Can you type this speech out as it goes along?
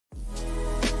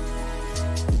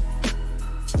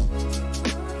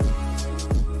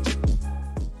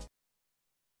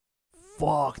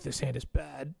fuck, this hand is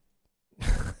bad.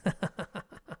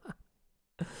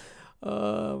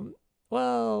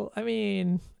 Well, I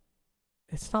mean,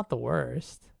 it's not the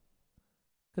worst.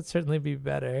 Could certainly be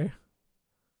better.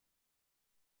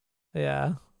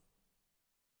 Yeah.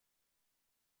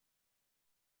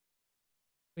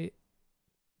 Wait,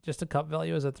 just a cup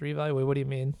value is a 3 value? Wait, what do you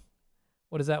mean?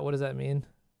 What does that mean?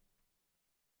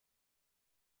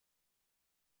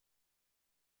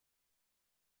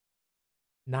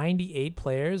 $98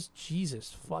 players?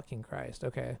 Jesus fucking Christ.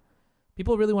 Okay.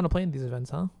 People really want to play in these events,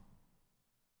 huh?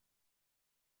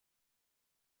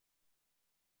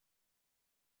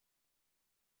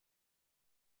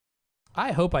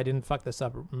 I hope I didn't fuck this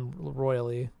up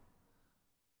royally.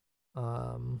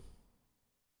 I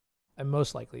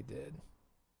most likely did.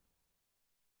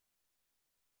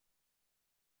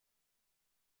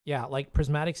 Yeah, like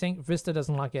Prismatic Vista does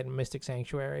not get Mystic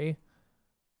Sanctuary.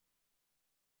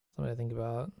 Something to think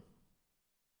about.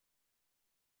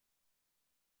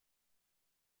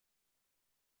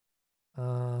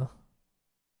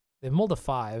 They've mulled a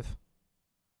 5.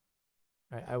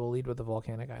 Alright, I will lead with the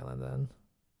Volcanic Island then.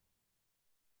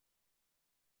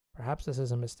 Perhaps this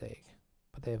is a mistake,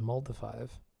 but they have mulled the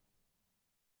 5.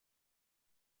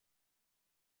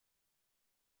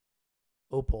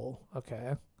 Opal,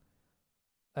 okay.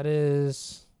 That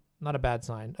is not a bad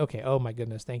sign. Okay, oh my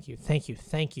goodness, thank you, thank you,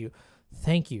 thank you,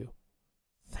 thank you,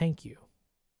 thank you.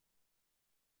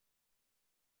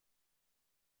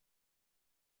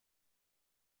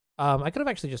 I could have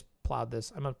actually just plowed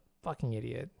this. I'm a fucking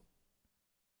idiot.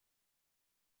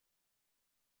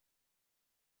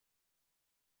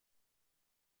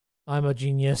 I'm a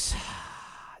genius.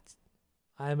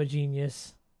 I'm a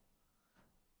genius.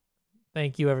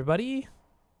 Thank you, everybody.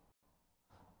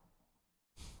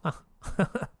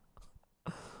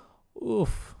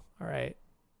 Oof. All right.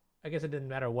 I guess it didn't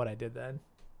matter what I did then.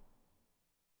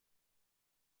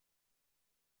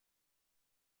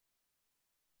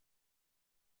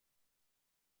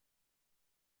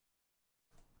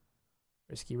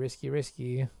 Risky, risky,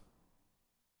 risky.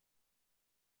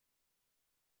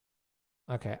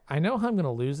 Okay, I know how I'm going to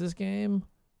lose this game,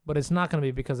 but it's not going to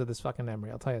be because of this fucking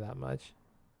memory. I'll tell you that much.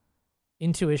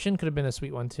 Intuition could have been a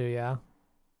sweet one too, yeah.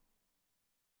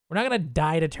 We're not going to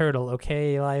die to turtle,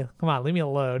 okay? Like, come on, leave me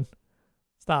alone.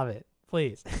 Stop it,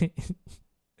 please.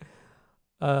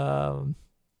 That's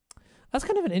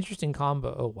kind of an interesting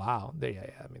combo. Oh, wow. Yeah.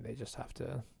 I mean, they just have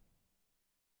to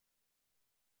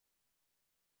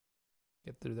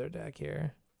get through their deck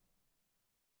here.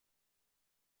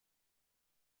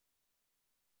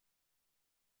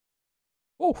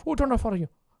 Oh, turn off auto you.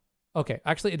 Okay,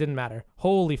 actually, it didn't matter.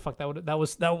 Holy fuck, that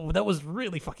was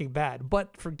really fucking bad.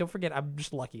 But don't forget, I'm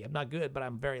just lucky. I'm not good, but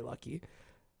I'm very lucky.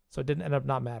 So it didn't end up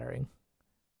not mattering.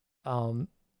 I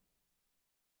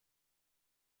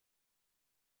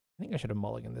think I should have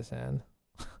mulliganed this hand.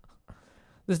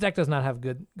 This deck does not have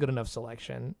good enough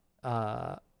selection.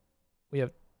 We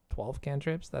have 12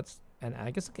 cantrips. And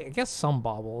I guess some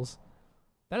baubles.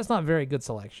 That is not very good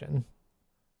selection.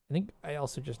 I think I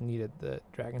also just needed the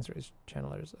Dragon's Race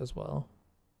channelers as well.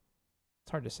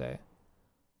 It's hard to say.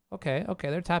 Okay,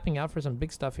 they're tapping out for some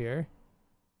big stuff here.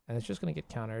 And it's just going to get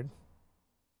countered.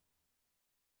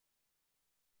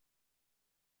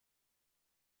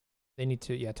 They need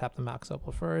to, yeah, tap the Max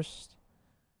Opal first.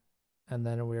 And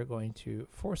then we're going to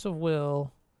Force of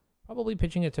Will. Probably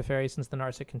pitching it to Fairy since the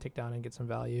Narset can tick down and get some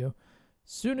value.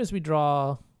 Soon as we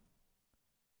draw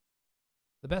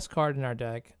the best card in our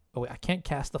deck. Oh, wait, I can't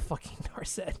cast the fucking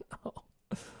Narset. Oh.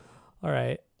 All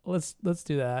right, let's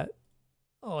do that.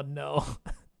 Oh no,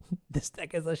 this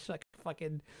deck is a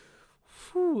fucking.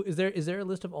 Whew. Is there a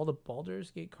list of all the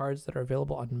Baldur's Gate cards that are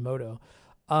available on Moto?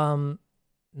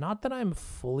 Not that I'm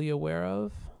fully aware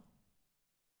of.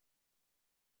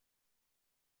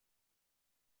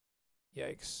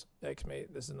 Yikes,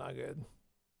 mate, this is not good.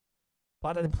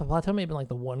 Plateau may have been like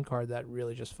the one card that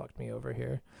really just fucked me over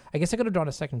here. I guess I could have drawn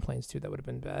a second Plains too. That would have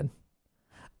been bad.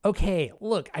 Okay,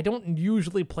 look, I don't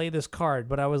usually play this card,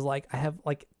 but I was like, I have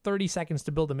like 30 seconds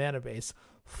to build a mana base.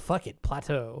 Fuck it,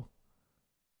 Plateau.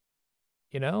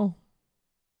 You know?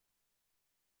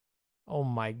 Oh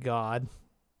my god.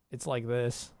 It's like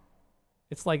this.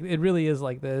 It's like, it really is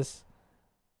like this.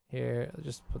 Here, I'll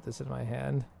just put this in my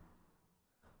hand.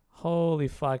 Holy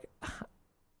fuck.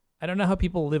 I don't know how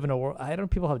people live in a world. I don't know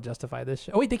people how to justify this.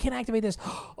 Oh, wait, they can't activate this.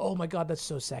 Oh my god, that's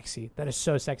so sexy. That is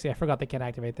so sexy. I forgot they can't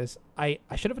activate this. I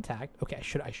should have attacked. Okay,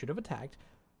 I should have attacked.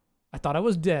 I thought I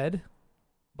was dead,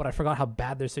 but I forgot how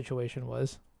bad their situation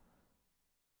was.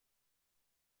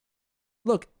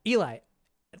 Look, Eli,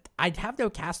 I have no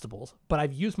castables, but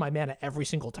I've used my mana every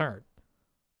single turn.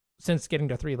 since getting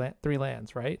to three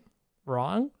lands, right?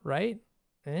 Wrong, right?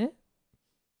 Eh?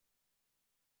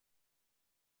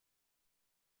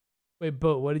 Wait,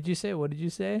 Bo, what did you say? What did you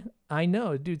say? I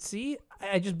know, dude. See,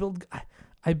 I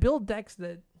build decks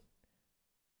that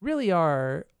really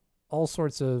are all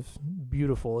sorts of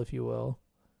beautiful, if you will.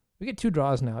 We get 2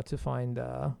 draws now to find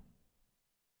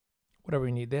whatever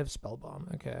we need. They have spell bomb.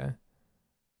 Okay.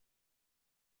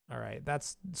 All right,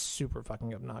 that's super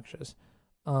fucking obnoxious.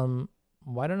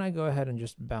 Why don't I go ahead and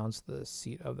just bounce the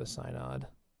seat of the synod?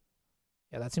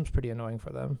 Yeah, that seems pretty annoying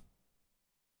for them.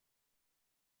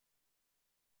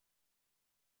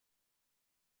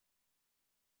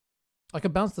 I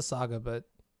could bounce the saga, but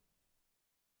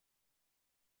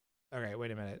okay, wait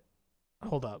a minute.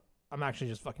 Hold up. I'm actually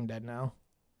just fucking dead now.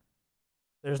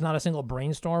 There's not a single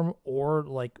brainstorm or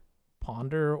like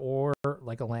ponder or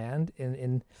like a land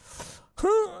in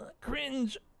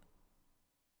cringe.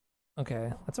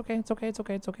 Okay, that's okay. It's okay. It's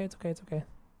okay. It's okay. It's okay. It's okay.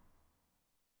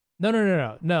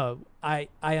 No. I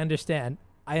understand.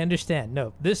 I understand.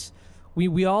 No, this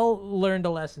we all learned a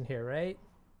lesson here, right?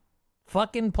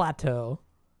 Fucking plateau.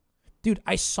 Dude,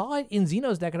 I saw it in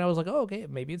Xeno's deck and I was like, oh, okay,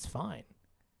 maybe it's fine.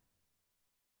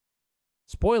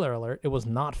 Spoiler alert, it was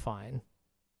not fine.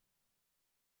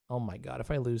 Oh my god, if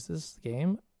I lose this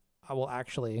game, I'll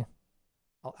actually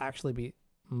be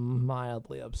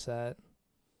mildly upset.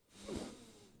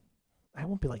 I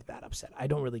won't be like that upset. I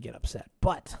don't really get upset.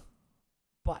 But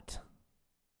oh,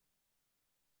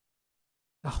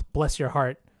 bless your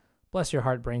heart. Bless your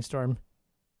heart, Brainstorm.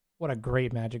 What a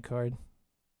great Magic card.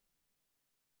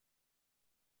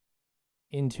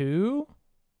 Into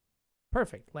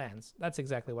perfect lands. That's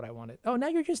exactly what I wanted. Oh, now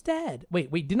you're just dead. Wait,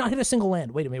 did not hit a single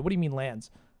land. Wait a minute. What do you mean lands?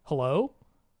 Hello?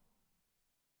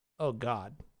 Oh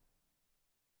god.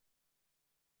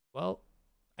 Well,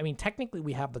 I mean technically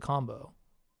we have the combo.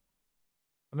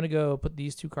 I'm gonna go put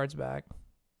these 2 cards back.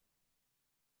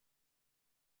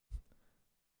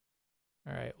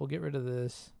 All right, we'll get rid of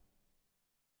this.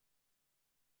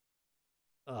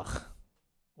 Ugh.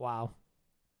 Wow.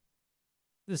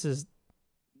 This is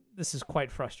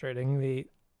quite frustrating.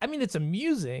 I mean, it's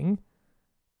amusing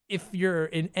if you're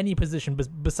in any position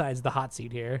besides the hot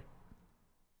seat here.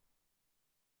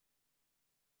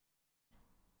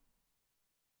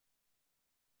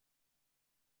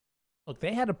 Look,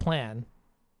 they had a plan,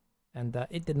 and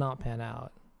it did not pan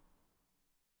out.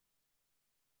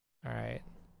 All right.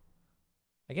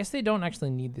 I guess they don't actually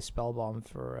need the spell bomb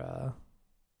for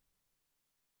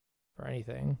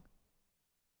anything.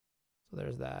 So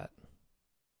there's that.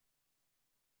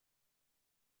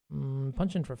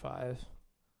 Punch in for 5.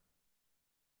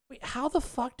 Wait, how the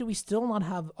fuck do we still not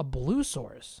have a blue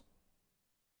source?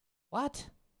 What?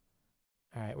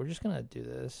 All right, we're just gonna do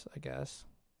this, I guess.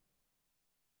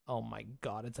 Oh my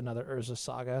god, it's another Urza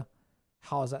Saga.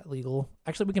 How is that legal?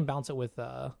 Actually, we can bounce it with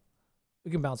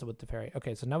Teferi.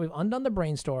 Okay, so now we've undone the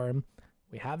Brainstorm.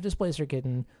 We have Displacer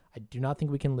Kitten. I do not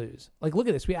think we can lose. Like, look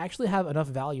at this. We actually have enough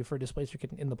value for Displacer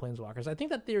Kitten in the Planeswalkers. I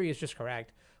think that theory is just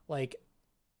correct. Like,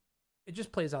 it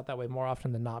just plays out that way more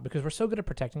often than not because we're so good at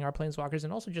protecting our Planeswalkers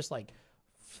and also just, like,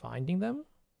 finding them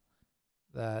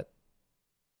that...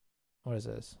 What is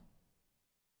this?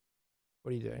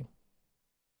 What are you doing?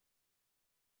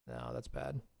 No, that's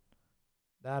bad.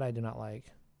 That I do not like.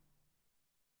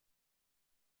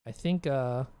 I think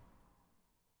the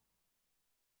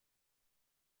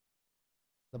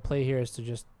play here is to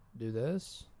just do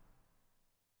this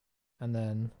and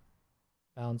then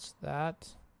bounce that.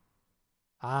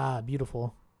 Ah,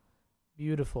 beautiful.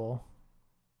 Beautiful.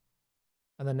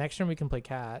 And then next turn we can play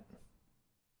cat.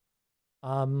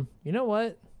 You know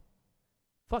what?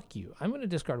 Fuck you. I'm going to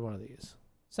discard one of these.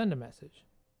 Send a message.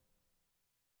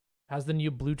 Has the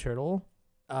new blue turtle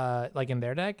like in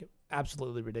their deck?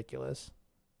 Absolutely ridiculous.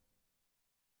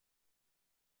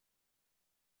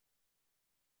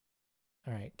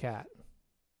 All right, cat.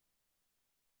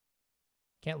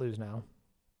 Can't lose now.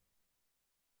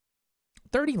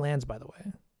 30 lands, by the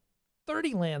way.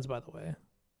 30 lands, by the way.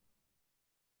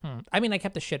 I mean, I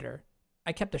kept a shitter.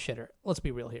 Let's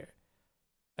be real here.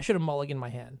 I should have mulliganed my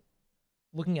hand.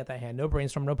 Looking at that hand, no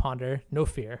Brainstorm, no Ponder, no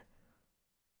Fear.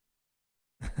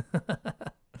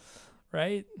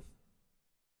 Right?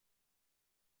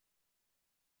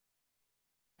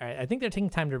 All right, I think they're taking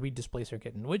time to read Displacer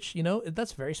Kitten, which, you know,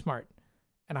 that's very smart.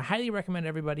 And I highly recommend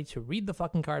everybody to read the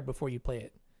fucking card before you play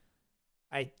it.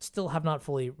 I still have not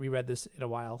fully reread this in a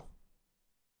while.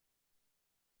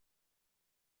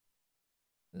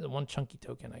 This is one chunky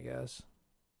token, I guess.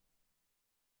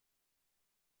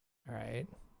 All right.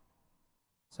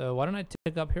 So why don't I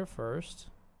tick up here first?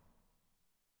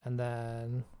 And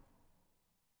then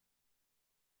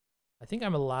I think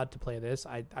I'm allowed to play this.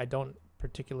 I don't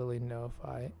particularly know if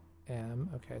I am.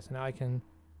 Okay, so now I can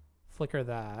flicker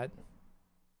that.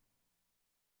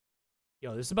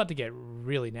 Yo, this is about to get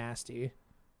really nasty.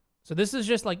 So this is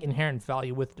just like inherent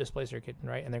value with Displacer Kitten,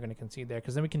 right? And they're going to concede there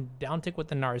because then we can downtick with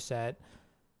the Narset,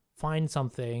 find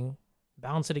something,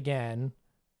 bounce it again,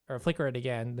 or flicker it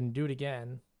again, then do it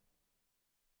again.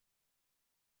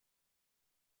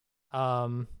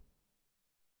 Well,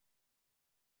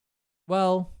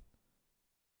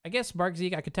 I guess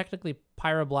Barkzeek, I could technically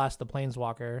Pyroblast the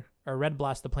Planeswalker, or Red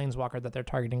Blast the Planeswalker that they're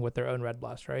targeting with their own Red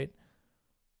Blast, right?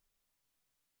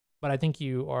 But I think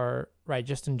you are right,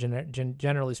 just in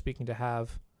generally speaking, to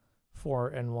have 4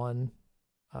 and 1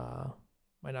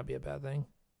 might not be a bad thing.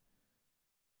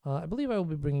 I believe I will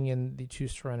be bringing in the 2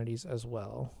 Serenities as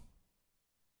well.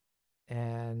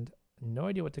 And no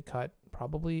idea what to cut.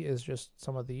 Probably is just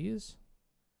some of these.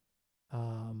 If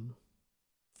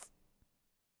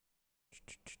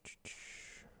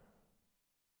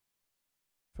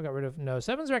I got rid of... No,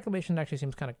 7's Reclamation actually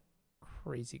seems kind of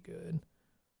crazy good.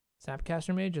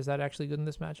 Snapcaster Mage, is that actually good in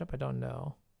this matchup? I don't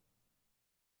know.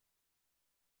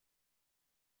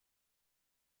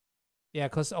 Yeah,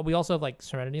 because we also have like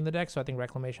Serenity in the deck, so I think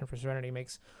Reclamation for Serenity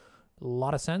makes a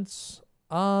lot of sense.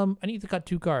 I need to cut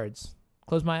 2 cards.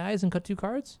 Close my eyes and cut 2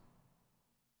 cards?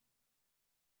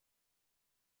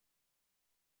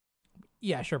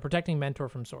 Yeah, sure. Protecting Mentor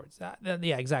from Swords.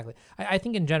 Yeah, exactly. I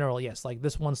think in general, yes, like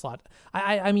this 1 slot.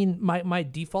 I mean, my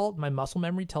default, my muscle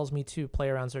memory tells me to play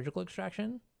around Surgical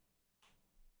Extraction.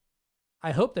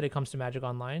 I hope that it comes to Magic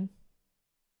Online.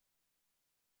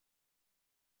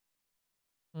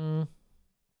 In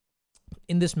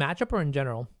this matchup or in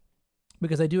general?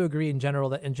 Because I do agree in general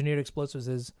that Engineered Explosives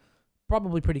is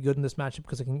probably pretty good in this matchup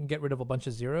because it can get rid of a bunch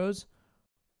of zeros.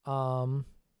 And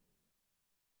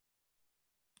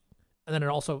then it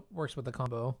also works with the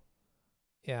combo.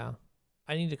 Yeah.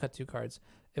 I need to cut 2 cards.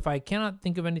 If I cannot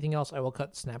think of anything else, I will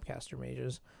cut Snapcaster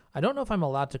Mages. I don't know if I'm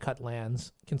allowed to cut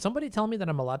lands. Can somebody tell me that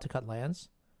I'm allowed to cut lands?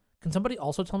 Can somebody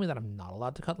also tell me that I'm not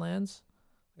allowed to cut lands?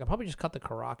 Like, I'll probably just cut the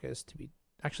Caracas to be...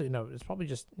 Actually, no, it's probably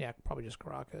just... Yeah, probably just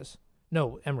Caracas.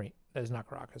 No, Emery. That is not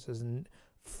Caracas.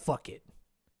 Fuck it.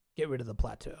 Get rid of the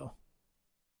Plateau.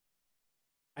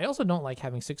 I also don't like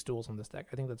having 6 duels on this deck.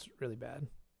 I think that's really bad.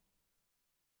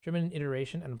 German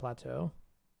Iteration and a Plateau.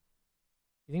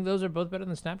 You think those are both better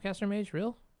than Snapcaster Mage?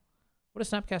 Real? What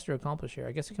does Snapcaster accomplish here?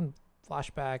 I guess it can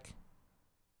flashback,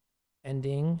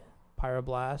 ending,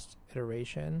 Pyroblast,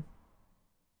 Iteration.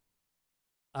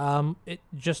 It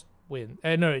just wins.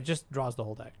 No, it just draws the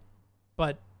whole deck.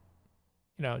 But,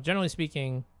 you know, generally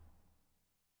speaking,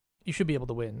 you should be able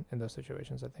to win in those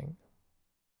situations, I think.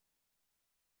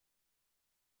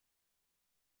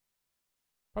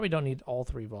 Probably don't need all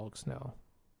 3 Volks, no.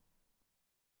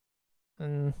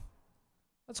 And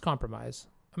let's compromise.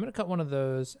 I'm going to cut one of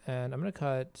those, and I'm going to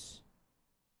cut...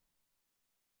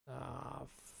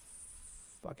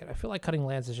 fuck it. I feel like cutting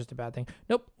lands is just a bad thing.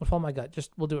 Nope. We'll follow my gut.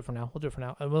 We'll do it for now. We'll do it for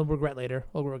now. And we'll regret later.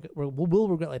 We'll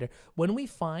regret later. When we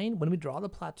draw the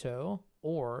Plateau,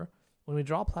 or when we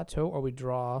draw Plateau, or we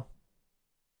draw...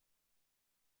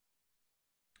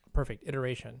 Perfect.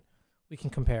 Iteration. We can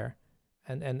compare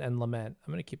and lament.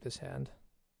 I'm going to keep this hand.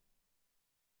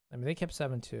 I mean, they kept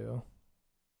 7-2.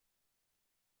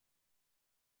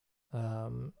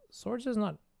 Swords is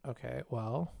not... Okay,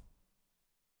 well...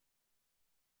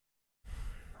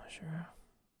 Not sure.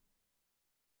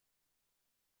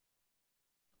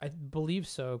 I believe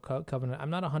so, Covenant. I'm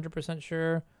not 100%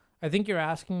 sure. I think you're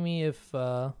asking me if...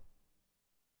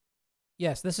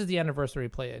 Yes, this is the anniversary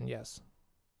play-in, yes.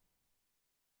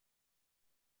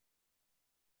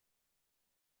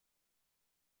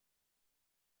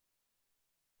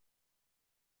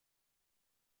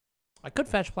 I could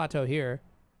fetch Plateau here.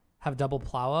 Have double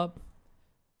plow up.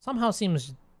 Somehow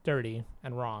seems dirty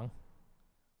and wrong.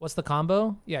 What's the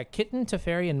combo? Yeah, Kitten,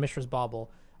 Teferi, and Mishra's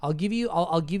Bauble. I'll give you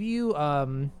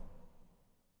a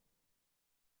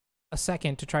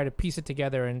second to try to piece it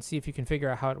together and see if you can figure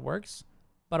out how it works.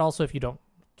 But also, if you don't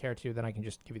care to, then I can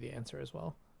just give you the answer as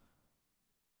well.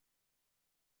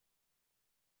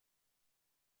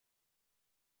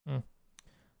 I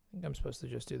think I'm supposed to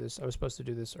just do this. I was supposed to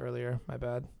do this earlier. My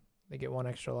bad. They get 1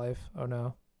 extra life. Oh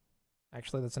no.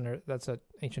 Actually, that's an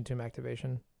Ancient Tomb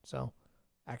activation. So,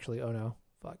 actually, oh no.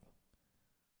 Fuck.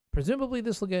 Presumably,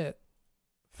 this will get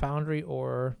Foundry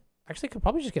or... Actually, could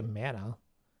probably just get mana.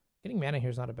 Getting mana here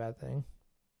is not a bad thing.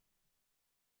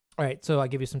 Alright, so I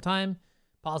give you some time.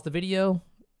 Pause the video.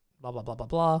 Blah, blah, blah, blah,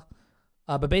 blah.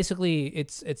 But basically,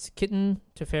 it's Kitten,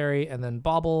 Teferi, and then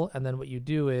Bauble. And then what you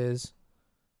do is...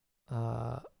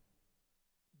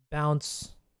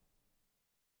 bounce...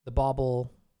 the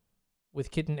Bauble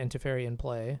with Kitten and Teferi in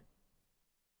play,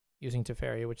 using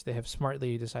Teferi, which they have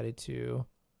smartly decided to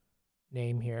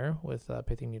name here with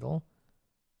Pithing Needle.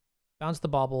 Bounce the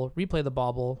Bauble, replay the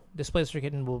Bauble. Displacer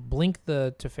Kitten will blink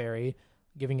the Teferi,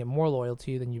 giving it more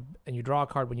loyalty. Then you draw a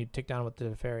card when you tick down with the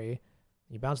Teferi.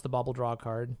 You bounce the Bauble, draw a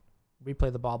card.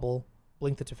 Replay the Bauble,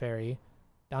 blink the Teferi.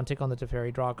 Down tick on the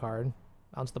Teferi, draw a card.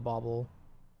 Bounce the Bauble.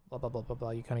 Blah, blah, blah, blah,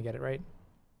 blah. You kind of get it, right?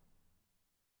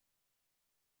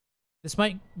 This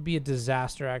might be a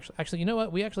disaster, actually. Actually, you know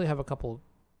what? We actually have a couple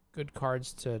good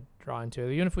cards to draw into.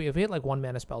 Even if we hit like 1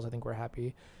 mana spells, I think we're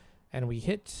happy. And we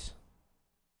hit...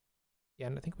 Yeah,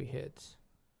 and I think we hit...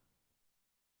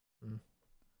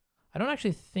 I don't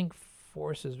actually think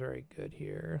Force is very good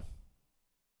here.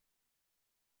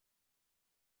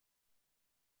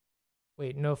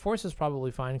 Wait, no, Force is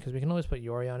probably fine because we can always put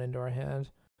Yorion into our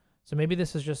hand. So maybe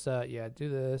this is just yeah, do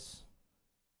this,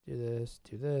 do this,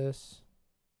 do this.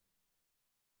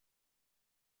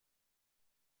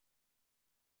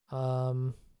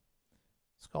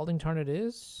 Scalding Tarn it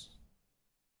is.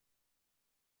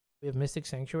 We have Mystic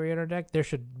Sanctuary in our deck. There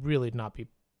should really not be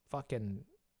fucking...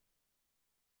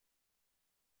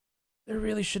 There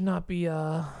really should not be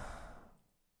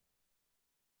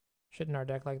shit in our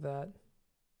deck like that.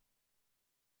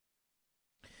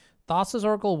 Thassa's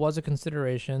Oracle was a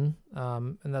consideration,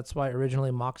 and that's why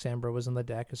originally Mox Amber was in the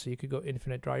deck, so you could go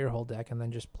infinite, draw your whole deck, and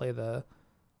then just play the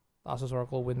Thassa's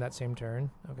Oracle, win that same turn.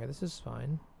 Okay, this is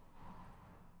fine.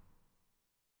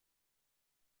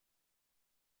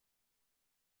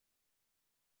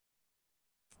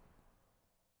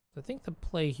 So I think the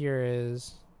play here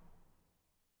is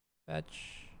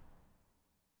fetch,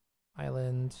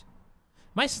 island.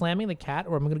 Am I slamming the cat,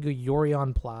 or am I going to go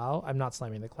Yorion Plow? I'm not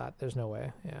slamming the cat. There's no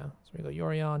way. Yeah. So we go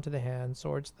Yorion to the hand,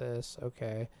 swords this.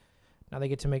 Okay. Now they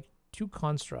get to make 2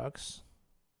 constructs.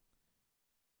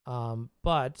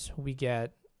 But we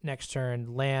get next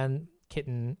turn land,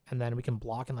 Kitten, and then we can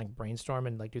block and like brainstorm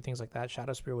and like do things like that.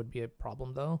 Shadow Spear would be a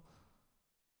problem though.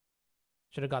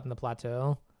 Should have gotten the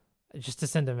plateau just to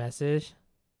send a message.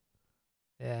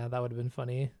 Yeah, that would have been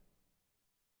funny.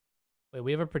 Wait,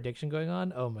 we have a prediction going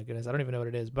on? Oh my goodness, I don't even know what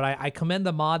it is. But I commend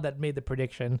the mod that made the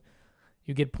prediction.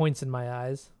 You get points in my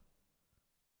eyes.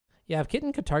 Yeah, if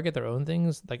Kitten could target their own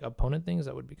things, like opponent things,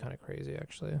 that would be kind of crazy,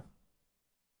 actually.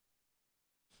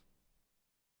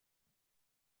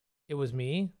 It was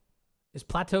me? Is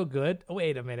Plateau good? Oh,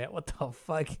 wait a minute, what the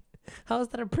fuck? How is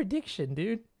that a prediction,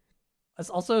 dude? I was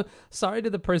also sorry to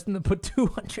the person that put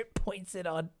 200 points in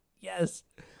on. Yes.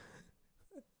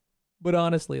 But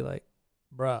honestly, like,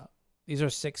 bruh. These are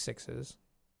 6/6s.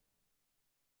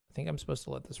 I think I'm supposed to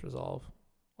let this resolve.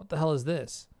 What the hell is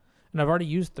this? And I've already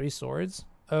used 3 swords?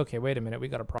 Okay, wait a minute. We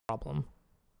got a problem.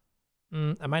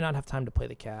 I might not have time to play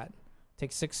the cat.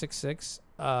 Take 6/6/6.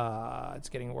 It's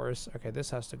getting worse. Okay, this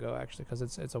has to go, actually, because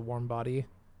it's a warm body.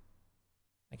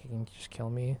 Like, it can just kill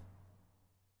me.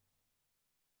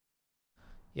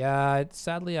 Yeah,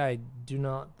 sadly, I do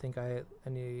not think I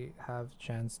have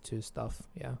chance to stuff.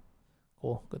 Yeah.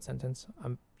 Cool. Good sentence.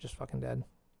 I'm just fucking dead.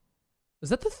 Is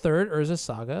that the 3rd Urza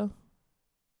Saga?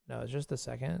 No, it's just the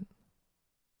 2nd.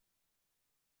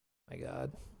 My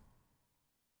god.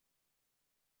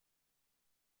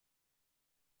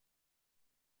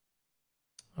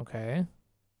 Okay.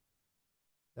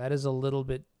 That is a little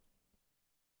bit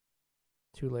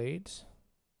too late.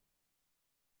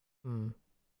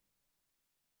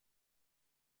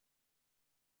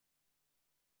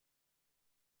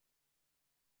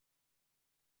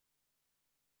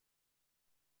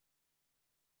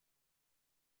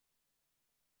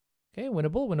 Okay,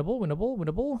 winnable, winnable, winnable,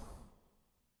 winnable.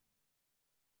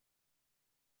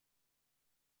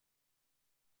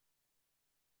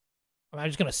 I'm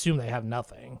just going to assume they have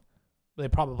nothing. But they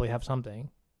probably have something.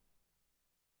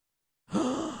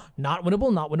 Not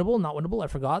winnable, not winnable, not winnable.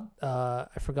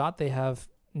 I forgot they have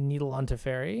Needle on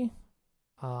Teferi.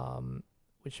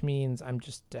 Which means I'm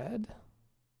just dead.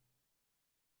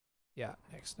 Yeah,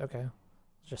 next. Okay.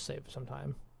 Let's just save some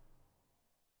time.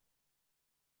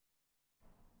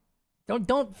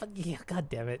 Don't yeah, god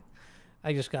damn it.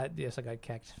 I got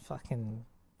kecked.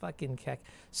 Fucking keck.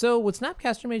 So would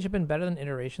Snapcaster Mage have been better than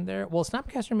Iteration there? Well,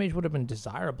 Snapcaster Mage would have been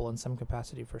desirable in some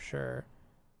capacity for sure.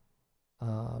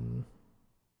 Do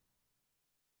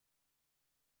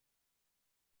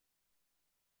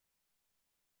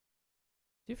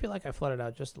you feel like I flooded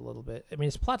out just a little bit? I mean,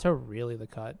 is Plateau really the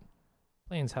cut?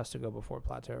 Plains has to go before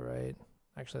Plateau, right?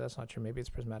 Actually, that's not true. Maybe it's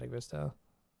Prismatic Vista.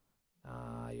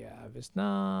 Yeah,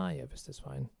 Vista's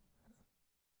fine.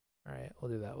 All right, we'll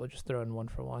do that. We'll just throw in 1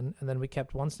 for 1. And then we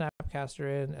kept 1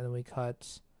 Snapcaster in, and then we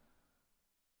cut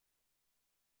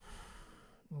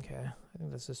Okay, I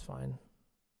think this is fine.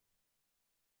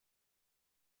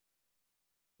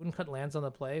 Wouldn't cut lands on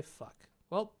the play? Fuck.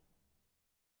 Well,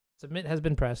 submit has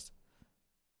been pressed.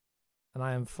 And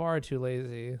I am far too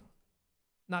lazy.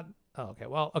 Not... Oh, okay.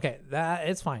 Well, okay. That...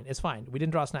 It's fine. It's fine. We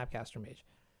didn't draw Snapcaster Mage.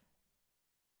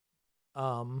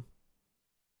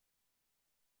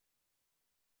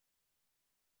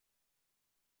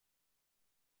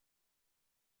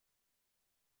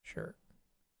 Sure.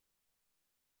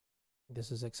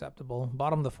 This is acceptable.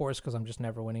 Bottom of the force because I'm just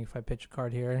never winning if I pitch a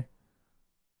card here.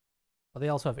 But they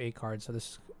also have 8 cards, so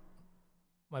this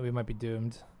might be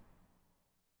doomed.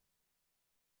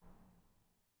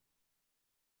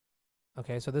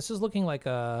 Okay, so this is looking like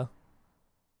a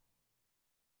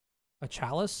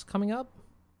chalice coming up.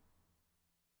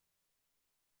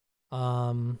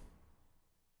 I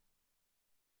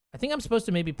think I'm supposed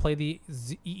to maybe play the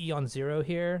EE on 0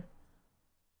 here.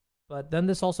 But then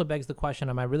this also begs the question,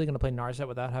 am I really going to play Narset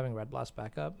without having Red Blast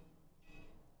backup?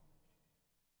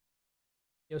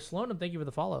 Yo, Sloan, thank you for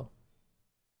the follow.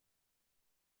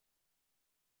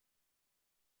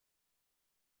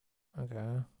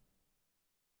 Okay.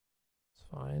 It's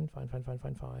fine.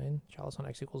 Fine. Chalice on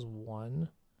X equals 1.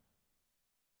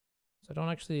 So I don't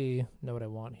actually know what I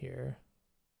want here.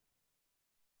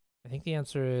 I think the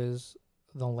answer is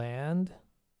the land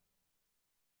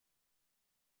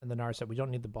and the Narset. We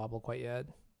don't need the Bauble quite yet.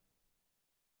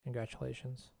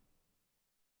 Congratulations.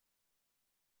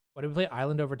 Why did we play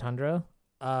Island over Tundra?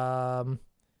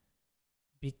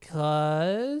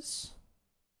 Because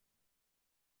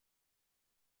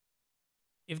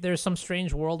if there's some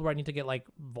strange world where I need to get like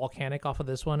Volcanic off of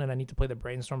this one and I need to play the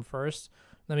Brainstorm first,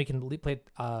 then we can play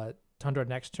Tundra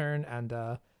next turn and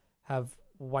have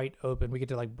white open. We get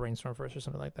to like Brainstorm first or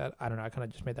something like that. I don't know. I kind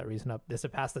of just made that reason up. Does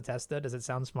it pass the test though? Does it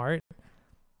sound smart?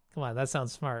 Come on, that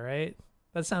sounds smart, right?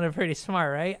 That sounded pretty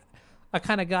smart, right? I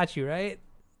kind of got you, right?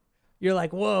 You're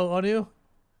like, whoa, Anu,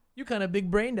 you kind of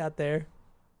big brained out there.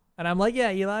 And I'm like,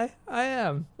 yeah, Eli, I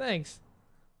am. Thanks.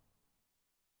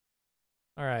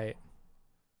 All right.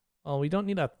 Well, we don't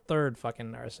need a third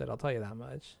fucking Narset, I'll tell you that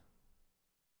much.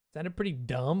 Sounded pretty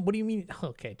dumb. What do you mean?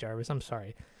 Okay, Jarvis, I'm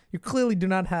sorry. You clearly do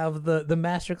not have the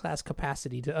masterclass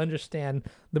capacity to understand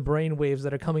the brain waves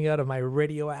that are coming out of my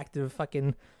radioactive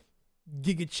fucking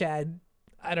Giga Chad,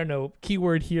 I don't know,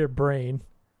 keyword here, brain.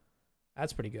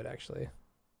 That's pretty good, actually.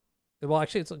 Well,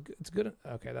 actually, it's good.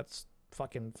 Okay, that's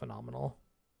fucking phenomenal.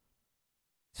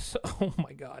 So, oh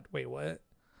my god. Wait, what?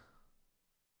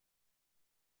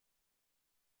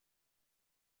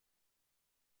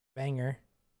 Banger.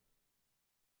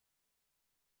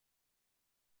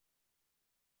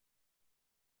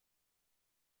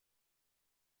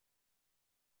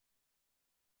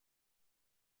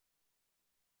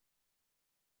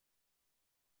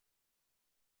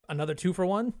 Another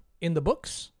 2-for-1 in the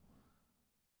books.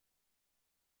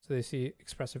 So they see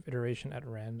expressive iteration at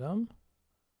random.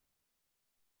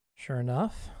 Sure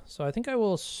enough. So I think I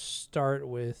will start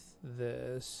with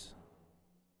this.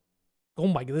 Oh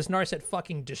my god, this Narset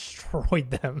fucking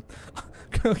destroyed them.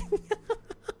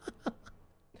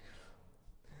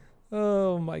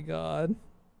 Oh my god.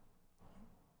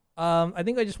 I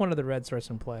think I just wanted the red source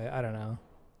in play. I don't know.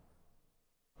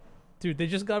 Dude, they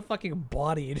just got fucking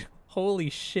bodied. Holy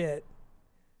shit.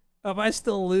 If I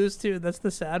still lose too, that's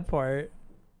the sad part.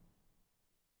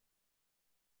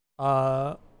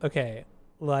 Okay.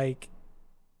 Like,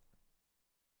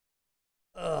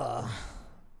 I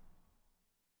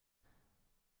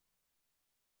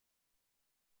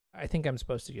think I'm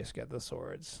supposed to just get the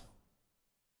swords.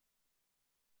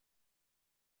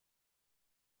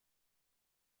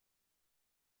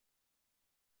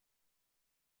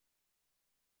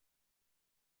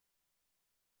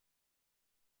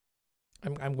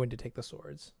 I'm going to take the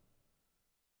swords.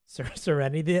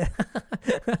 Serenity,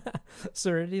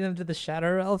 serenity them to the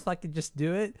Shadow Realm. If I could just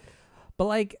do it, but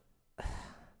like,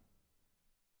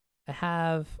 I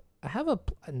have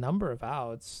a number of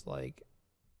outs. Like,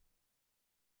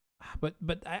 but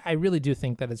I really do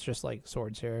think that it's just like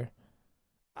swords here.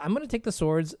 I'm gonna take the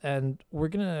swords, and we're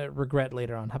gonna regret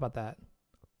later on. How about that?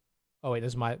 Oh wait,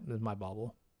 this is my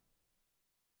bauble.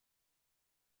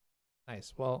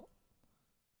 Nice. Well,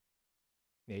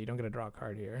 yeah, you don't get to draw a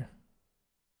card here.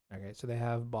 Okay, so they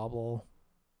have bauble.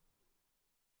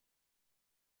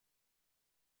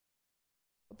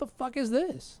 What the fuck is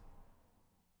this?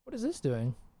 What is this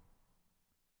doing?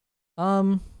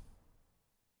 You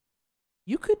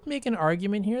could make an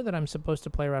argument here that I'm supposed to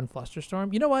play around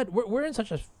Flusterstorm. You know what? We're in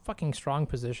such a fucking strong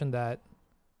position that,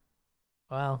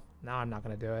 well, now I'm not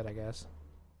gonna do it, I guess.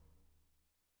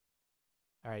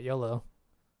 All right, YOLO.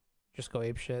 Just go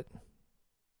ape shit.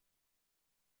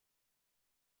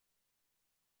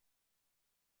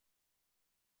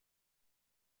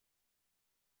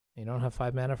 You don't have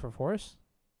 5 mana for force?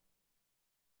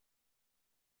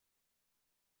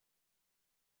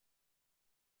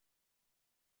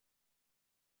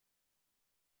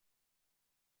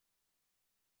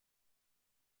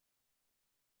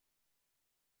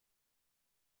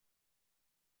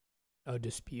 Oh,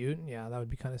 dispute. Yeah, that would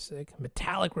be kind of sick.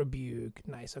 Metallic rebuke.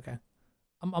 Nice. Okay,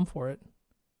 I'm for it.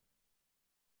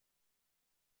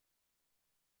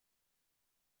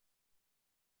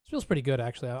 This feels pretty good,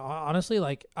 actually. Honestly,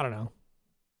 like, I don't know.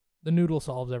 The noodle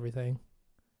solves everything.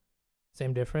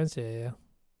 Same difference. Yeah.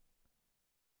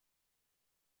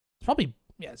 It's probably,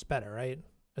 yeah, it's better, right?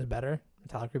 It's better.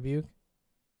 Metallic rebuke.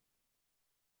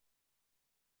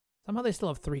 Somehow they still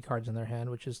have 3 cards in their hand,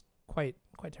 which is quite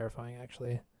terrifying,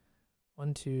 actually.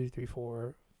 1, 2, 3,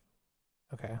 4.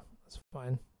 Okay, that's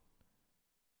fine.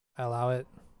 I allow it.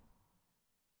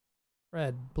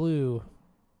 Red, blue.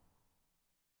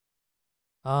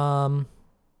 Well,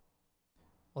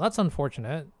 that's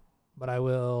unfortunate, but I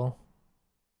will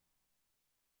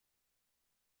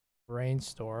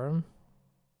brainstorm.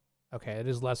 Okay, it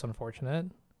is less unfortunate.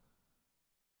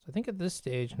 So I think at this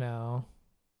stage now,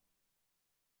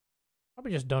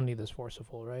 probably just don't need this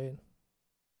forceful, right?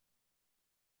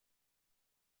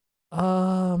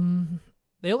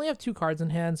 They only have 2 cards in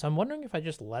hand, so I'm wondering if I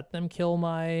just let them kill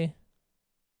my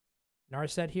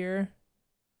Narset here.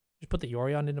 Just put the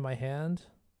Yorion into my hand.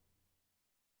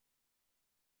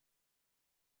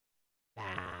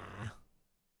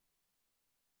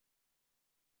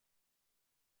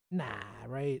 Nah,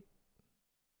 right?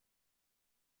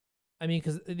 I mean,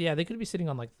 because, yeah, they could be sitting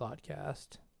on, like,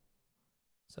 Thoughtcast.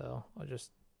 So I'll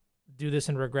just do this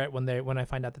and regret when I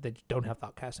find out that they don't have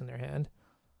Thoughtcast in their hand.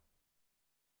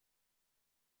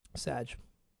 Sag.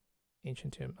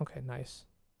 Ancient Tomb. Okay, nice.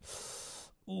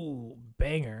 Ooh,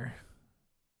 banger.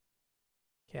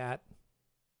 Cat.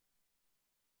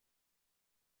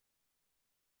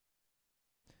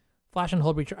 Flash and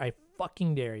Hold Breacher, I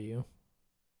fucking dare you.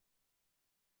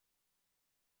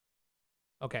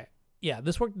 Okay. Yeah,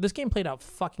 this game played out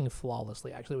fucking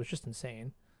flawlessly, actually. It was just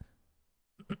insane.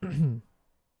 Don't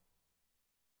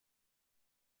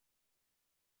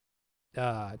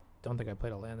think I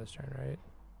played a land this turn, right?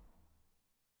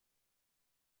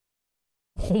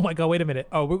 Oh my god, wait a minute.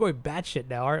 Oh, we're going batshit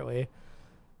now, aren't we?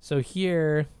 So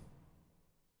here,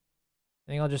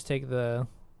 I think I'll just take the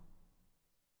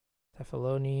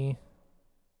Tefaloni.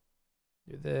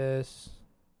 Do this.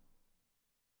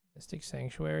 Mystic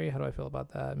Sanctuary. How do I feel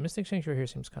about that? Mystic Sanctuary here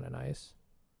seems kind of nice.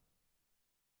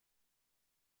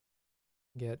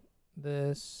 Get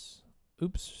this.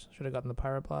 Oops. Should have gotten the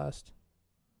Pyroblast.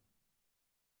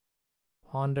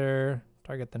 Ponder.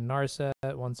 Target the Narset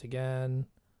once again.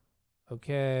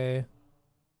 Okay.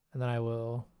 And then I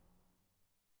will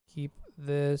keep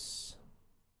this.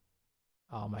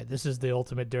 Oh my, this is the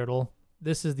ultimate dirtle.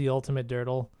 This is the ultimate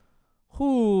dirtle.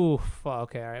 Whew.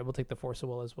 Okay, alright, we'll take the Force of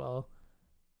Will as well.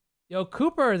 Yo,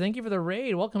 Cooper, thank you for the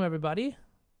raid. Welcome, everybody.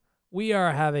 We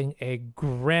are having a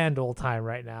grand old time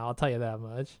right now, I'll tell you that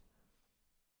much.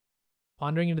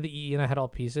 Pondering into the EE and I had all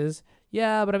pieces.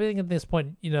 Yeah, but I think at this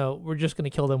point, you know, we're just going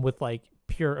to kill them with, like,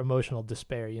 pure emotional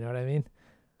despair, you know what I mean?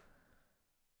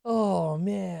 Oh,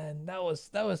 man, that was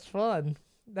fun.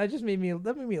 That made me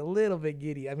a little bit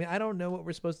giddy. I mean, I don't know what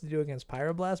we're supposed to do against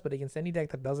Pyroblast, but against any deck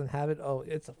that doesn't have it, oh,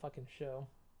 it's a fucking show.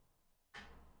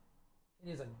 It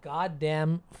is a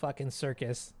goddamn fucking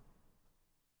circus.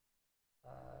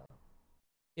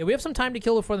 Yeah, we have some time to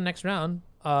kill before the next round.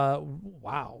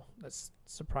 Wow, that's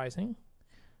surprising.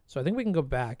 So I think we can go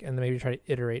back and maybe try to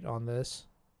iterate on this.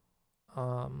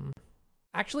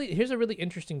 Actually, here's a really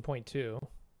interesting point too.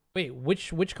 Wait,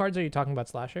 which cards are you talking about,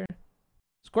 Slasher?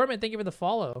 Scormit, thank you for the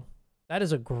follow. That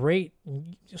is a great...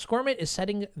 Scormit is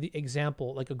setting the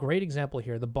example, like a great example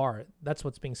here, the bar. That's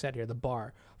what's being said here, the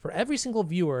bar. For every single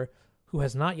viewer who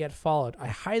has not yet followed, I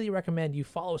highly recommend you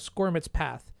follow Scormit's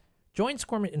path. Join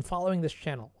Scormit in following this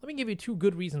channel. Let me give you 2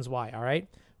 good reasons why, all right?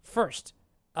 First,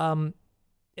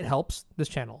 it helps this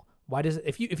channel. Why does it,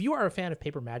 if you are a fan of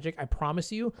Paper Magic, I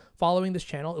promise you, following this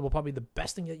channel, it will probably be the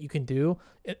best thing that you can do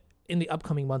in the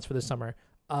upcoming months for this summer.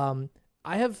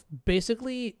 I have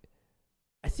basically,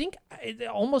 I think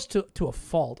almost to a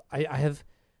fault, I have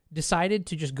decided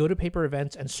to just go to paper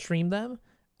events and stream them.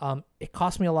 It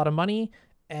costs me a lot of money,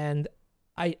 and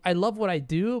I love what I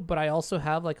do, but I also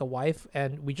have like a wife,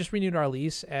 and we just renewed our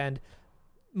lease, and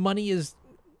money is,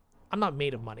 I'm not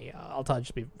made of money. I'll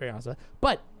just be very honest with that.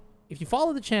 But if you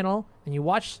follow the channel and you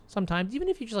watch sometimes, even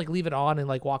if you just like leave it on and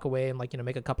like walk away and like, you know,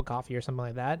 make a cup of coffee or something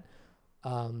like that,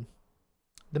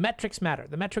 the metrics matter.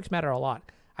 The metrics matter a lot.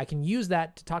 I can use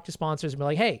that to talk to sponsors and be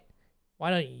like, hey, why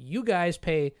don't you guys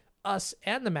pay us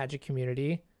and the Magic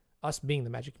community us being the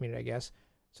Magic community, I guess,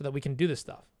 so that we can do this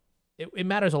stuff. It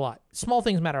matters a lot. Small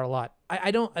things matter a lot.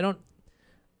 I don't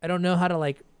know how to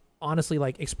like honestly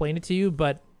like explain it to you,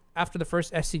 but after the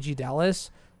first SCG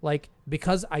Dallas, like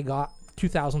because I got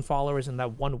 2,000 followers in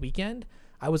that one weekend,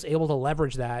 I was able to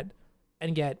leverage that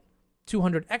and get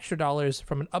 $200 extra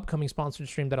from an upcoming sponsored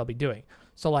stream that I'll be doing.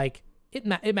 So like it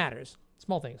matters.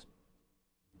 Small things.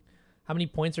 How many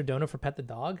points are Dona for Pet the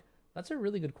Dog? That's a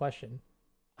really good question.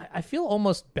 I feel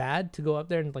almost bad to go up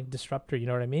there and like disrupt her. You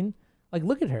know what I mean? Like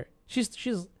look at her.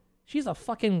 She's a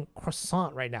fucking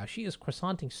croissant right now. She is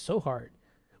croissanting so hard.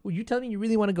 Would you tell me you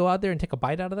really want to go out there and take a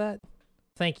bite out of that?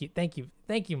 Thank you,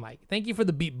 Mike. Thank you for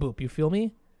the beep boop. You feel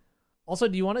me? Also,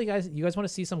 do you guys want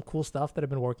to see some cool stuff that I've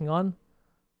been working on?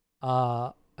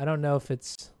 I don't know if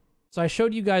it's... So I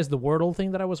showed you guys the Wordle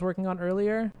thing that I was working on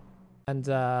earlier. And,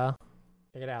 check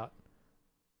it out.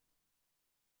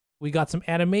 We got some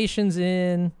animations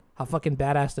in. How fucking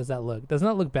badass does that look? Doesn't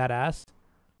that look badass?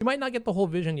 You might not get the whole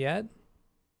vision yet.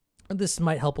 This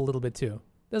might help a little bit too.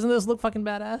 Doesn't this look fucking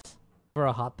badass? For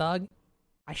a hot dog?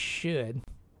 I should.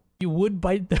 You would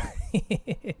bite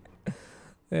the...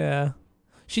 Yeah.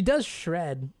 She does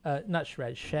shred. Not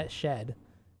shred. Shed.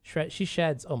 She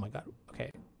sheds. Oh my god.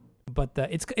 Okay. But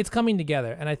it's coming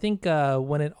together. And I think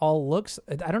when it all looks...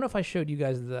 I don't know if I showed you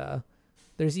guys the...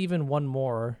 There's even one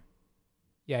more.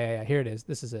 Yeah. Here it is.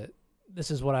 This is it.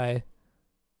 This is what I...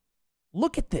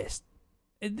 Look at this.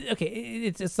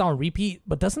 It's on repeat,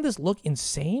 but doesn't this look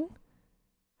insane?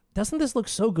 Doesn't this look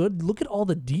so good? Look at all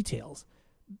the details.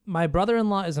 My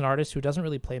brother-in-law is an artist who doesn't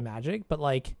really play Magic, but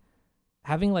like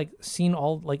having like seen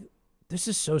all like this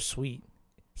is so sweet.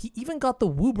 He even got the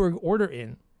Wooburg order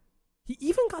in.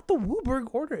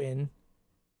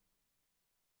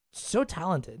 So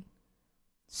talented.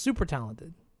 Super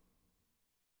talented.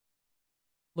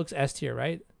 Looks S tier,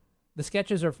 right? The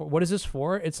sketches are for, what is this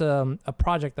for? It's a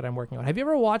project that I'm working on. Have you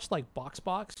ever watched like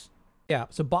BoxBox? Yeah,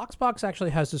 so BoxBox actually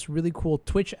has this really cool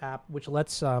Twitch app which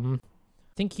lets I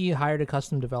think he hired a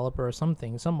custom developer or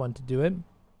someone to do it.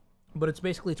 But it's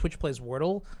basically Twitch plays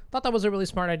Wordle. Thought that was a really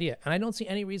smart idea, and I don't see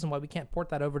any reason why we can't port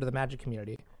that over to the Magic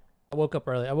community. I woke up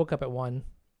early. I woke up at 1.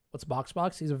 What's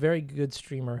BoxBox? He's a very good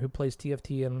streamer who plays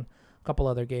TFT and a couple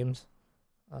other games.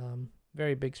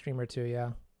 Very big streamer too,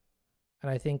 yeah. And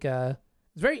I think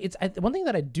one thing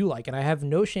that I do like, and I have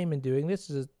no shame in doing this,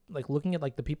 is like looking at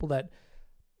like the people that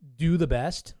do the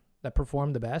best, that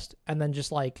perform the best, and then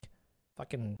just like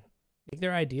fucking take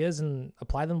their ideas and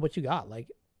apply them what you got. Like,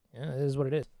 yeah, it is what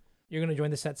it is. You're gonna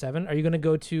join the set 7. Are you gonna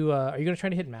go to? Are you gonna try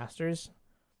to hit Masters?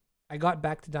 I got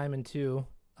back to Diamond 2,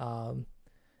 and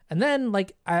then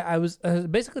like I was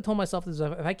basically told myself this: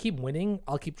 if I keep winning,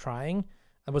 I'll keep trying.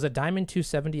 I was at Diamond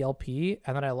 270 LP,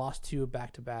 and then I lost 2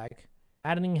 back to back.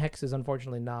 Adding hexes,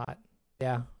 unfortunately, not.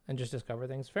 Yeah, and just discover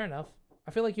things. Fair enough.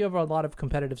 I feel like you have a lot of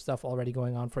competitive stuff already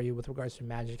going on for you with regards to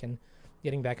Magic and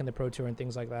getting back in the Pro Tour and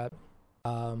things like that.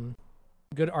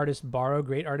 Good artist borrow,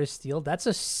 great artist steal. That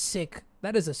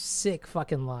is a sick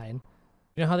fucking line.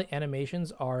 You know how the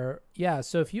animations are? Yeah,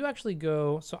 so if you actually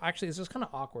go... So actually, this is kind of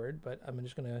awkward, but I'm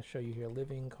just going to show you here.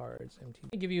 Living Cards, MTG.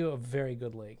 I'll give you a very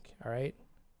good link, all right?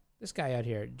 This guy out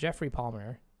here, Jeffrey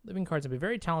Palmer. Living Cards, I'm a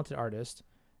very talented artist.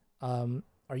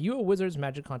 Are you a Wizards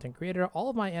Magic content creator? All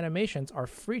of my animations are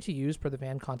free to use per the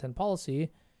fan content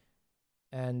policy.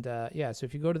 And yeah, so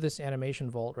if you go to this animation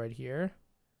vault right here,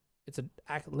 it's a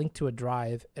link to a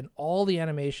drive, and all the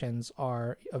animations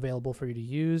are available for you to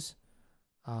use.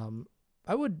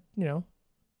 I would,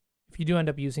 if you do end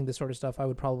up using this sort of stuff, I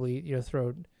would probably,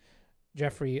 throw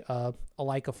Jeffrey a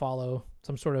like, a follow,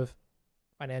 some sort of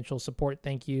financial support,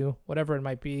 thank you, whatever it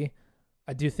might be.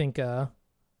 I do think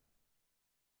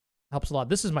helps a lot.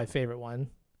 This is my favorite one.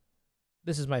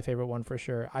 This is my favorite one for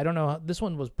sure. I don't know. This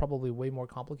one was probably way more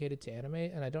complicated to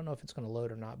animate, and I don't know if it's going to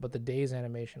load or not, but the Days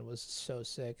animation was so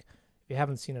sick. If you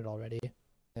haven't seen it already.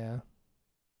 Yeah.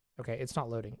 Okay, it's not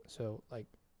loading, so, like,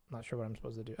 I'm not sure what I'm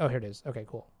supposed to do. Oh, here it is. Okay,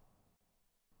 cool.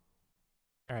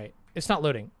 All right. It's not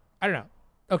loading. I don't know.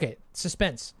 Okay,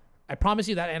 suspense. I promise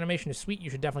you that animation is sweet. You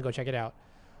should definitely go check it out.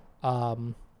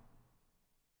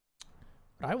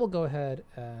 I will go ahead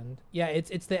and... Yeah,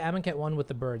 it's the Amonkhet one with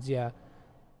the birds, yeah.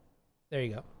 There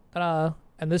you go. Ta-da!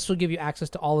 And this will give you access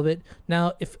to all of it.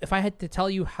 Now, if I had to tell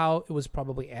you how it was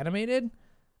probably animated,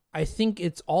 I think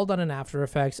it's all done in After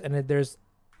Effects, and there's...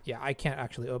 Yeah, I can't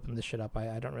actually open this shit up.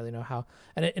 I don't really know how.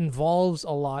 And it involves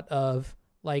a lot of...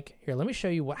 Like, here, let me show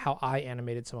you how I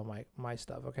animated some of my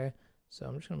stuff, okay? So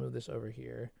I'm just going to move this over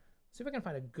here. See if I can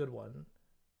find a good one.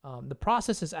 The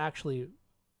process is actually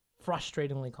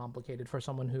frustratingly complicated for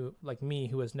someone who, like me,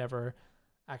 who has never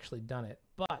actually done it.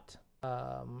 But,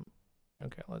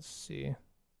 okay, let's see.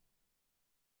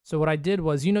 So what I did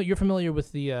was, you're familiar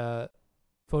with the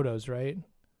photos, right?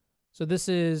 So this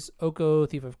is Oko,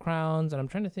 Thief of Crowns, and I'm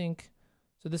trying to think.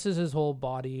 So this is his whole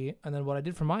body. And then what I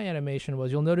did for my animation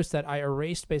was, you'll notice that I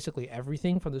erased basically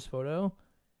everything from this photo.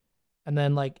 And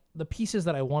then like the pieces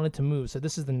that I wanted to move. So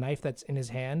this is the knife that's in his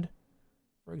hand.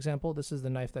 For example, this is the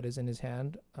knife that is in his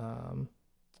hand.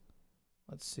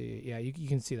 Let's see. Yeah, you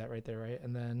can see that right there, right?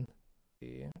 And then,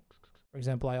 for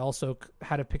example, I also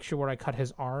had a picture where I cut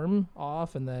his arm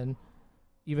off and then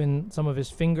even some of his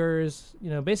fingers.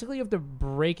 Basically you have to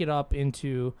break it up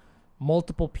into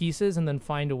multiple pieces and then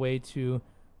find a way to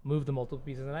move the multiple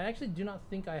pieces. And I actually do not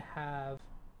think I have,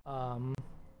 I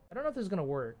don't know if this is going to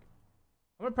work.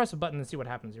 I'm going to press a button and see what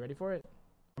happens. You ready for it?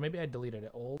 Or maybe I deleted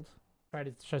it. Old. Try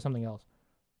to show something else.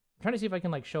 I'm trying to see if I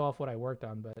can like show off what I worked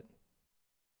on, but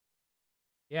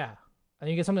yeah, I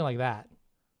think you get something like that.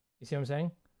 You see what I'm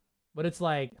saying? But it's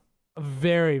like a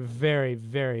very, very,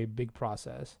 very big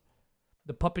process.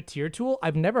 The puppeteer tool,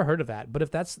 I've never heard of that, but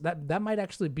if that might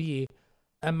actually be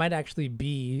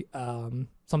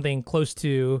something close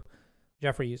to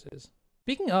Jeffrey uses.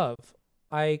 Speaking of,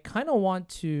 I kind of want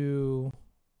to.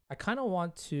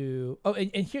 Oh,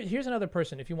 and here's another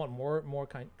person. If you want more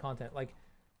content, like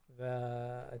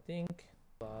I think.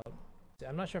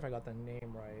 I'm not sure if I got the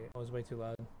name right. I was way too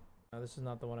loud. No, this is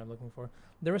not the one I'm looking for.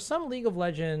 There was some League of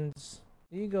Legends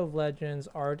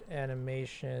art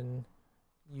animation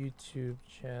YouTube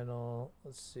channel.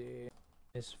 Let's see.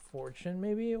 Misfortune,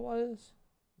 maybe it was?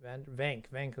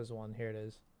 Vank was the one. Here it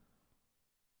is.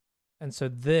 And so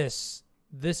this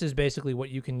is basically what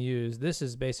you can use. This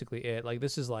is basically it. Like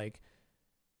this is like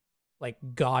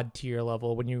god tier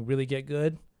level when you really get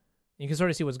good. You can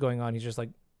sort of see what's going on. He's just like,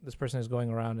 this person is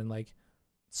going around and like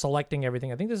selecting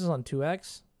everything. I think this is on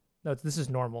 2x. No, this is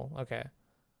normal. Okay.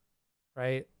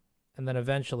 Right? And then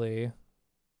eventually,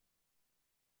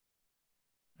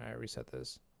 all right, reset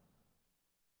this.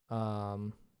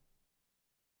 And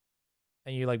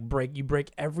you like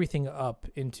break everything up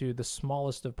into the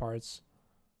smallest of parts.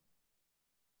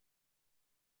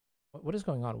 What is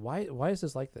going on? Why is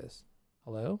this like this?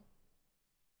 Hello?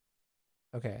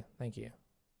 Okay, thank you.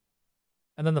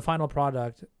 And then the final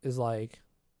product is like,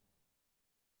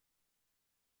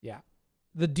 yeah.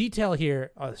 The detail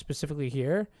here, specifically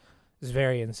here, is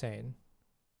very insane.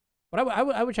 But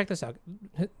I would check this out.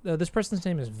 This person's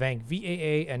name is Vank,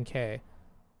 V-A-A-N-K.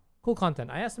 Cool content.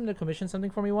 I asked them to commission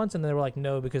something for me once, and they were like,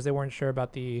 no, because they weren't sure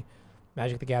about the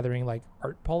Magic the Gathering like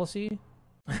art policy.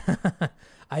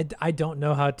 I don't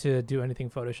know how to do anything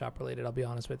Photoshop related, I'll be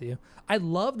honest with you. I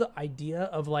love the idea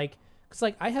of like, because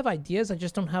like I have ideas, I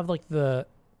just don't have like the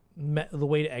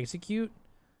way to execute.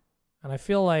 And I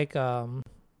feel like the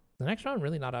next round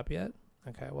really not up yet.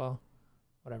 Okay, well,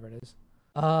 whatever it is.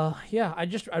 Yeah,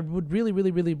 I would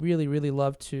really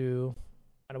love to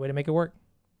find a way to make it work.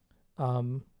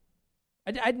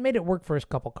 I'd made it work for a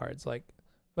couple cards, like,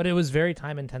 but it was very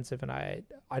time intensive, and I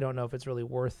don't know if it's really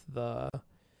worth the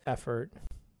effort.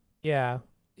 Yeah.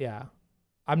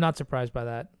 I'm not surprised by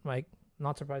that, Mike.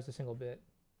 Not surprised a single bit.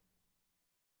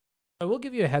 I will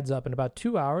give you a heads up. In about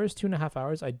 2.5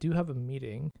 hours, I do have a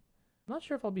meeting. I'm not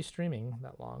sure if I'll be streaming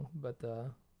that long, but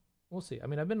we'll see. I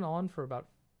mean, I've been on for about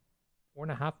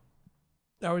 4.5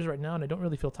 hours right now, and I don't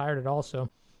really feel tired at all, so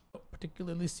I don't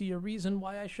particularly see a reason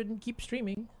why I shouldn't keep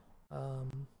streaming.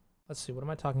 Let's see, what am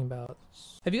I talking about?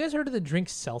 Have you guys heard of the drink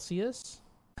Celsius?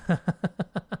 Wait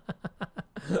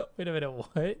a minute,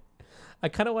 what? I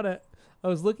kind of want to, I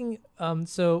was looking,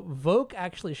 so Vogue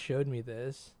actually showed me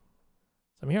this.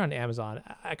 So I'm here on Amazon.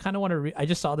 I kind of want to I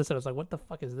just saw this and I was like, what the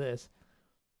fuck is this?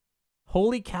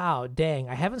 Holy cow, dang,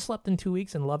 I haven't slept in 2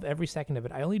 weeks and love every second of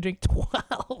it. I only drink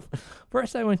 12.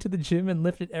 First, I went to the gym and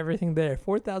lifted everything there.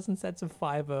 4,000 sets of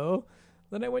 5-0.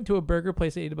 Then I went to a burger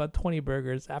place and ate about 20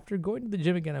 burgers. After going to the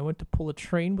gym again, I went to pull a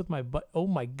train with my butt. Oh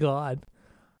my God.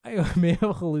 I may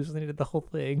have hallucinated the whole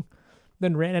thing.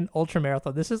 Then ran an ultra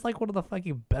marathon. This is like one of the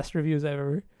fucking best reviews I've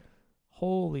ever.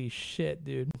 Holy shit,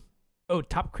 dude. Oh,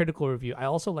 top critical review. I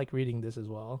also like reading this as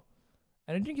well.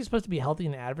 And a drink is supposed to be healthy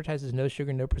and advertises no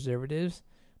sugar, no preservatives.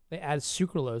 They add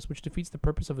sucralose, which defeats the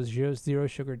purpose of a zero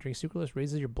sugar drink. Sucralose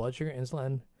raises your blood sugar,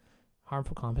 insulin,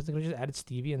 harmful compounds. They could have just added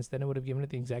stevia instead. It would have given it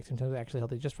the exact same time. Actually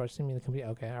healthy. Just frustrating me in the company.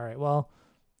 Okay, all right. Well,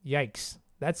 yikes.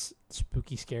 That's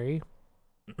spooky scary.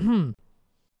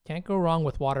 Can't go wrong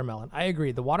with watermelon. I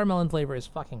agree. The watermelon flavor is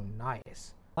fucking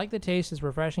nice. I like the taste. It's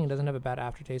refreshing. It doesn't have a bad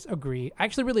aftertaste. Agree. I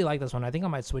actually really like this one. I think I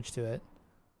might switch to it.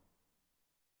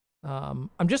 I'm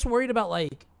just worried about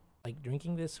like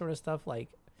drinking this sort of stuff like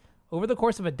over the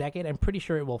course of a decade. I'm pretty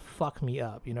sure it will fuck me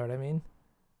up. You know what I mean?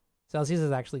 Celsius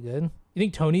is actually good. You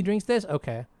think Tony drinks this?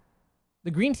 Okay.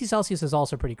 The green tea Celsius is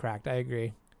also pretty cracked. I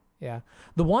agree. Yeah.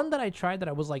 The one that I tried that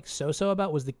I was like so-so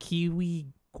about was the kiwi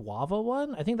guava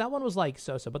one. I think that one was like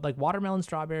so-so, but like watermelon,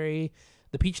 strawberry,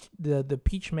 the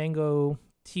peach mango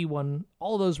tea one,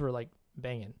 all of those were like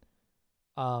banging.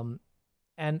 And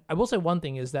I will say one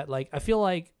thing is that like I feel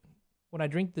like when I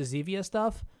drink the Zevia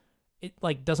stuff, it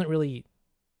like doesn't really,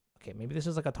 okay, maybe this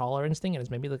is like a tolerance thing and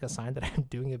it's maybe like a sign that I'm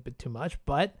doing it a bit too much,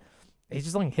 but it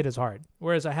just doesn't hit as hard.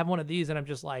 Whereas I have one of these and I'm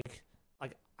just like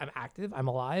I'm active, I'm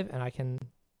alive, and I can,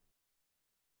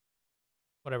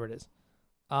 whatever it is.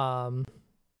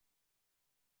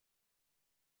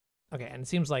 Okay, and it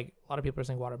seems like a lot of people are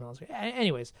saying watermelons.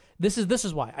 Anyways, this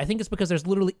is why. I think it's because there's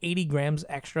literally 80 grams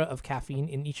extra of caffeine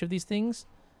in each of these things.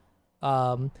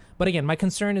 But again, my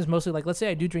concern is mostly like, let's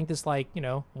say I do drink this like, you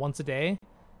know, once a day.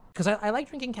 Because I like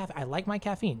drinking caffeine. I like my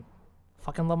caffeine.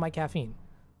 Fucking love my caffeine.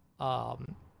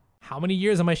 How many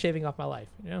years am I shaving off my life?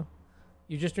 You know?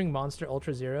 You just drink Monster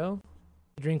Ultra Zero.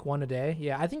 You drink one a day.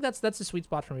 Yeah, I think that's a sweet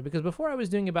spot for me. Because before I was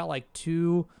doing about like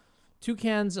two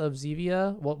cans of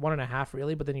Zevia, well, 1.5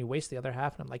 really, but then you waste the other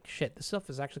half, and I'm like, shit, this stuff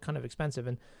is actually kind of expensive,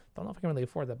 and don't know if I can really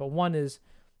afford that. But one is,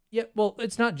 yeah, well,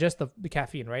 it's not just the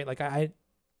caffeine, right? Like I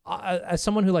as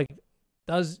someone who like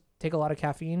does take a lot of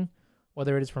caffeine,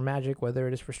 whether it is for Magic, whether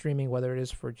it is for streaming, whether it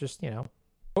is for just, you know,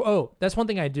 oh, that's one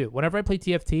thing I do. Whenever I play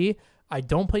TFT, I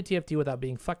don't play TFT without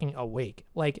being fucking awake.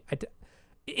 Like,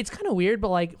 it's kind of weird, but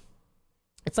like,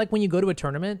 it's like when you go to a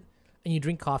tournament and you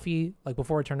drink coffee like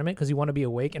before a tournament because you want to be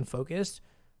awake and focused.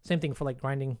 Same thing for like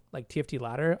grinding like TFT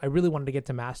ladder. I really wanted to get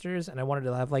to Masters and I wanted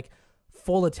to have like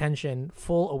full attention,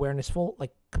 full awareness, full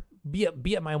like be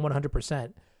at my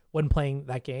 100% when playing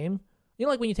that game. You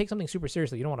know, like when you take something super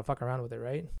seriously, you don't want to fuck around with it,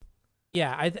 right?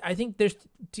 Yeah, I think there's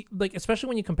like, especially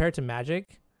when you compare it to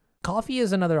Magic, coffee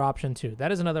is another option too.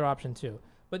 That is another option too.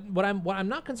 But what I'm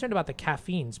not concerned about the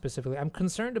caffeine specifically. I'm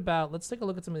concerned about, let's take a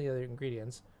look at some of the other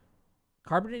ingredients.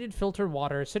 Carbonated filtered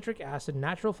water, citric acid,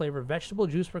 natural flavor, vegetable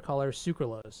juice for color,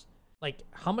 sucralose. Like,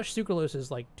 how much sucralose is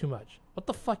like too much? What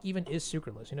the fuck even is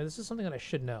sucralose? You know, this is something that I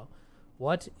should know.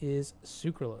 What is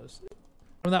sucralose?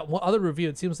 From that one other review,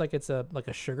 it seems like it's a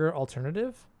sugar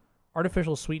alternative.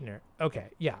 Artificial sweetener. Okay,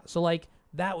 yeah. So like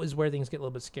that was where things get a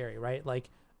little bit scary, right? Like,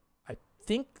 I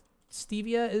think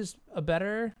stevia is a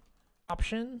better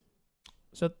option.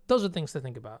 So those are things to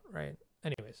think about, right?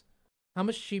 Anyways. How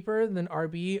much cheaper than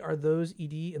RB are those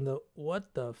ED in the...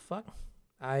 What the fuck?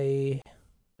 I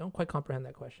don't quite comprehend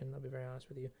that question. I'll be very honest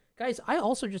with you. Guys, I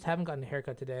also just haven't gotten a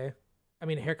haircut today. I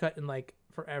mean, a haircut in like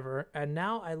forever. And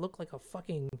now I look like a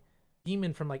fucking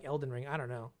demon from like Elden Ring. I don't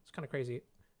know. It's kind of crazy.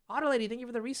 Otter Lady, thank you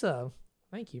for the resub.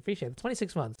 Thank you. Appreciate it.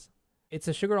 26 months. It's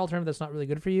a sugar alternative that's not really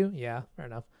good for you. Yeah, fair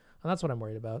enough. And that's what I'm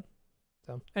worried about.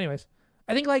 So anyways,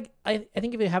 I think like, I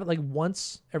think if you have it like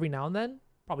once every now and then,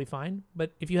 probably fine.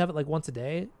 But if you have it like once a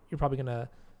day, you're probably gonna,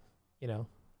 you know,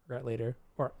 regret later.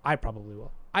 Or I probably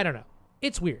will. I don't know.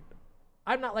 It's weird.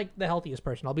 I'm not like the healthiest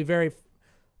person. I'll be very,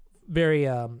 very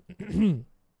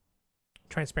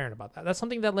transparent about that. That's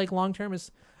something that like long term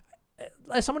is,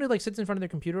 as someone who like sits in front of their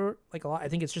computer like a lot, I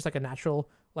think it's just like a natural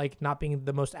like not being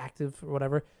the most active or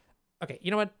whatever. Okay,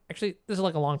 you know what? Actually, this is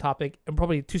like a long topic and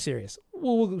probably too serious.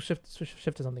 We'll shift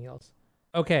to something else.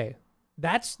 Okay,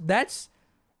 that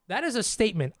is a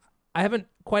statement. I haven't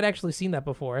quite actually seen that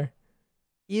before.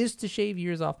 Is to shave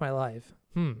years off my life.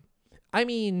 I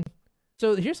mean,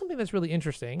 so here's something that's really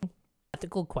interesting.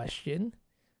 Ethical question.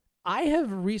 I have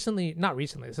not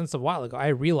recently, since a while ago, I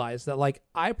realized that like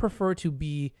I prefer to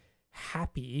be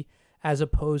happy as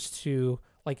opposed to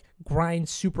like grind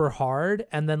super hard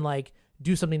and then like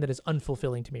do something that is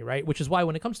unfulfilling to me, right? Which is why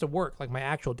when it comes to work, like my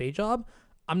actual day job,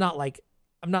 I'm not like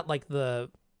the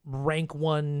rank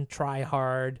 1 try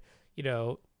hard, you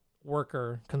know,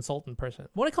 worker consultant person.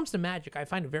 When it comes to Magic, I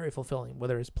find it very fulfilling,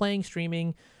 whether it's playing,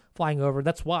 streaming, flying over.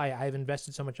 That's why I've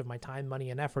invested so much of my time,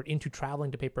 money, and effort into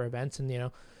traveling to paper events and, you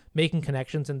know, making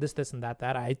connections and this and that.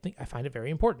 I think I find it very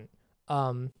important.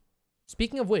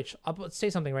 Speaking of which, I'll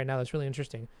say something right now that's really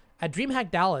interesting. At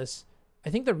DreamHack Dallas, I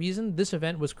think the reason this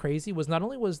event was crazy was not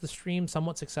only was the stream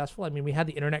somewhat successful, I mean, we had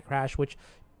the internet crash, which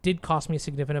did cost me a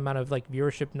significant amount of like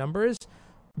viewership numbers.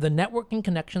 The networking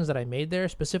connections that I made there,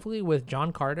 specifically with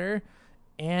John Carter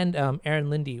and Aaron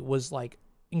Lindy, was like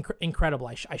incredible.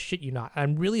 I shit you not.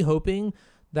 I'm really hoping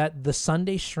that the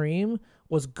Sunday stream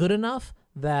was good enough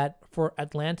that for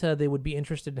Atlanta, they would be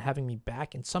interested in having me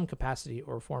back in some capacity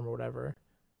or form or whatever.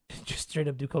 Just straight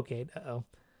up do cocaine. Uh-oh.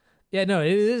 Yeah, no,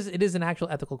 it is an actual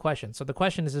ethical question. So the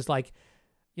question is like,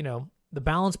 you know, the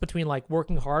balance between like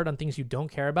working hard on things you don't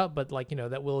care about, but like, you know,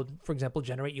 that will, for example,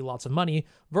 generate you lots of money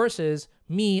versus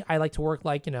me. I like to work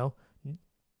like, you know,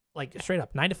 like straight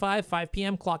up 9 to 5, 5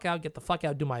 p.m., clock out, get the fuck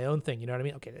out, do my own thing. You know what I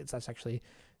mean? Okay. That's actually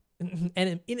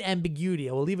and in ambiguity.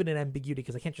 I will leave it in ambiguity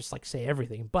because I can't just like say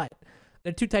everything. But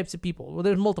there are two types of people. Well,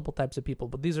 there's multiple types of people,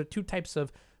 but these are two types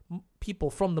of people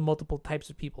from the multiple types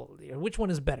of people. Which one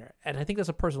is better? And I think that's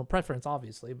a personal preference,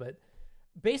 obviously. But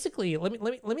basically, let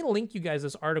me link you guys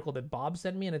this article that Bob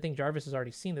sent me, and I think Jarvis has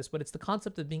already seen this. But it's the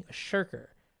concept of being a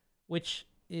shirker, which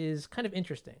is kind of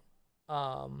interesting.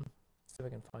 See if I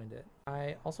can find it.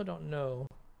 I also don't know,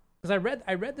 because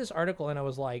I read this article and I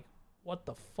was like, what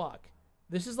the fuck?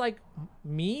 This is like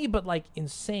me, but like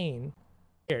insane.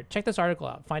 Here, check this article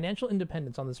out. Financial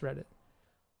independence on this Reddit.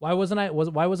 Why was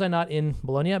I not in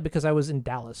Bologna? Because I was in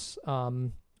Dallas,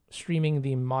 streaming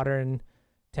the modern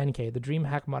 10K, the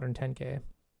DreamHack Modern 10K.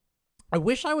 I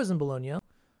wish I was in Bologna,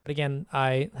 but again,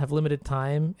 I have limited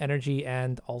time, energy,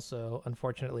 and also,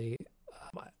 unfortunately,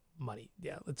 money.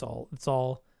 Yeah, it's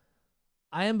all.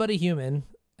 I am but a human,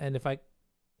 and if I,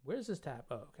 where's this tab?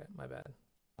 Oh, okay, my bad.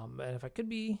 And if I could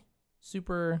be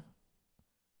super,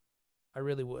 I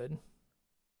really would.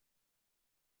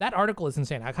 That article is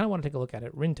insane. I kind of want to take a look at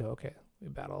it. Rinto, okay, we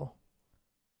battle.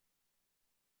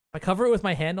 If I cover it with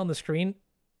my hand on the screen,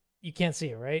 you can't see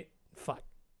it, right? Fuck.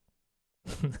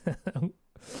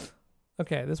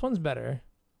 Okay, this one's better.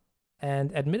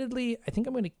 And admittedly, I think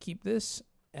I'm going to keep this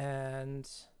and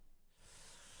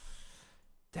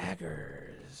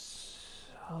daggers.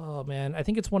 Oh man, I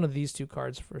think it's one of these two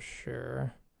cards for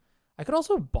sure. I could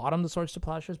also bottom the Swords to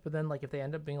Plowshares, but then like if they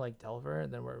end up being like Delver,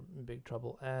 then we're in big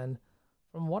trouble. And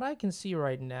from what I can see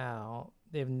right now,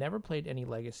 they've never played any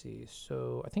Legacy,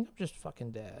 so I think I'm just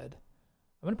fucking dead.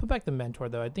 I'm gonna put back the Mentor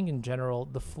though. I think in general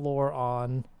the floor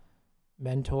on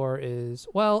Mentor is,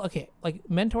 well, okay, like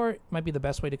Mentor might be the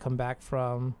best way to come back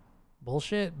from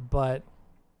bullshit, but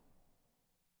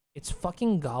it's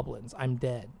fucking goblins. I'm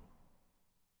dead.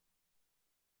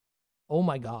 Oh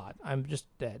my god, I'm just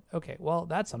dead. Okay, well,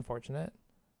 that's unfortunate.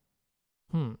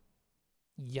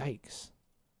 Yikes.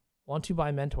 Want to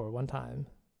buy Mentor one time.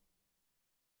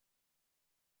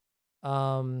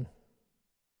 And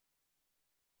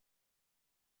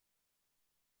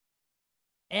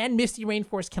Misty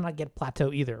Rainforest cannot get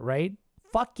Plateau either, right?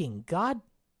 Fucking god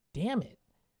damn it.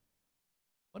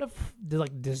 What a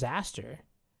like disaster.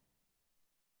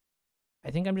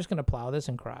 I think I'm just gonna plow this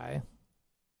and cry.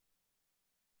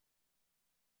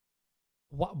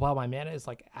 Wow, my mana is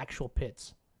like actual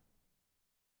pits.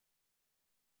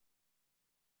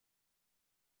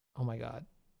 Oh my god.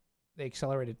 They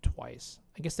accelerated twice.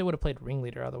 I guess they would have played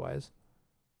Ringleader otherwise.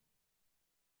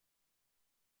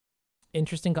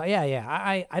 Interesting.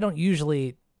 Yeah. I don't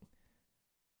usually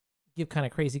give kind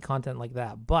of crazy content like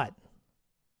that, but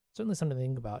certainly something to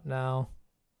think about. Now,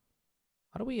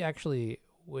 how do we actually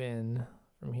win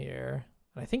from here?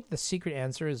 And I think the secret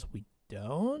answer is we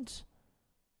don't.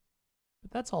 But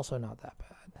that's also not that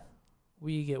bad.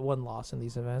 We get one loss in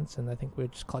these events, and I think we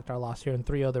just collect our loss here and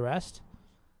 3-0 the rest.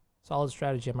 Solid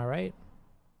strategy, am I right?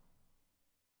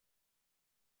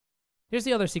 Here's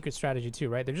the other secret strategy too,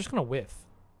 right? They're just going to whiff.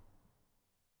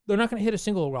 They're not going to hit a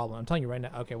single goblin. I'm telling you right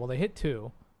now. Okay, well, they hit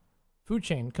 2. Food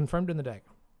Chain, confirmed in the deck.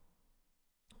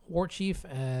 War Chief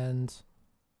and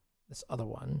this other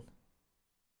one.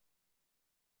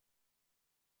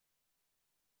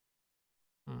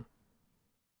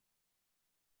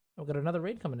 We've got another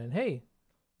raid coming in. Hey,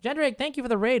 Jendrake, thank you for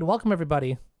the raid. Welcome,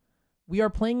 everybody. We are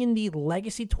playing in the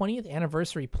Legacy 20th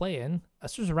Anniversary play-in.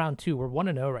 This was round 2. We're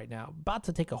 1-0 right now. About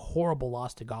to take a horrible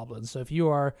loss to Goblins. So if you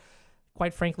are,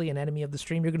 quite frankly, an enemy of the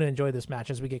stream, you're going to enjoy this match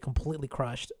as we get completely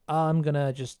crushed. I'm going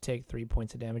to just take 3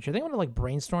 points of damage. I think I'm going to like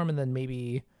brainstorm and then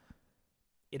maybe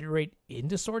iterate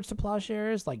into Swords to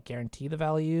Plowshares, like guarantee the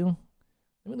value.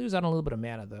 Let me lose out on a little bit of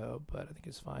mana, though, but I think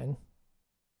it's fine.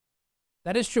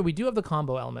 That is true. We do have the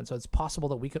combo element, so it's possible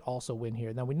that we could also win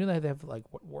here. Now, we knew that they have like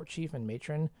War Chief and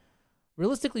Matron.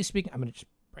 Realistically speaking, I'm going to just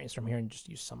brainstorm here and just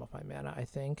use some of my mana, I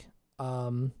think.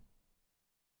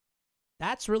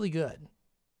 That's really good.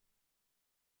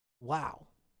 Wow.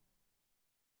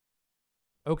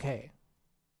 Okay.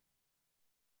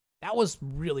 That was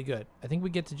really good. I think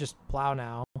we get to just plow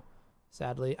now,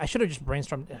 sadly. I should have just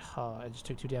brainstormed. Oh, I just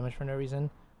took 2 damage for no reason.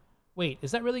 Wait,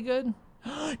 is that really good?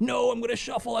 No, I'm going to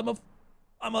shuffle.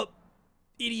 I'm a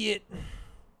idiot.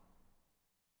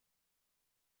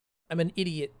 I'm an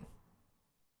idiot.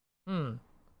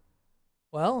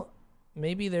 Well,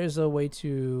 maybe there's a way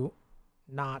to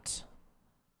not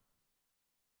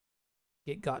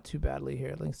get got too badly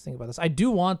here. Let's think about this. I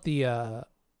do want the I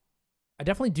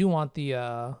definitely do want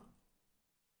the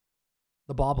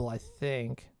bauble, I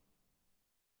think.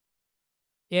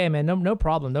 Yeah, man, no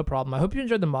problem. I hope you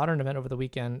enjoyed the modern event over the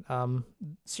weekend.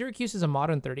 Syracuse is a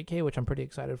modern 30K, which I'm pretty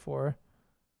excited for.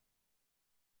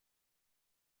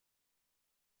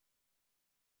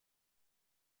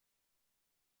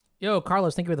 Yo,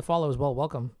 Carlos, thank you for the follow as well.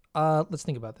 Welcome. Let's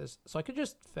think about this. So I could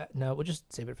just no, we'll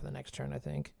just save it for the next turn. I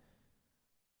think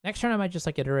next turn I might just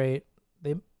like iterate.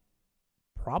 They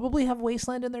probably have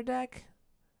Wasteland in their deck,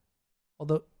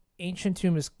 although Ancient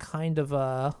Tomb is kind of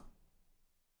a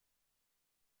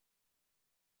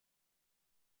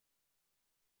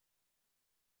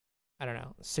I don't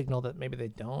know, signal that maybe they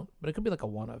don't, but it could be like a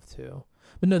one of two.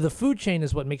 But no, the food chain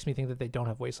is what makes me think that they don't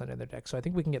have Wasteland in their deck. So I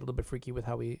think we can get a little bit freaky with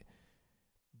how we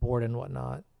board and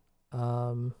whatnot.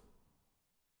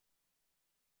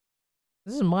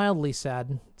 This is mildly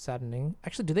saddening.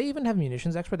 Actually, do they even have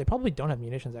Munitions Expert? They probably don't have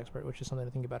Munitions Expert, which is something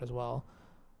to think about as well.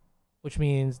 Which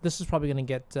means this is probably going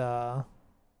to get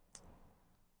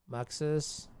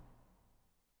Muxus.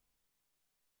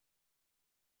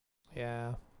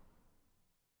 Yeah.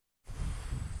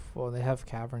 Well, they have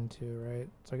Cavern too, right?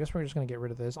 So I guess we're just going to get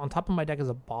rid of this. On top of my deck is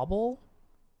a Bauble.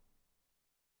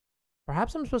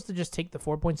 Perhaps I'm supposed to just take the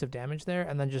 4 points of damage there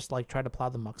and then just like try to plow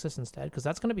the Muxus instead, because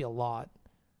that's going to be a lot,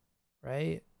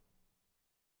 right?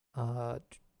 Okay,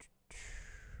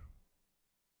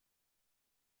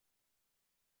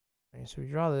 so we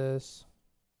draw this.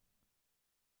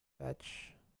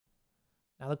 Fetch.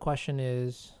 Now the question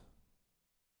is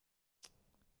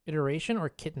iteration or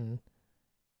kitten?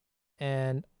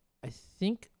 And I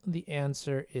think the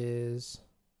answer is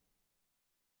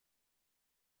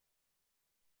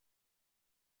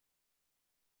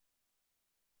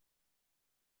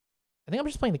I think I'm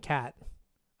just playing the cat.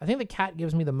 I think the cat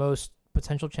gives me the most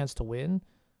potential chance to win.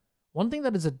 One thing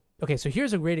that is okay, so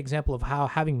here's a great example of how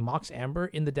having Mox Amber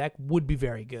in the deck would be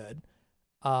very good.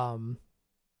 And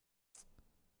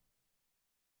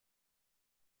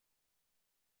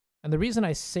the reason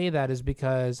I say that is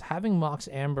because having Mox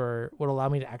Amber would allow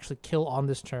me to actually kill on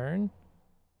this turn.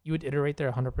 You would iterate there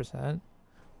 100%.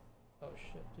 Oh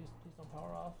shit, please don't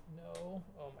power off. No.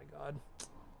 Oh my god.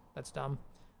 That's dumb.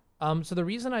 So the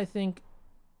reason I think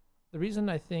I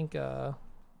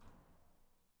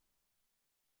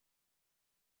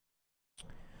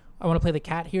want to play the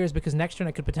cat here is because next turn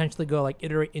I could potentially go like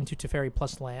iterate into Teferi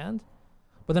plus land.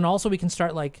 But then also we can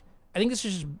start like, I think this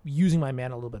is just using my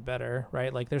mana a little bit better,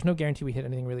 right? Like there's no guarantee we hit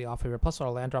anything really off here. Plus our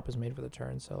land drop is made for the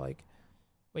turn. So like,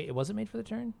 wait, it wasn't made for the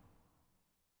turn?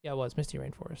 Yeah, it was. Misty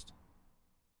Rainforest.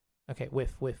 Okay,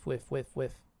 whiff.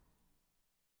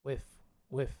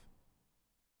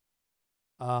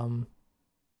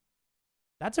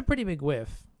 That's a pretty big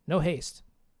whiff. No haste.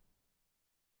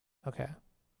 Okay.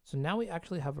 So now we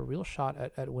actually have a real shot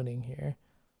at winning here.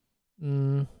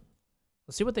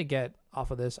 Let's see what they get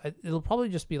off of this. It'll probably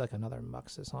just be like another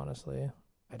Muxus, honestly.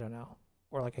 I don't know.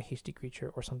 Or like a hasty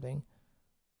creature or something.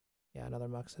 Yeah, another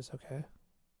Muxus. Okay.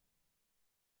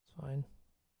 It's fine.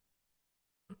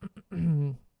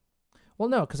 Well,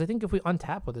 no, because I think if we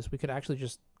untap with this, we could actually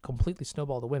just completely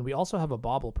snowball the win. We also have a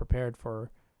Bauble prepared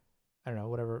for, I don't know,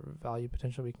 whatever value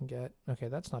potential we can get. Okay,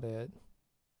 that's not it.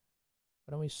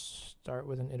 Why don't we start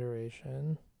with an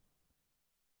iteration?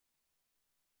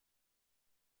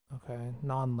 Okay,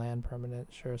 non-land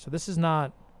permanent, sure. So this is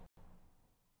not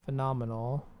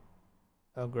phenomenal.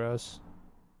 Oh, gross.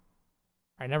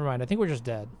 All right, never mind. I think we're just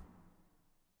dead.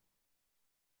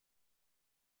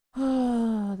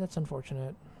 That's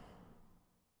unfortunate.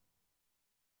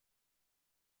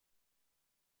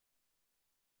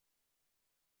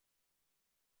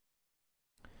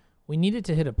 We needed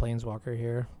to hit a Planeswalker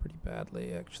here pretty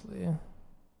badly, actually.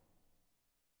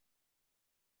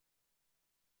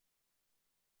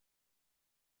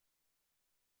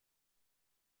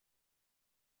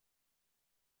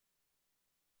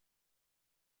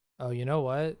 Oh, you know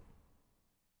what?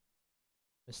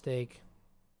 Mistake.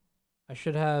 I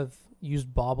should have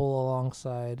used Bauble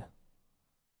alongside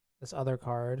this other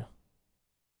card.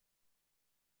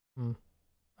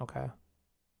 Okay.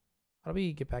 How do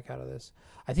we get back out of this?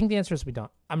 I think the answer is we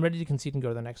don't. I'm ready to concede and go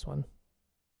to the next one.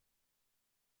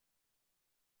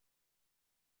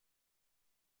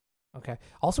 Okay.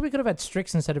 Also, we could have had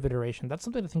Strix instead of Iteration. That's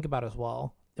something to think about as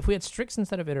well. If we had Strix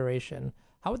instead of Iteration,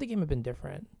 how would the game have been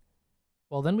different?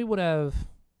 Well, then we would have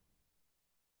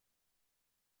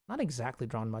not exactly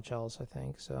drawn much else, I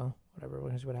think. So, whatever.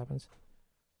 We'll see what happens.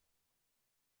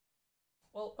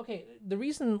 Well, okay, the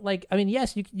reason, like, I mean,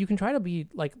 yes, you can try to be,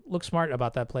 like, look smart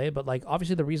about that play, but, like,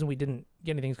 obviously the reason we didn't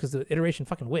get anything is because the iteration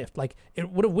fucking whiffed. Like,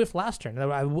 it would have whiffed last turn. Then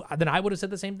I would have said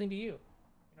the same thing to you. You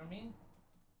know what I mean?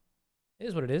 It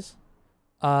is what it is.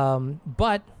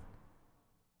 But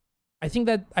I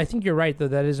think you're right, though,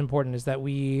 that is important, is that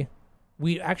we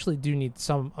actually do need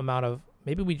some amount of,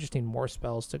 maybe we just need more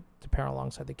spells to pair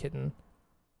alongside the kitten.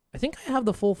 I think I have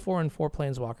the full 4 and 4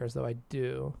 planeswalkers, though I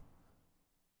do.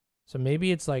 So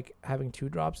maybe it's like having 2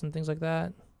 drops and things like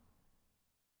that.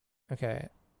 Okay.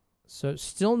 So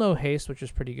still no haste, which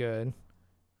is pretty good.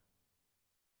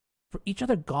 For each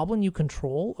other goblin you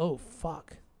control? Oh,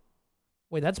 fuck.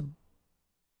 Wait, that's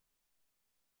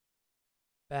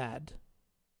bad.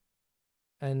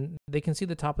 And they can see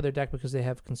the top of their deck because they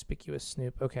have conspicuous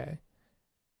snoop. Okay.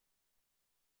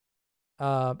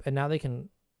 And now they can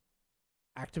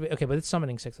activate. Okay, but it's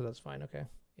summoning 6, so that's fine. Okay.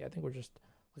 Yeah, I think we're just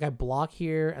like I block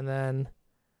here, and then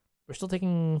we're still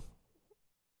taking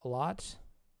a lot.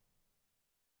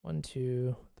 1,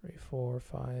 2, 3, 4,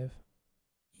 5.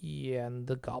 Yeah, and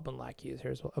the goblin lackey is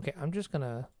here as well. Okay, I'm just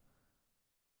gonna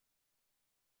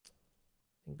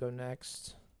go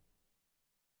next.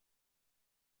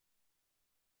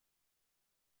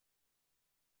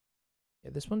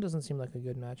 Yeah, this one doesn't seem like a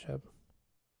good matchup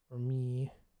for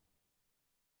me.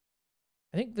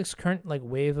 I think this current like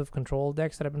wave of control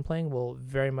decks that I've been playing will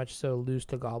very much so lose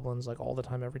to goblins like all the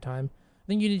time, every time. I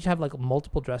think you need to have like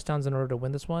multiple dress downs in order to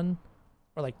win this one,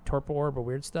 or like torpor orb or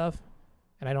weird stuff.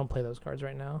 And I don't play those cards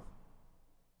right now.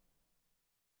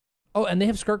 Oh, and they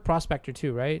have Skirk Prospector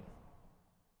too, right?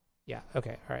 Yeah.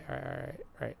 Okay. All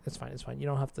right. That's fine. It's fine. You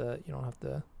don't have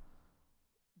to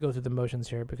go through the motions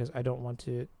here because I don't want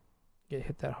to get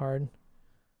hit that hard.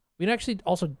 We actually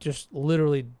also just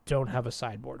literally don't have a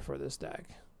sideboard for this deck.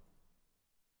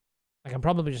 Like, I'm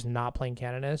probably just not playing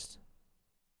Canonist.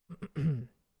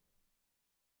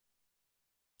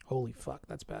 Holy fuck,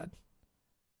 that's bad.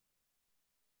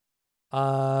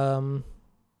 Wow.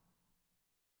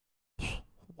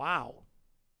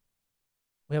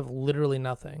 We have literally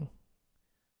nothing.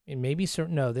 I mean, maybe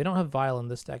certain. No, they don't have Vile in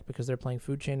this deck because they're playing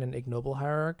Food Chain and Ignoble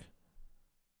Hierarch.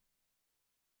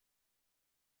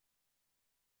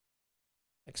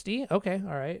 XD? Okay,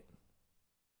 all right.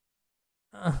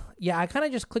 Yeah, I kind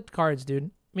of just clicked cards, dude. I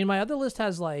mean, my other list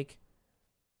has like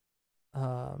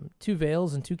 2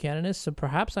 Veils and 2 Canonists, so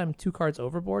perhaps I'm 2 cards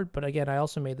overboard. But again, I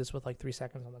also made this with like 3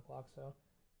 seconds on the clock, so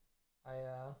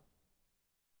I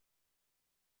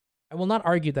will not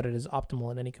argue that it is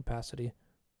optimal in any capacity.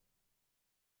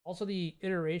 Also, the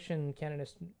iteration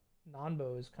Canonist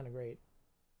non-bow is kind of great,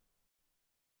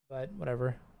 but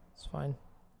whatever, it's fine.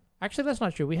 Actually, that's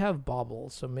not true. We have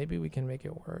Bauble, so maybe we can make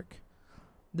it work.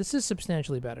 This is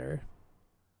substantially better.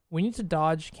 We need to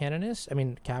dodge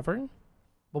Cavern.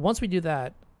 But once we do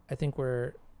that, I think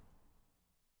we're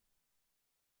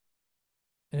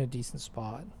in a decent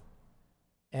spot.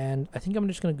 And I think I'm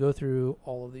just going to go through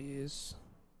all of these.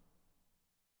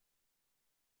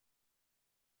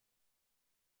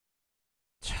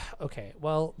 Okay,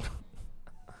 well,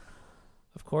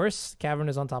 of course, Cavern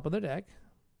is on top of their deck.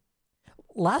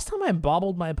 Last time I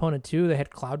bobbled my opponent too, they had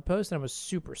Cloud Post, and I was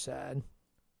super sad.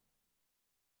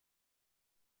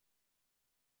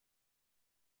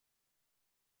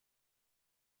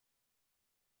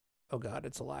 Oh god,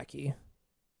 it's a lackey.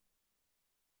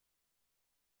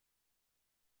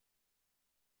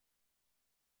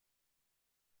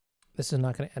 This is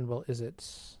not going to end well, is it?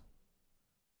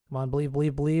 Come on, believe. We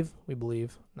believe.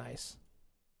 Nice.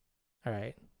 All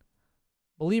right.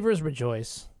 Believers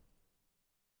rejoice.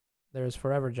 There is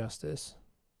forever justice.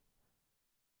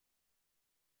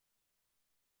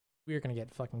 We are going to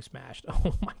get fucking smashed.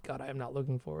 Oh my god, I am not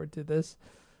looking forward to this.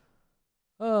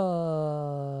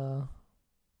 Uh-oh.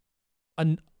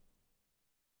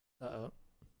 Uh-oh.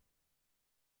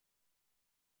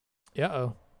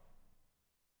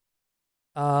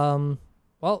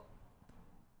 Well,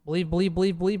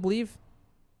 believe.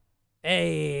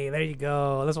 Hey, there you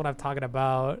go. That's what I'm talking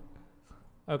about.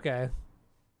 Okay.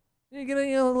 You're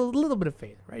getting a little bit of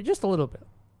faith, right? Just a little bit.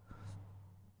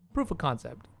 Proof of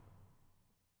concept.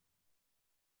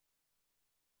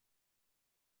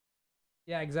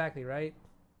 Yeah, exactly, right?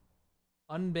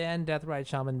 Unban Deathrite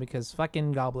Shaman because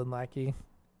fucking Goblin Lackey.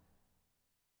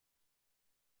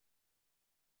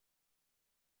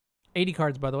 80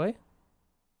 cards, by the way.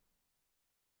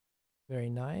 Very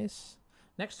nice.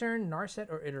 Next turn, Narset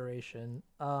or Iteration?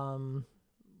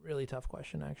 Really tough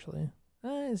question, actually.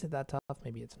 Is it that tough?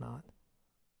 Maybe it's not.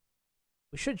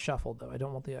 We should shuffle, though. I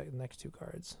don't want the next 2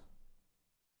 cards.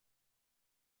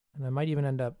 And I might even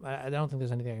end up... I don't think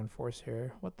there's anything I can force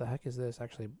here. What the heck is this?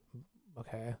 Actually,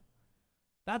 okay.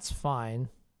 That's fine.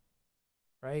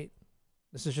 Right?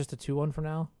 This is just a 2-1 for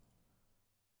now.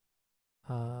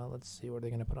 Let's see. What are they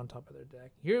going to put on top of their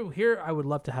deck? Here, I would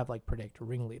love to have, like, predict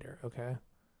Ringleader. Okay.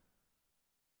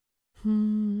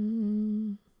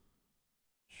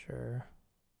 Sure.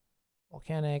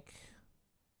 Volcanic.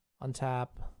 Untap.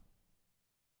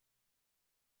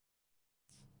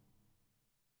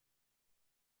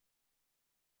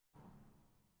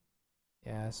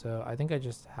 Yeah, so I think I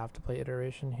just have to play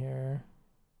Iteration here.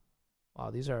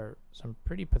 Wow, these are some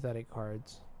pretty pathetic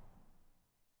cards.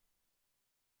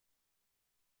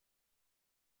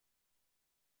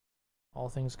 All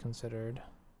things considered,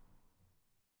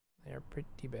 they are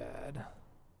pretty bad.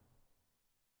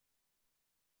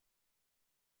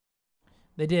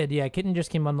 They did, yeah. Kitten just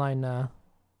came online, I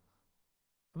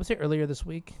would say earlier this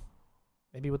week.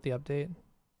 Maybe with the update.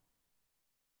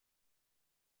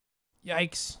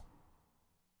 Yikes.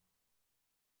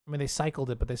 I mean, they cycled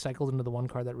it, but they cycled into the one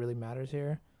card that really matters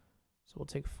here. So we'll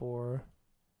take 4.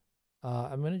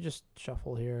 I'm going to just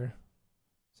shuffle here.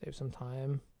 Save some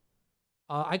time.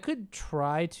 I could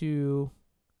try to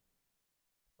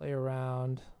play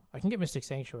around. I can get Mystic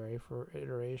Sanctuary for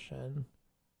iteration.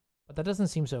 But that doesn't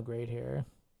seem so great here.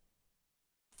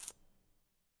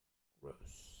 Gross.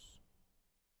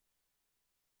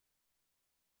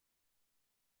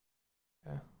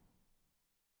 Yeah.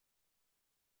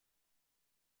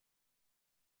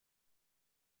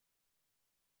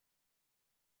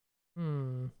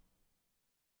 I'm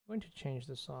going to change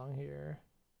the song here.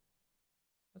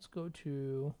 Let's go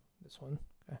to this one.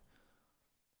 Okay.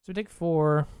 So we take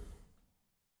 4.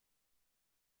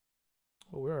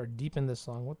 Oh, we are deep in this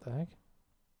song. What the heck?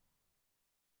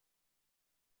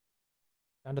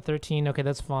 Down to 13. Okay,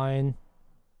 that's fine.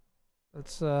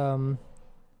 That's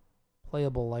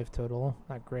playable life total.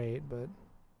 Not great, but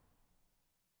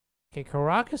okay,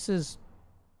 Caracas is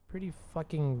pretty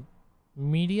fucking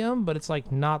medium, but it's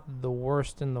like not the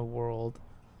worst in the world.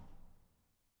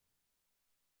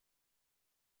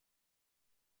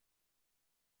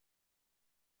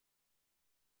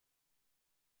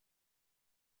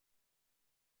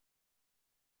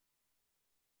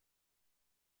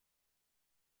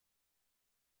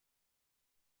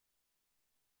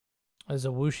 There's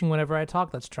a whooshing whenever I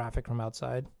talk. That's traffic from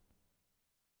outside.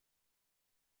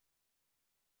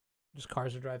 Just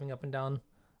cars are driving up and down.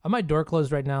 I have my door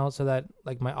closed right now so that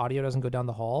like my audio doesn't go down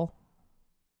the hall.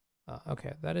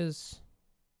 Okay, that is.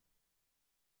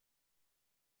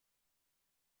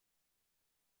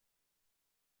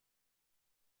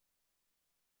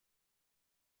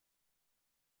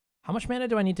 How much mana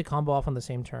do I need to combo off on the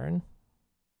same turn?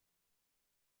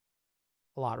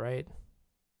 A lot, right?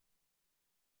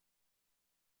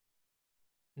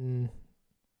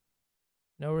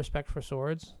 No respect for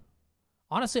swords.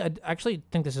 Honestly, I actually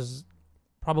think this is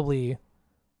probably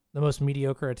the most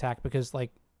mediocre attack because,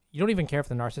 like, you don't even care if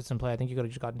the Narcissist's in play. I think you could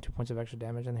have just gotten 2 points of extra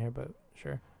damage in here, but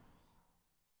sure.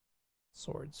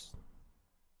 Swords.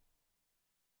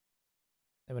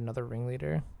 They have another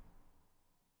ringleader.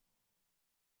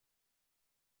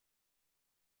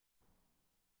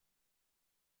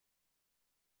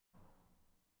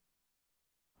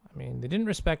 I mean, they didn't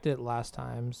respect it last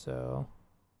time, so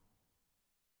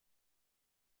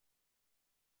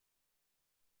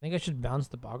I think I should bounce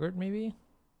the Boggart, maybe?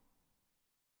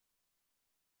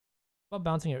 Well,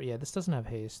 bouncing it. Yeah, this doesn't have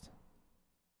haste.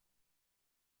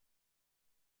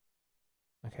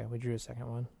 Okay, we drew a second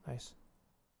one. Nice.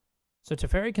 So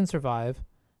Teferi can survive.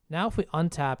 Now if we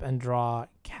untap and draw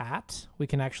Cat, we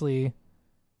can actually...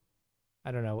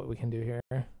 I don't know what we can do here.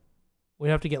 We'd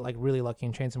have to get like really lucky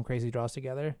and chain some crazy draws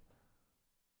together.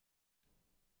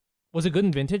 Was it good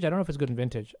in Vintage? I don't know if it's good in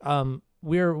Vintage.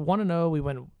 We're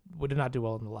 1-0. We did not do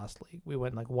well in the last league. We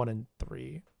went like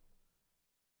 1-3.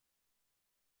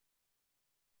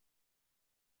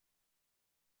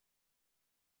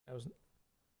 That was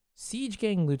Siege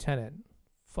Gang Lieutenant.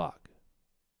 Fuck.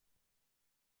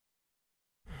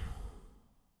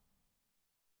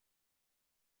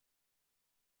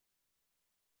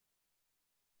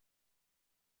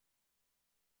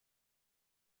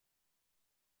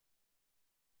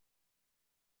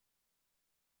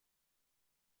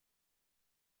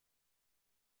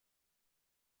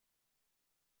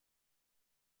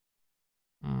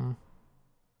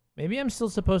 Maybe I'm still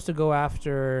supposed to go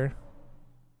after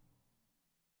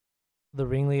the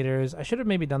ringleaders. I should have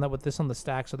maybe done that with this on the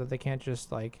stack so that they can't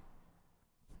just like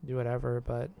do whatever,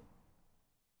 but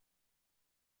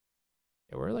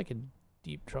yeah, we're like in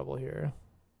deep trouble here.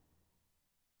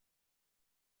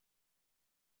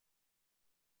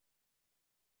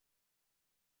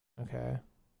 Okay.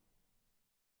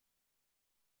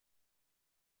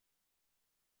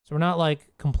 So we're not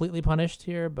like completely punished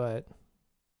here, but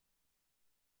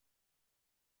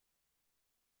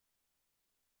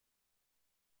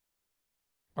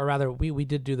or rather we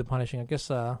did do the punishing. I guess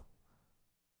that's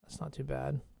not too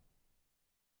bad.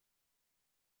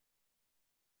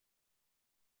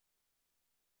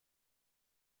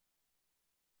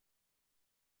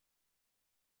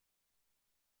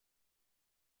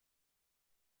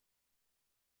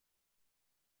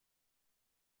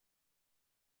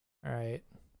 All right.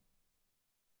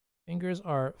 Fingers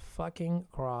are fucking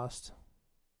crossed.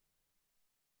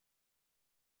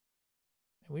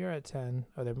 We are at 10.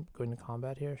 Oh, they're going to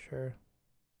combat here? Sure.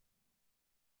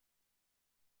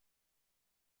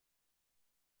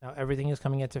 Now everything is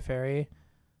coming at Teferi.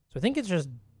 So I think it's just...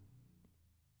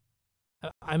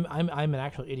 I'm an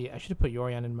actual idiot. I should have put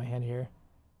Yorion in my hand here.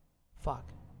 Fuck.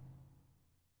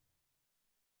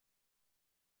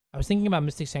 I was thinking about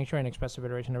Mystic Sanctuary and Expressive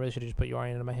Iteration. I really should have just put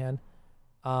Yorion in my hand.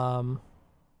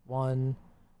 1,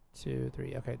 2,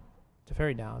 3. Okay.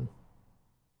 Teferi down.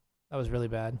 That was really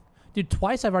bad. Dude,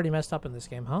 twice I've already messed up in this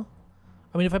game, huh?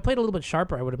 I mean, if I played a little bit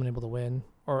sharper, I would have been able to win.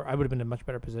 Or I would have been in a much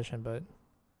better position, but...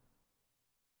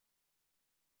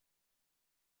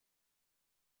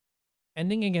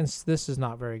 Ending against this is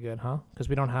not very good, huh? Because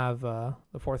we don't have the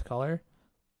 4th color.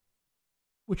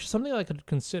 Which is something I could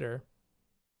consider.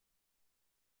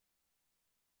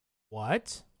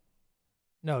 What?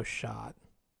 No shot.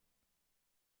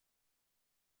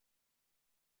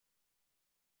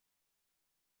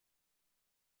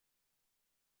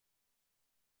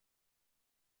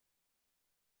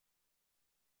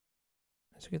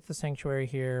 So get the Sanctuary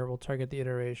here. We'll target the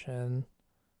iteration.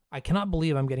 I cannot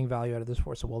believe I'm getting value out of this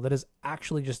Force of Will. That is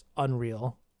actually just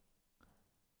unreal.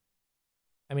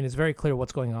 I mean, it's very clear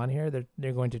what's going on here.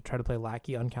 They're going to try to play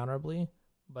Lackey uncounterably,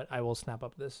 but I will snap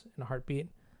up this in a heartbeat.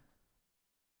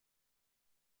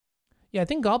 Yeah, I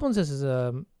think Goblins is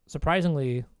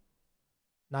surprisingly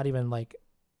not even like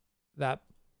that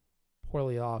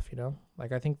poorly off, you know?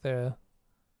 Like I think there's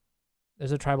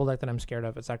a tribal deck that I'm scared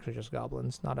of. It's actually just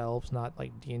Goblins, not Elves, not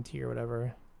like D&T or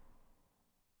whatever.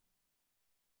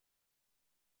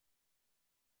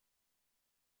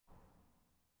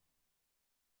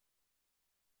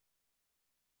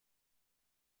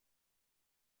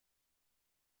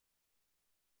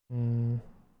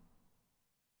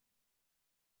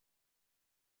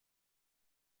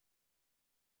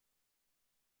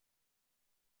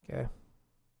 Okay.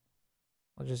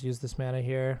 I'll just use this mana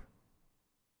here.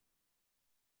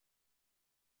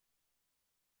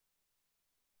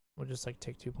 We'll just like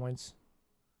take 2 points.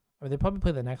 I mean, they probably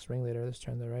play the next Ringleader this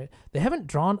turn, though, right? They haven't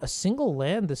drawn a single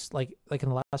land this like in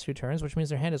the last few turns, which means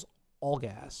their hand is all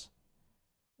gas,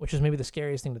 which is maybe the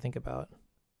scariest thing to think about.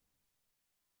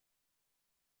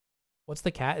 What's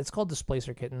the cat? It's called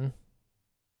Displacer Kitten.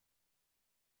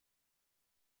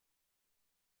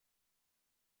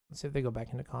 Let's see if they go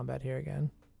back into combat here again.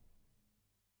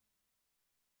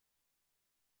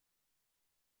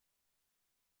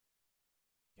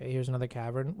 Okay, here's another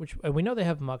cavern, which we know they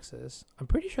have Muxes. I'm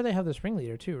pretty sure they have this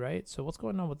Ringleader too, right? So what's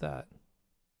going on with that?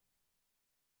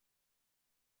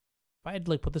 If I had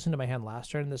like put this into my hand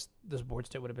last turn, this board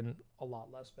state would have been a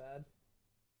lot less bad.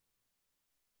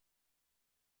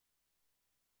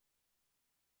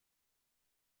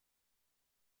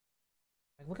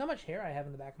 Like, look how much hair I have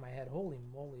in the back of my head. Holy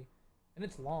moly. And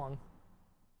it's long.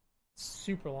 It's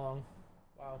super long.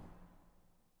 Wow.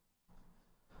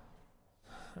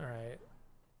 Alright.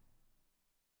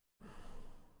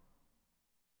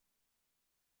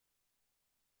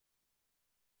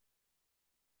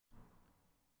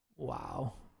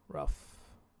 Wow. Rough.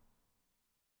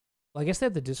 Well, I guess they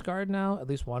have the discard now. At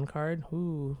least one card.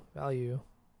 Ooh, value.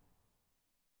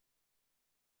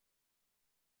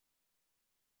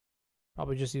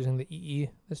 Probably just using the EE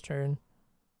this turn.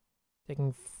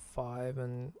 Taking 5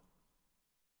 and...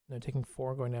 No, taking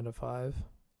 4, going down to 5.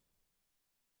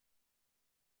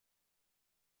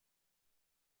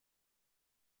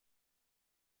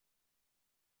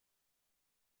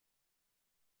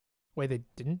 Wait, they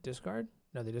didn't discard?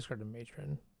 No, they discarded a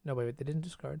Matron. No, wait, they didn't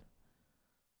discard.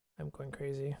 I'm going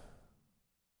crazy.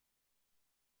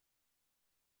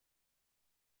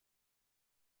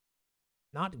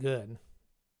 Not good.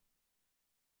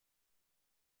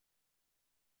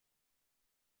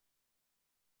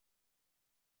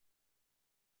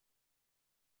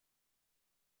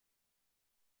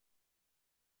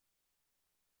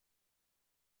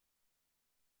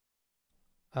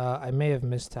 I may have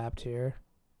mistapped here.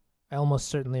 I almost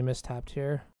certainly mistapped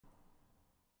here.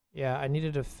 Yeah, I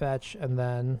needed to fetch and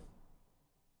then...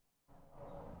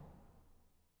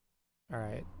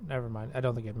 Alright, never mind. I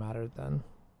don't think it mattered then.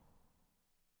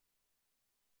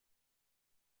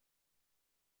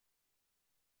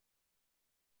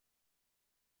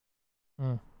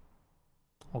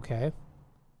 Okay.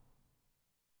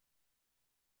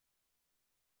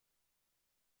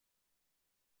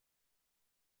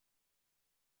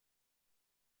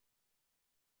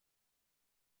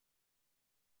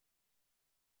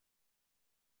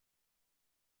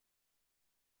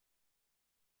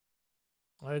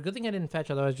 Good thing I didn't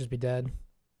fetch, otherwise I'd just be dead.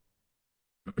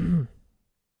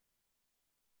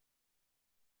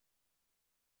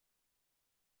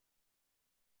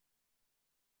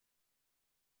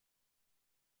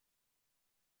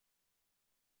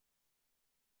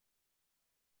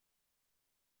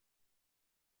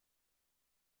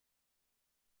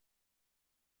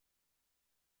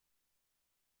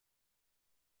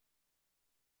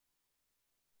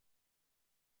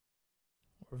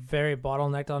 We're very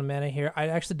bottlenecked on mana here. I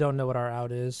actually don't know what our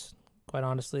out is, quite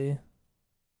honestly.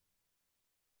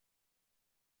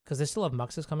 Because they still have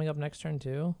Muxus coming up next turn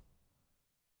too.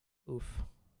 Oof.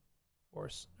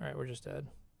 Force. Alright, we're just dead.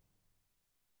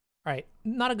 Alright,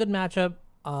 not a good matchup.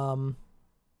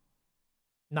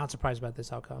 Not surprised about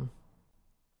this outcome.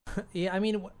 Yeah, I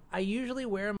mean, I usually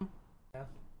wear... Yeah.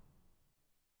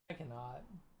 I cannot.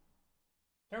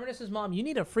 Terminus's mom, you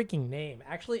need a freaking name.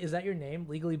 Actually, is that your name?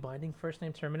 Legally binding, first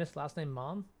name Terminus, last name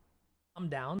Mom? I'm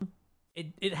down.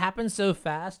 It happened so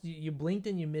fast. You blinked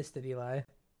and you missed it, Eli.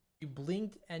 You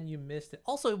blinked and you missed it.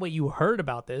 Also, wait, you heard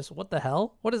about this. What the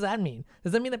hell? What does that mean?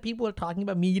 Does that mean that people are talking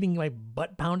about me getting my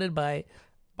butt pounded by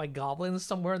goblins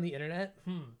somewhere on the internet?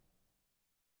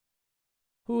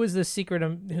 Who is this secret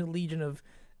legion of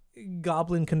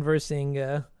goblin conversing,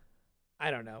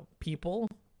 I don't know, people?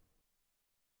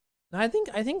 I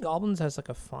think goblins has like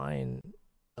a fine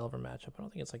silver matchup. I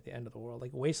don't think it's like the end of the world.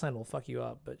 Like Wasteland will fuck you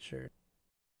up, but sure.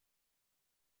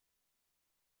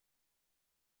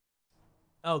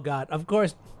 Oh god, of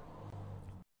course.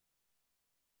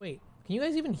 Wait, can you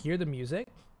guys even hear the music?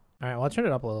 Alright, well, I'll turn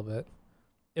it up a little bit.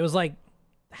 It was like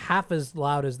half as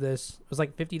loud as this. It was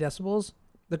like 50 decibels.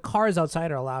 The cars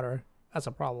outside are louder. That's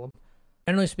a problem.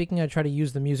 Generally speaking, I try to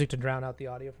use the music to drown out the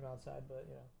audio from outside, but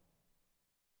you know.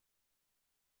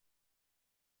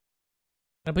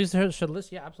 Can I please show the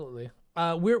list? Yeah, absolutely.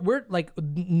 We're like,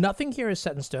 nothing here is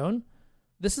set in stone.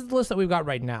 This is the list that we've got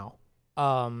right now.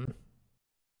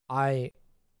 I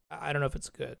don't know if it's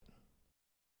good.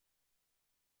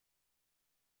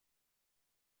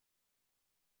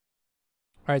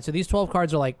 All right, so these 12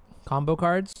 cards are like combo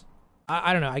cards.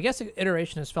 I don't know. I guess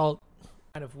iteration has felt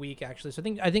kind of weak actually. So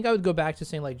I think I would go back to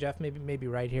saying like Jeff maybe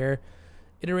right here.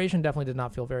 Iteration definitely did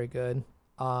not feel very good.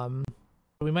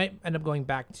 We might end up going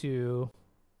back to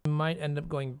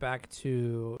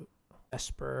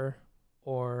Esper,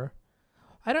 or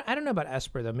I don't know about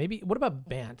Esper though. Maybe what about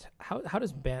Bant? How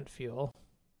does Bant feel?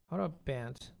 How about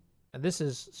Bant? And this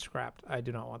is scrapped. I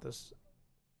do not want this.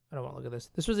 I don't want to look at this.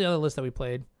 This was the other list that we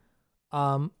played.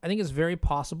 I think it's very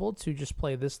possible to just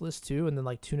play this list too and then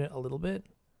like tune it a little bit.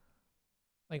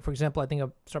 Like for example, I think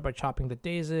I'll start by chopping the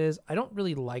Dazes. I don't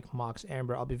really like Mox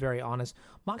Amber, I'll be very honest.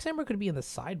 Mox Amber could be in the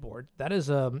sideboard. That is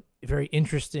a very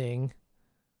interesting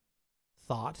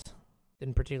thought.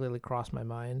 Didn't particularly cross my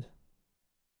mind.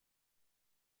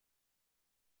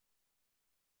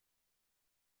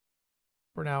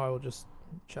 For now, I will just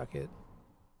chuck it.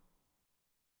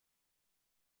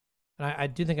 And I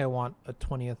do think I want a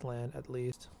 20th land at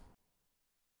least.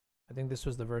 I think this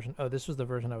was the version. Oh, this was the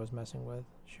version I was messing with.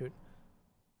 Shoot.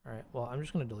 Alright, well, I'm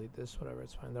just going to delete this. Whatever,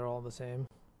 it's fine. They're all the same.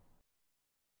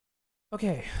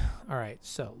 Okay. Alright,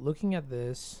 so looking at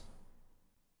this.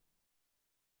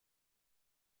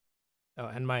 Oh,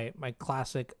 and my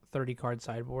classic 30-card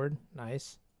sideboard.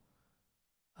 Nice.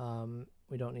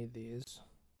 We don't need these.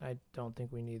 I don't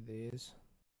think we need these.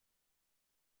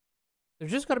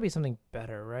 There's just got to be something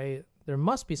better, right? There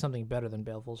must be something better than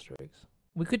Baleful Strix.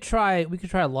 We could try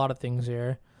a lot of things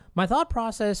here. My thought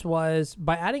process was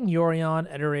by adding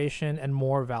Yorion, Iteration, and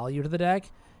more value to the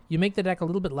deck, you make the deck a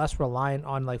little bit less reliant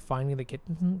on like finding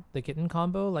the kitten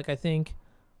combo. Like I think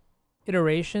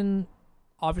Iteration,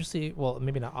 obviously, well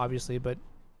maybe not obviously, but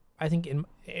I think in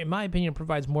my opinion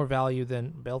provides more value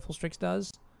than Baleful Strix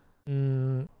does.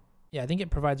 Yeah, I think it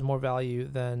provides more value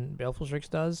than Baleful Strix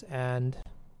does, and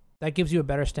that gives you a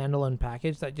better standalone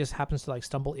package that just happens to like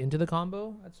stumble into the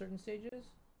combo at certain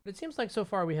stages. But it seems like so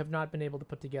far we have not been able to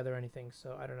put together anything,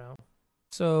 so I don't know.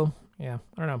 So, yeah,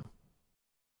 I don't know.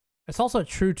 It's also a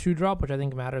true 2-drop, which I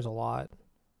think matters a lot.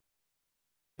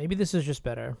 Maybe this is just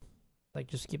better. Like,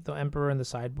 just keep the Emperor in the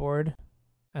sideboard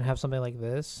and have something like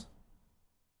this.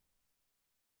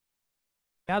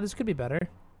 Yeah, this could be better.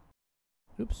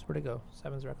 Oops, where'd it go?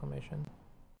 7's Reclamation.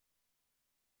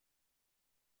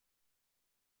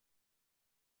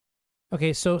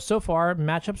 Okay, so far,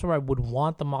 matchups where I would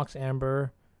want the Mox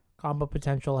Amber combo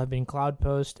potential have been Cloud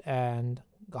Post and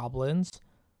Goblins.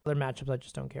 Other matchups I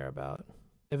just don't care about.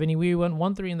 Vinny, we went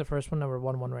 1-3 in the first one, now we're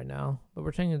 1-1 right now. But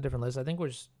we're changing a different list. I think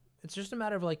it's just a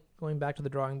matter of like going back to the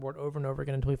drawing board over and over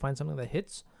again until we find something that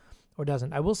hits or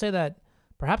doesn't. I will say that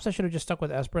perhaps I should have just stuck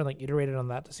with Esper and like iterated on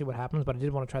that to see what happens, but I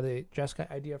did want to try the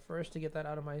Jessica idea first to get that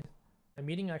out of my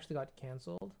meeting actually got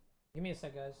canceled. Give me a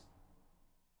sec, guys.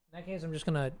 In that case, I'm just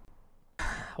gonna...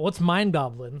 What's Mind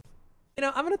Goblin? You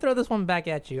know, I'm going to throw this one back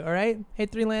at you, all right? Hey,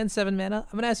 3 lands, 7 mana.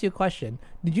 I'm going to ask you a question.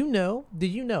 Did you know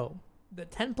that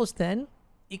 10 plus 10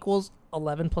 equals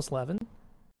 11 plus 11?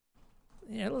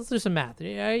 Yeah, let's do some math.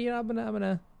 Yeah, you know, I'm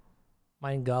gonna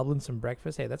Mind Goblin some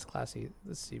breakfast. Hey, that's classy.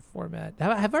 Let's see, format.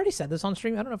 Have I already said this on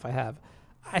stream? I don't know if I have.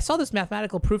 I saw this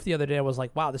mathematical proof the other day. I was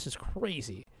like, wow, this is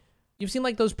crazy. You've seen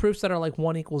like those proofs that are like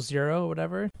 1 = 0 or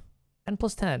whatever? 10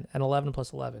 + 10 and 11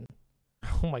 + 11.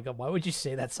 Oh my god, why would you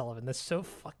say that, Sullivan? That's so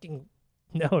fucking...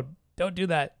 No, don't do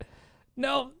that.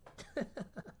 No. All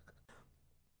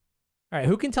right,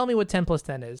 who can tell me what 10 +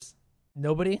 10 is?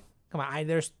 Nobody? Come on,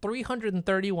 there's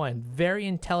 331. Very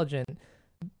intelligent.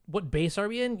 What base are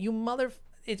we in? You mother...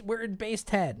 we're in base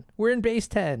 10. We're in base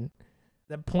 10.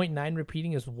 That 0.9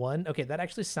 repeating is 1. Okay, that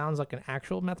actually sounds like an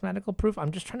actual mathematical proof.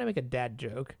 I'm just trying to make a dad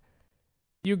joke.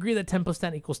 You agree that 10 +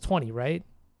 10 = 20, right?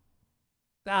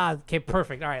 Ah, okay,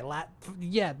 perfect. All right,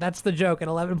 yeah, that's the joke. And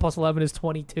 11 + 11 is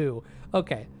 22.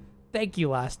 Okay, thank you,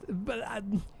 Last. But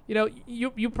you know,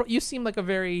 you seem like a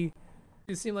very,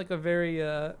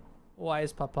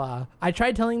 wise papa. I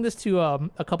tried telling this to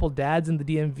a couple dads in the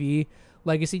DMV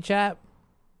legacy chat,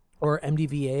 or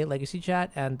MDVA legacy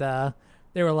chat, and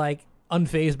they were like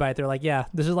unfazed by it. They're like, yeah,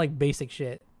 this is like basic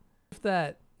shit. If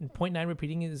that 0.9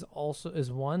 repeating is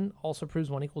 1, also proves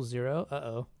 1 = 0.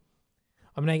 Uh-oh.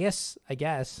 I mean, I guess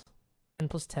 10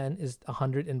 + 10 is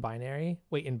 100 in binary.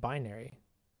 Wait, in binary.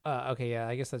 Okay, yeah,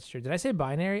 I guess that's true. Did I say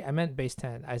binary? I meant base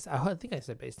 10. I think I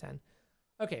said base 10.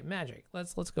 Okay, magic.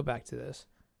 Let's go back to this.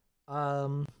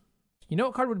 You know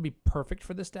what card would be perfect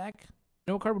for this deck? You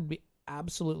know what card would be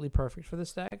absolutely perfect for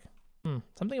this deck?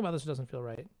 Something about this doesn't feel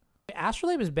right.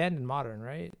 Astrolabe is banned in Modern,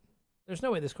 right? There's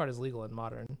no way this card is legal in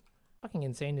Modern. Fucking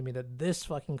insane to me that this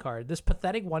fucking card, this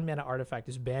pathetic 1-mana artifact,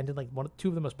 is banned in like two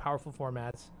of the most powerful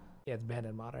formats. Yeah, it's banned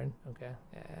in Modern. Okay,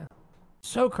 yeah.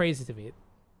 So crazy to me.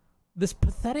 This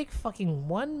pathetic fucking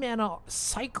 1-mana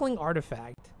cycling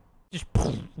artifact just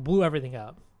blew everything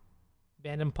up.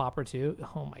 Banned in Pauper too.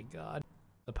 Oh my god.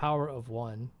 The power of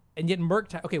 1. And yet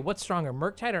Murktide. Okay, what's stronger,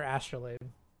 Murktide or Astrolabe?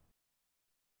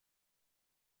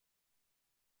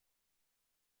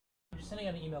 I'm just sending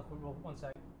out an email. 1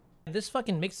 sec. This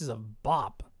fucking mix is a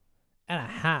bop and a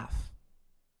half.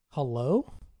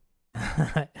 Hello?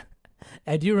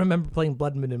 I do remember playing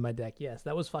Blood Moon in my deck. Yes,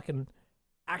 that was fucking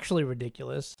actually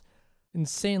ridiculous.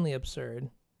 Insanely absurd.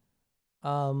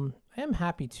 I am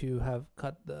happy to have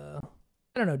cut the...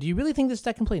 I don't know, do you really think this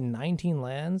deck can play 19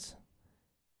 lands?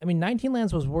 I mean, 19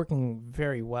 lands was working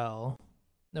very well.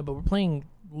 No, but we're playing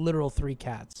literal 3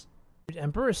 cats.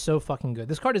 Emperor is so fucking good.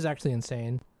 This card is actually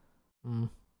insane.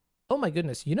 Oh my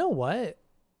goodness, you know what?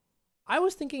 I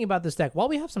was thinking about this deck. While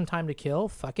we have some time to kill,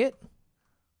 fuck it.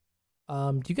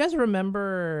 Do you guys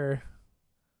remember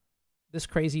this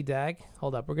crazy deck?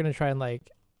 Hold up, we're gonna try and like...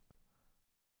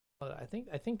 I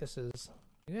think this is...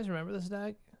 You guys remember this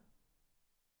deck?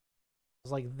 It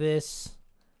was like this,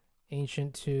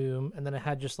 Ancient Tomb, and then it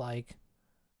had just like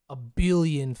a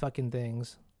billion fucking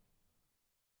things.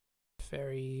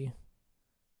 Fairy...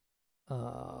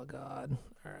 Oh god.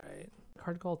 Alright.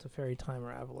 Card call to Fairy Time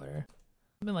Raveler.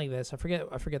 Something like this. I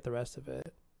forget the rest of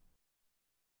it.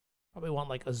 Probably want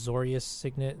like Azorius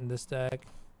Signet in this deck.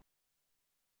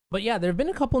 But yeah, there have been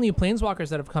a couple new Planeswalkers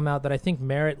that have come out that I think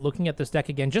merit looking at this deck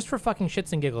again, just for fucking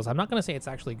shits and giggles. I'm not gonna say it's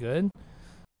actually good.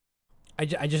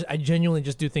 I genuinely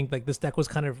just do think like this deck was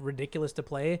kind of ridiculous to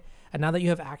play, and now that you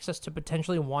have access to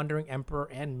potentially Wandering Emperor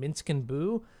and Minsc and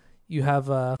Boo, you have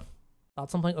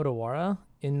thoughts on playing Otawara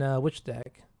in which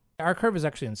deck? Our curve is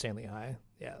actually insanely high.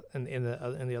 Yeah, in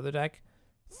the other deck,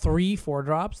 3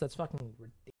 4-drops. That's fucking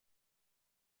ridiculous.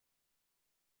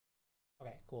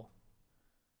 Okay, cool.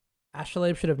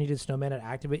 Astrolabe should have needed Snowman at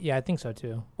activate. Yeah, I think so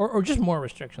too. Or just more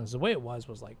restrictions. The way it was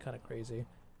like kind of crazy.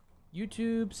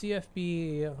 YouTube,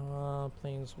 CFB,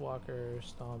 Planeswalker,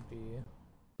 Stompy.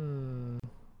 I'm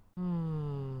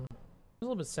a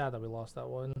little bit sad that we lost that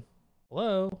one.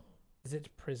 Hello? Is it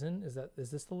Prison? Is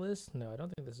this the list? No, I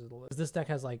don't think this is the list. This deck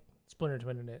has like Splinter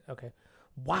Twin in it. Okay.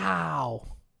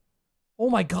 Wow. Oh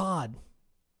my god.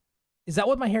 Is that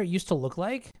what my hair used to look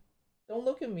like? Don't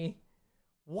look at me.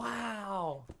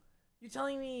 Wow. You're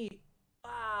telling me?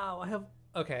 Wow. I have...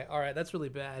 Okay, alright. That's really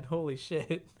bad. Holy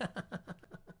shit.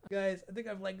 Guys, I think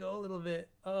I've let go a little bit.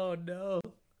 Oh no.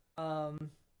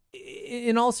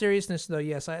 In all seriousness though,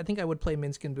 yes, I think I would play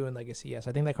Minsc and Boo in Legacy. Yes,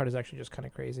 I think that card is actually just kind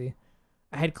of crazy.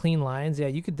 I had clean lines. Yeah,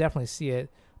 you could definitely see it.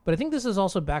 But I think this is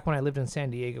also back when I lived in San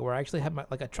Diego, where I actually had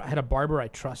I had a barber I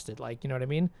trusted, like, you know what I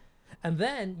mean? And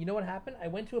then, you know what happened? I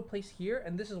went to a place here,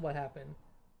 and this is what happened.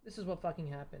 This is what fucking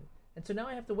happened. And so now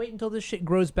I have to wait until this shit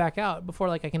grows back out before,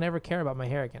 like, I can ever care about my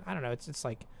hair again. I don't know. It's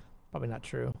like, probably not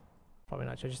true. Probably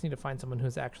not true. I just need to find someone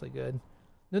who's actually good.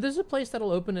 No, there's a place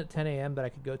that'll open at 10 a.m. that I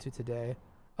could go to today.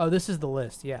 Oh, this is the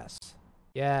list. Yes.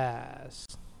 Yes.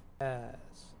 Yes.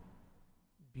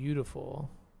 Beautiful.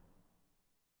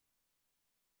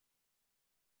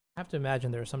 I have to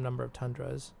imagine there are some number of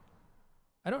Tundras.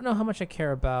 I don't know how much I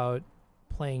care about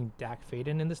playing Dak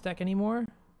Faden in this deck anymore.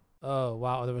 Oh,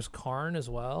 wow. There was Karn as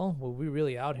well. Well, we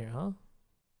really out here, huh?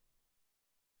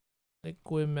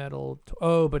 Liquid Metal.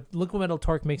 Oh, but Liquid Metal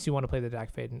Torque makes you want to play the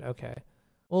Dak Faden. Okay.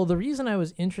 Well, the reason I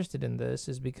was interested in this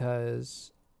is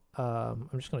because I'm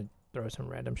just going to throw some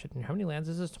random shit in here. How many lands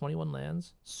is this? 21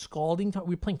 lands? Scalding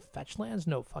We're playing fetch lands?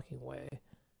 No fucking way.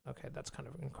 Okay, that's kind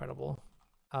of incredible.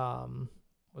 What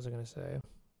was I going to say?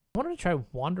 I wanted to try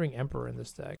Wandering Emperor in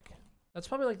this deck. That's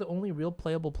probably like the only real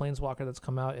playable Planeswalker that's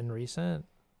come out in recent.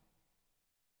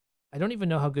 I don't even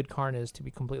know how good Karn is, to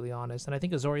be completely honest. And I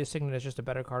think Azorius Signet is just a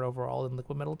better card overall than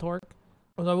Liquid Metal Torque.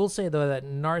 Although I will say, though, that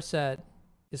Narset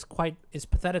is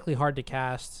pathetically hard to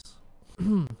cast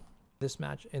this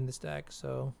match in this deck,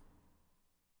 so...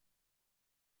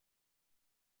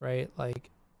 Right? Like,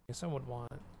 I guess I would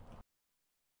want...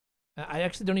 I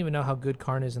actually don't even know how good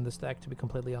Karn is in this deck, to be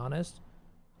completely honest.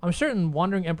 I'm certain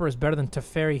Wandering Emperor is better than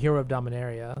Teferi, Hero of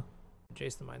Dominaria.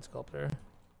 Jace the Mind Sculptor.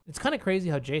 It's kind of crazy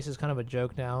how Jace is kind of a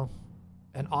joke now.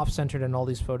 And off-centered in all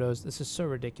these photos. This is so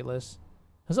ridiculous.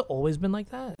 Has it always been like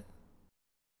that?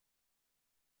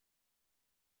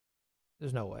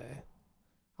 There's no way.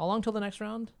 How long till the next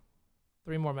round?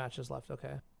 3 more matches left,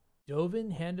 okay.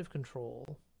 Dovin, Hand of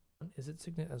Control. Is it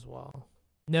Signet as well?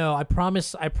 No, I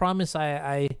promise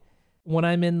I when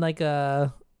I'm in like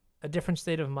a different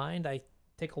state of mind, I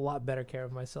take a lot better care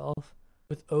of myself.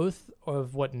 With Oath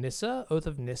of what, Nissa? Oath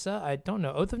of Nissa? I don't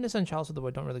know. Oath of Nissa and Chalice of the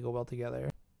Void don't really go well together.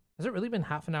 Has it really been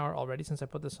half an hour already since I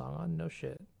put this song on? No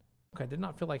shit. Okay, did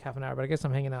not feel like half an hour, but I guess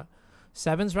I'm hanging out.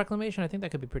 Seven's Reclamation, I think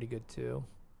that could be pretty good too.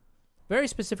 Very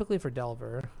specifically for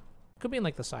Delver. Could be in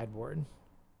like the sideboard.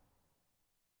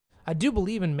 I do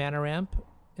believe in Mana Ramp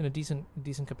in a decent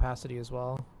capacity as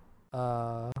well.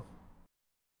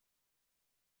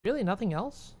 Really nothing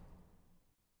else?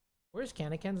 Where's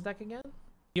Kanakan's deck again?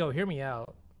 Yo, hear me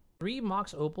out. 3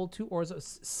 Mox Opal, 2 Orza,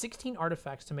 16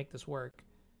 artifacts to make this work.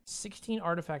 16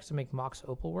 artifacts to make Mox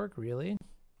Opal work? Really?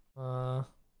 And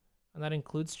that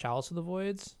includes Chalice of the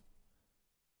Voids?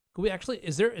 Could we actually...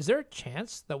 Is there a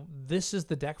chance that this is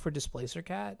the deck for Displacer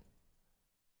Cat?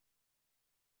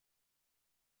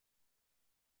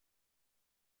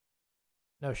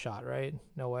 No shot, right?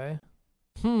 No way.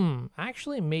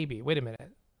 Actually, maybe. Wait a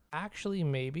minute. Actually,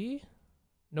 maybe.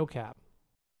 No cap.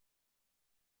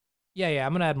 Yeah,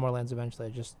 I'm gonna add more lands eventually.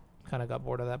 I just kind of got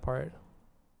bored of that part.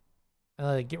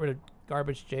 And get rid of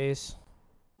garbage Jace.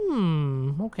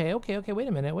 Okay. Wait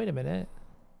a minute.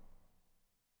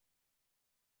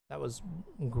 That was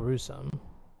gruesome.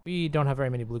 We don't have very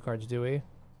many blue cards, do we?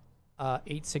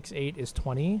 868 is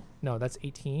 20. No, that's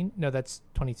 18. No, that's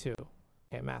 22.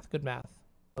 Okay, math. Good math.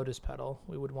 Lotus Petal.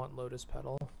 We would want Lotus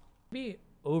Petal. Maybe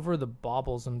over the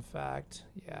baubles, in fact.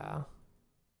 Yeah.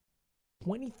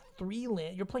 23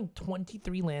 land. You're playing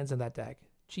 23 lands in that deck.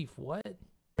 Chief, what?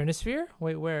 Trinisphere?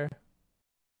 Wait, where?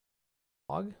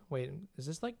 Log? Wait, is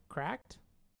this like cracked?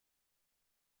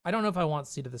 I don't know if I want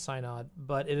Seed of the Synod,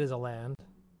 but it is a land.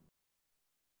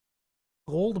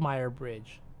 Goldmire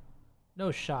Bridge.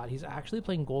 No shot. He's actually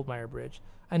playing Goldmire Bridge.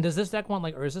 And does this deck want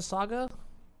like Urza Saga?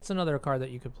 It's another card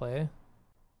that you could play.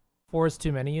 4 is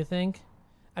too many, you think?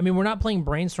 I mean, we're not playing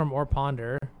Brainstorm or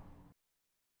Ponder.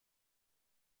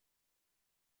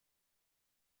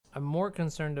 I'm more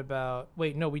concerned about...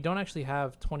 Wait, no, we don't actually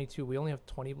have 22. We only have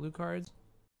 20 blue cards.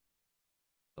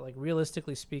 But like,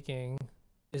 realistically speaking,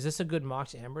 is this a good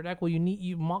Mox Amber deck? Well,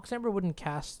 Mox Amber wouldn't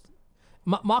cast...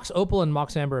 Mox Opal and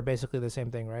Mox Amber are basically the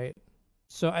same thing, right?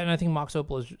 So, and I think Mox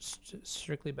Opal is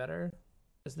strictly better.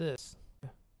 Is this?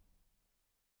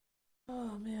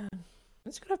 Oh, man.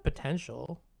 This could have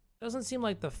potential. Doesn't seem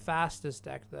like the fastest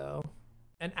deck, though.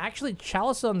 And actually,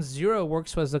 Chalice on 0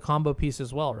 works as a combo piece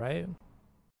as well, right?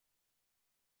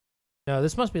 No,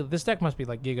 this deck must be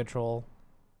like Giga Troll.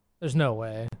 There's no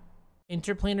way.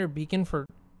 Interplanar Beacon for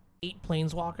 8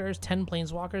 Planeswalkers, 10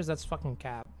 Planeswalkers, that's fucking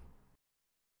cap.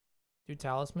 2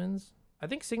 Talismans. I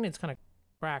think Signet's kind of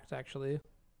cracked, actually.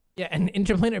 Yeah, and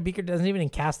Interplanar Beacon doesn't even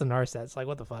cast the Narset. It's like,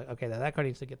 what the fuck? Okay, that card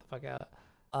needs to get the fuck out.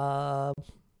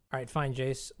 Alright, fine,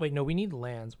 Jace. Wait, no, we need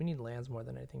lands. We need lands more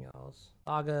than anything else.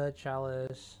 Saga,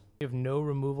 Chalice. We have no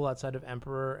removal outside of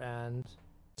Emperor, and...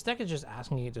 This deck is just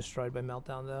asking to get destroyed by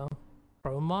Meltdown, though.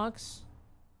 Promox?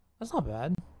 That's not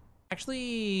bad.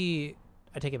 Actually,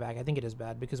 I take it back. I think it is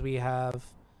bad, because we have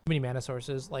too many mana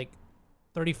sources. Like,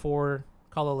 34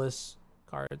 colorless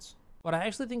cards. What I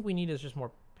actually think we need is just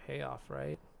more payoff,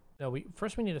 right? No,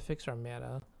 first we need to fix our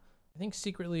mana. I think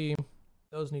secretly,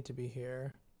 those need to be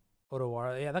here.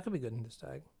 Otawara, yeah, that could be good in this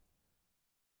deck.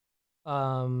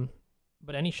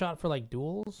 But any shot for like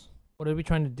duels? What are we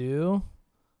trying to do?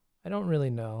 I don't really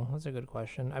know. That's a good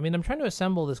question. I mean, I'm trying to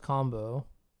assemble this combo.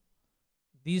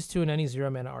 These two and any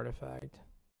 0-mana artifact.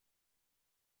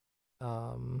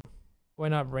 Why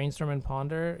not Brainstorm and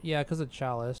Ponder? Yeah, because of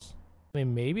Chalice. I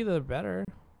mean, maybe they're better.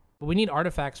 But we need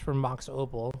artifacts from Mox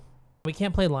Opal. We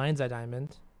can't play Lion's Eye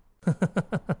Diamond.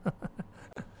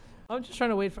 I'm just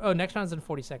trying to wait for... Oh, next round's in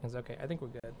 40 seconds. Okay, I think we're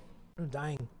good. I'm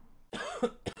dying.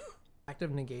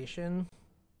 Active negation.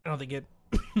 I don't think it...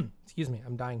 Excuse me,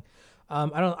 I'm dying. I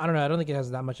don't know. I don't think it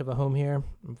has that much of a home here,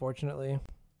 unfortunately.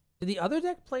 Did the other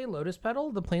deck play Lotus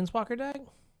Petal, the Planeswalker deck?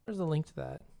 Where's the link to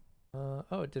that?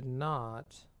 Oh, it did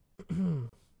not.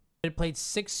 It played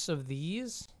 6 of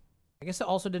these. I guess it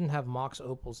also didn't have Mox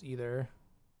Opals either.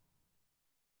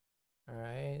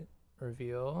 Alright,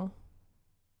 reveal.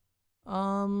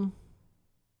 Oh,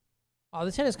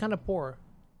 this hand is kind of poor.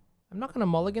 I'm not gonna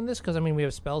mulligan this because I mean we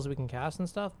have spells we can cast and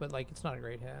stuff, but like it's not a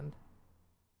great hand.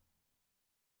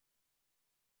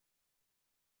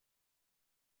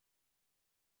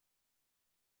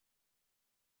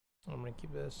 I'm gonna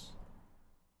keep this.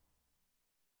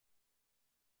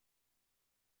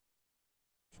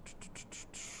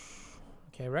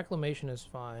 Okay, Reclamation is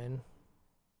fine.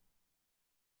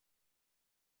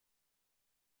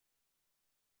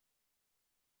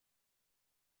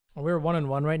 We're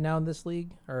 1-1 right now in this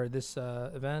league, or this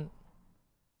event.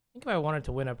 I think if I wanted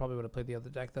to win, I probably would have played the other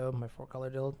deck, though. My 4-color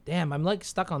deal. Damn, I'm like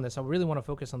stuck on this. I really want to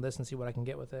focus on this and see what I can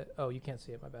get with it. Oh, you can't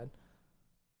see it. My bad.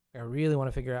 I really want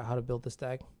to figure out how to build this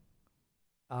deck.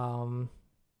 Like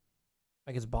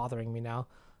it's bothering me now.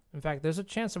 In fact, there's a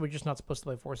chance that we're just not supposed to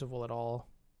play Force of Will at all.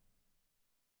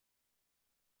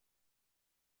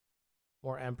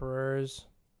 More Emperors.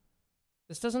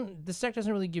 This deck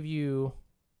doesn't really give you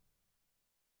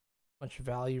much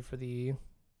value for the...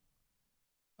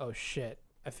 Oh shit,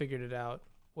 I figured it out.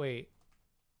 Wait.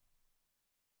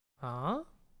 Huh?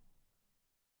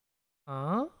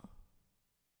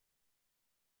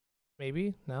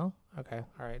 Maybe? No? Okay,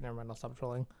 alright, never mind, I'll stop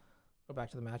trolling. Go back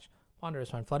to the match. Ponder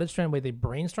is fine. Flooded Strand, wait, they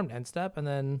brainstormed end step and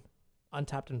then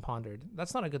untapped and pondered.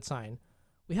 That's not a good sign.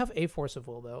 We have a Force of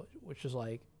Will though, which is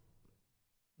like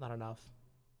not enough.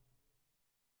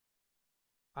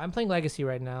 I'm playing Legacy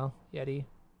right now, Yeti.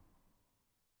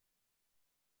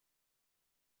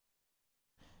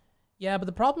 Yeah, but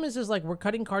the problem is like we're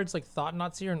cutting cards like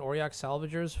Thought-Knot Seer and Auriok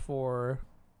Salvagers for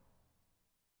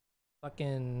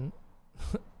fucking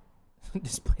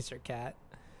Displacer Cat.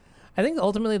 I think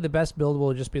ultimately the best build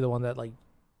will just be the one that like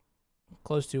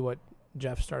close to what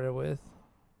Jeff started with.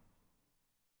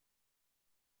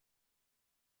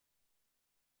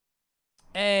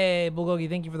 Hey, Bulgogi,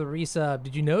 thank you for the resub.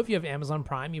 Did you know if you have Amazon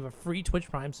Prime, you have a free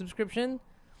Twitch Prime subscription?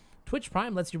 Twitch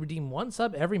Prime lets you redeem 1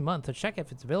 sub every month to check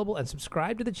if it's available and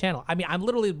subscribe to the channel. I mean, I'm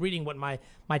literally reading what my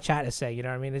chat is saying, you know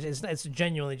what I mean? It's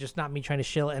genuinely just not me trying to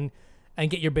shill and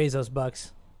get your Bezos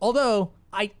bucks. Although,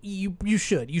 you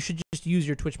should just use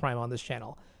your Twitch Prime on this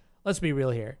channel. Let's be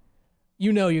real here.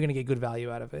 You know you're going to get good value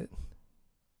out of it.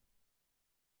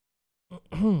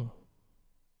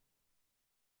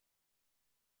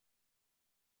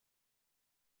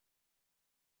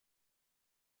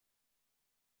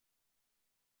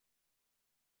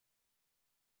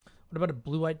 What about a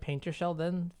blue-white painter shell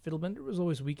then? Fiddlebender was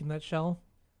always weak in that shell.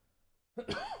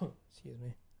 Excuse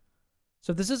me.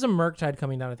 So if this is a Murktide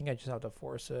coming down, I think I just have to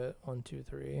force it. 1, 2,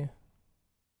 3.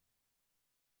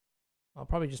 I'll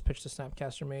probably just pitch the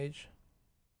Snapcaster Mage.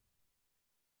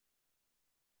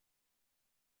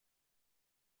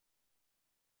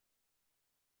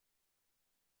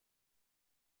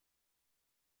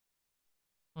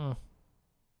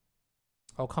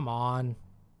 Oh, come on.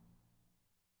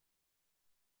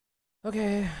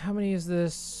 Okay, how many is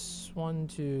this? 1,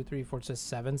 2, 3, 4. It says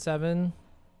 7, 7.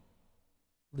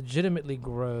 Legitimately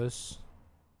gross.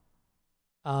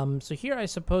 So here I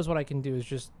suppose what I can do is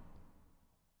just...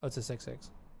 Oh, it's a 6,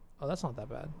 6. Oh, that's not that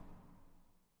bad.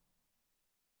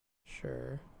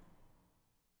 Sure.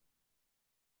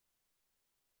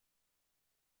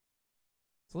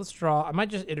 So let's draw. I might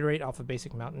just iterate off a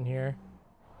basic mountain here.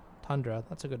 Tundra,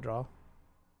 that's a good draw.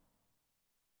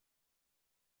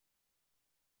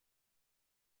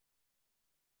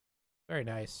 Very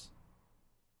nice.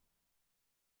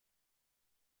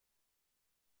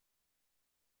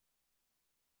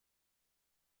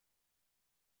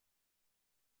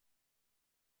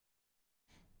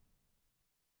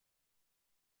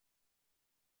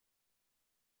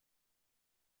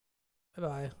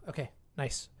 Bye-bye. Okay,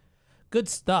 nice. Good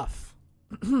stuff.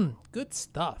 Good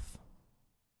stuff.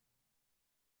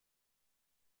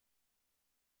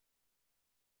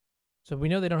 So we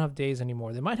know they don't have Daze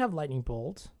anymore. They might have Lightning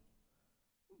Bolt.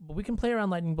 But we can play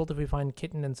around Lightning Bolt if we find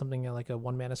Kitten and something like a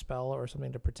 1-mana spell or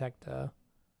something to protect.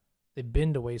 They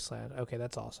bend a Wasteland. Okay,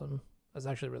 that's awesome. That's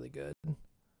actually really good.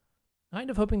 Kind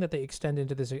of hoping that they extend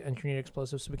into this engineered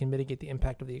explosive so we can mitigate the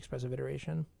impact of the expressive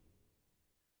iteration.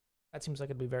 That seems like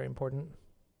it'd be very important.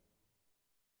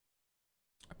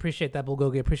 Appreciate that,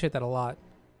 Bulgogi. Appreciate that a lot.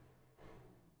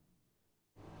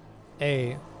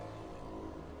 Hey,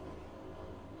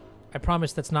 I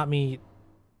promise that's not me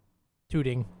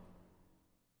tooting.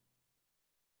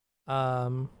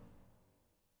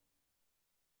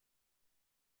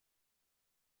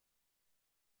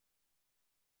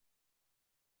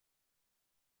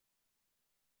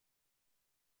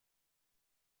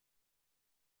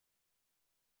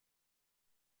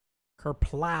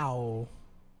 Kerplow.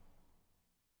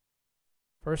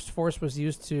 First force was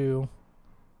used to...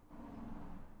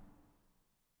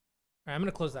 Alright, I'm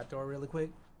gonna close that door really quick.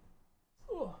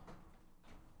 Ugh.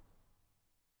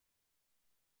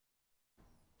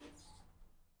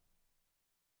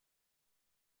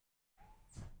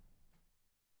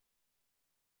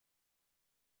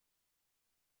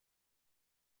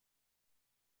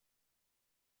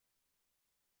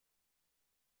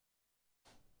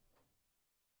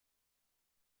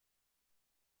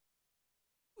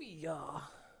 Yeah.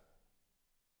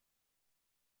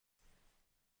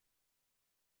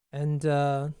 And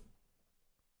I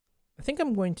think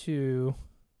I'm going to...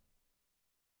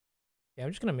 Yeah,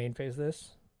 I'm just going to main phase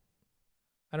this.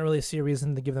 I don't really see a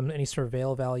reason to give them any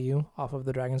surveil value off of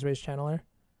the Dragon's Rage channeler.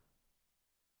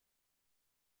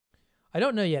 I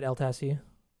don't know yet, Eltassi.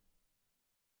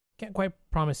 Can't quite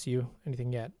promise you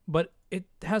anything yet, but it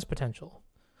has potential.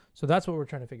 So that's what we're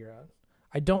trying to figure out.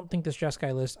 I don't think this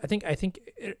Jeskai list... I think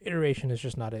iteration is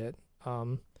just not it.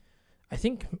 I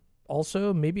think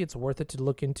also maybe it's worth it to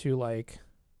look into like...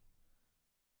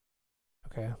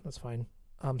 Okay, that's fine.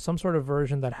 Some sort of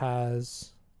version that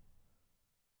has...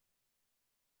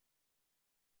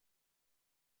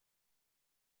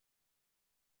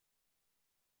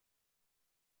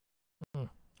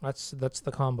 That's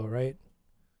the combo, right?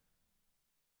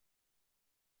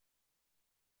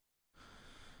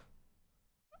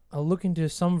 I'll look into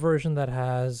some version that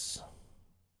has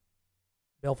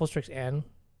Baleful Strix and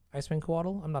Icewind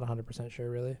Coatl. I'm not 100% sure,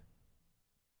 really.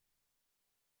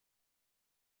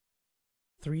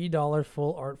 $3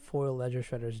 full art foil ledger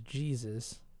shredders.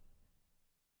 Jesus.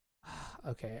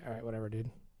 Okay, alright, whatever,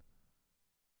 dude.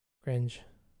 Cringe.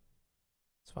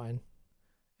 It's fine.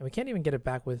 And we can't even get it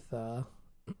back with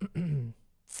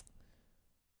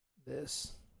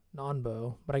this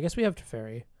non-bow. But I guess we have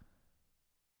Teferi.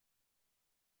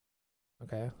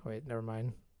 Okay, wait, never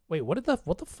mind. Wait, what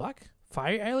the fuck?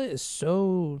 Fire Islet is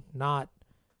so not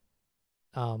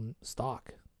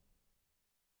stock.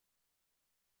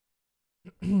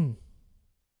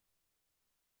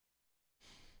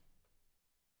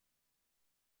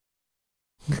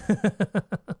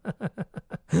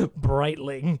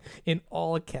 Brightling in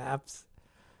all caps.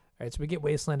 Alright, so we get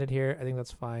Wastelanded here. I think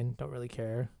that's fine. Don't really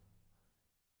care.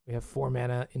 We have 4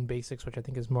 mana in basics, which I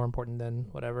think is more important than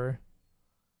whatever.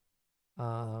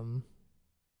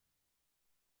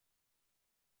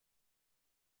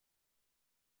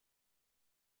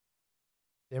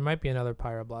 There might be another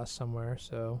Pyroblast somewhere,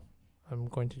 so I'm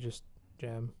going to just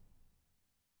jam.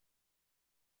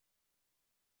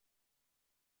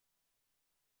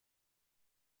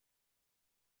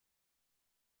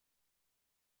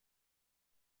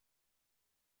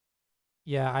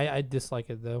 Yeah, I dislike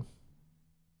it though.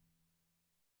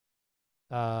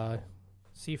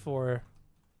 C4.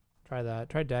 Try that.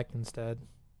 Try deck instead.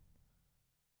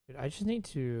 Dude, I just need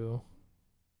to...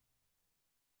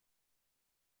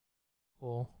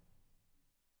 Cool.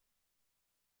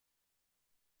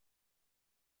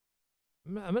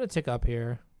 I'm going to tick up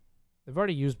here. They've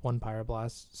already used 1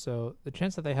 Pyroblast, so the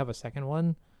chance that they have a second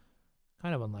one,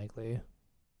 kind of unlikely.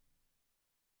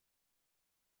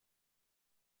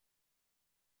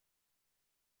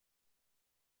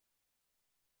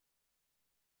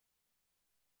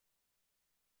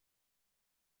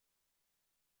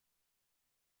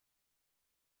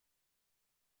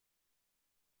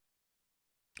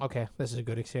 Okay, this is a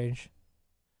good exchange.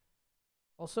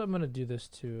 Also, I'm going to do this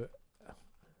to...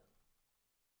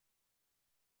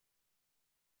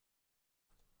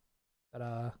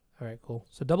 Alright, cool.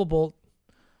 So double bolt,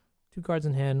 2 cards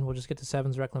in hand. We'll just get to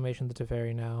 7's Reclamation to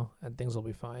Teferi now, and things will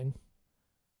be fine.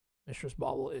 Mistress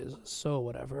Bauble is so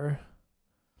whatever.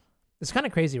 It's kind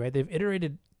of crazy, right? They've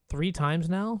iterated 3 times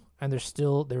now, and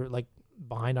they're like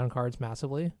behind on cards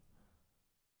massively. So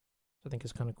I think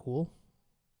it's kind of cool.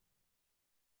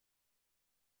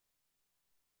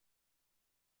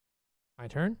 My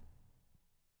turn.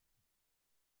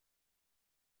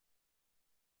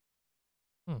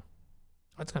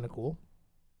 That's kind of cool.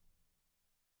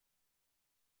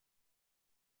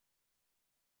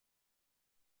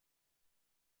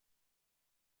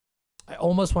 I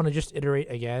almost want to just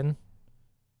iterate again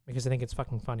because I think it's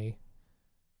fucking funny.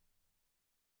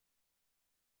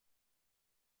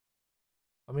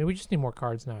 I mean, we just need more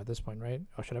cards now at this point, right?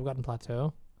 Oh, should I have gotten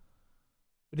Plateau?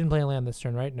 We didn't play a land this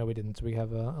turn, right? No, we didn't. So we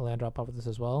have a land drop off of this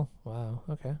as well. Wow,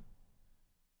 okay.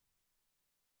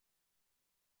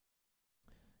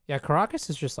 Yeah, Caracas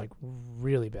is just like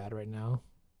really bad right now.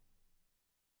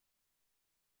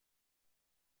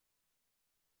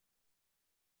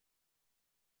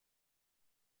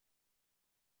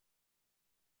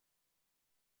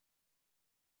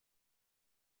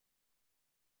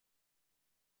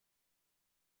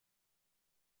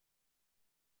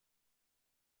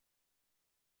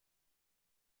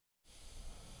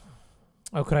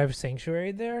 Oh, could I have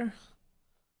Sanctuary there?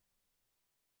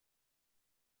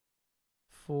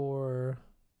 For...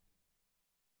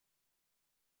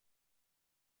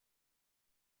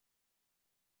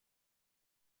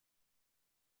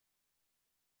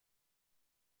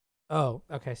 Oh,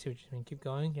 okay, I see what you mean. Keep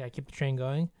going. Yeah, keep the train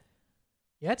going.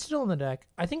 Yeah, it's still in the deck.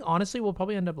 I think, honestly, we'll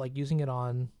probably end up, like, using it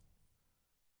on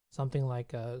something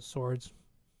like Swords.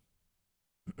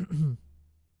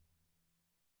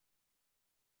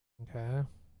 Okay.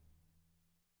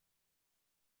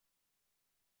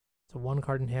 It's a 1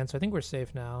 card in hand, so I think we're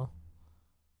safe now.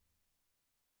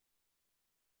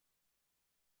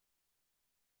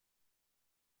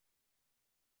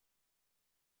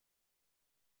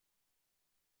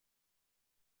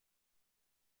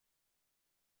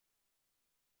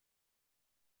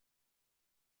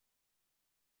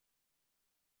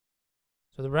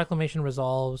 So the Reclamation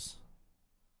resolves.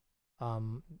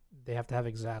 They have to have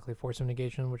exactly Force of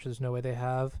Negation, which there's no way they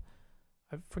have.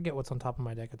 I forget what's on top of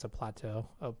my deck. It's a Plateau.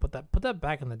 Oh, put that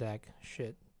back in the deck.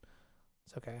 Shit.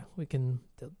 It's okay. We can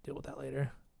deal with that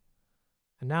later.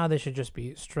 And now they should just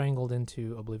be strangled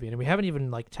into oblivion. And we haven't even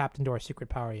like tapped into our secret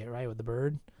power yet, right? With the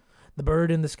bird. The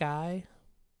bird in the sky.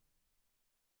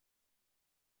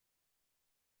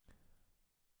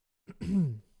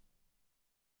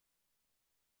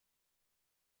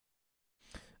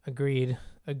 Agreed.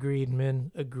 Agreed,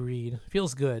 Min. Agreed.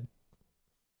 Feels good.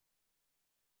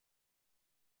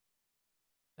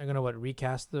 I'm gonna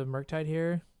recast the Murktide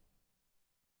here.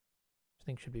 I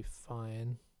think should be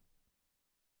fine.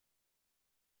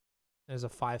 There's a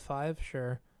 5/5,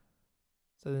 sure.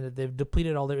 So they've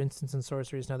depleted all their instants and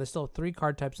sorceries. Now they still have 3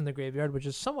 card types in the graveyard, which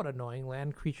is somewhat annoying.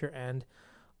 Land, creature, and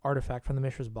artifact from the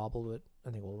Mishra's Bauble, but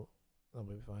I think that'll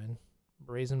be fine.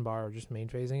 Brazen Bar, just main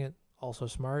phasing it. Also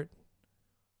smart.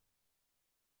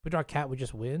 If we draw Cat, we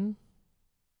just win.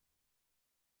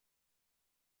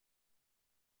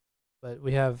 But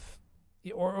we have...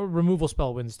 Or removal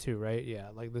spell wins too, right? Yeah,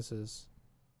 like this is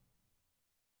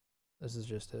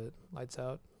just it. Lights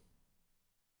out.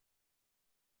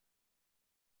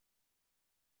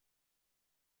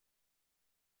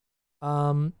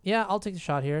 Yeah, I'll take the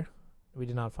shot here. We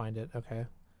did not find it. Okay.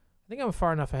 I think I'm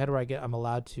far enough ahead where I'm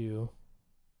allowed to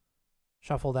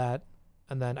shuffle that.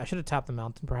 And then I should have tapped the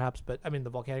mountain perhaps, but I mean the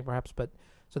volcanic perhaps, but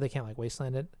so they can't like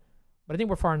wasteland it. But I think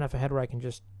we're far enough ahead where I can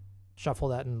just shuffle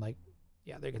that and like,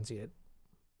 yeah, they can see it.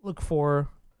 Look for,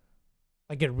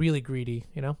 like, get really greedy,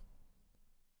 you know?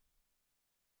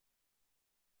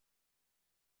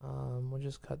 We'll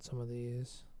just cut some of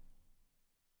these.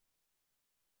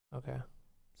 Okay.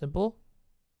 Simple.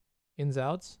 Ins,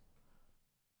 outs.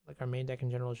 Like our main deck in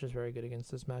general is just very good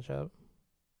against this matchup.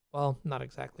 Well, not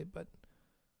exactly, but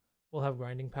we'll have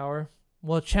grinding power.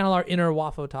 We'll channel our inner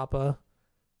Wafo Tapa.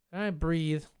 All right,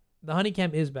 breathe. The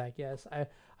honeycomb is back. Yes,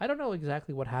 I don't know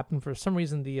exactly what happened. For some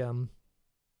reason, the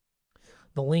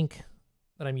link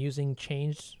that I'm using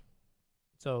changed,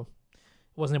 so I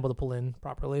wasn't able to pull in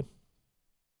properly.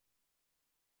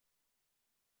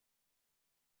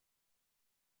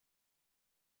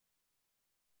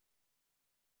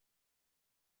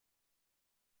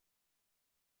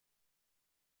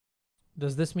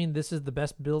 Does this mean this is the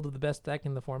best build of the best deck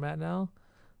in the format now?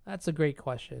 That's a great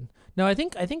question. No, I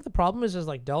think the problem is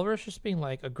like Delver's just being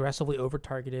like aggressively over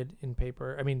targeted in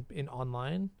paper. I mean in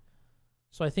online.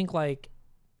 So I think like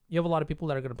you have a lot of people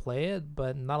that are going to play it,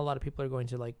 but not a lot of people are going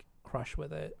to like crush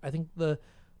with it. I think the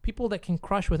people that can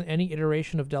crush with any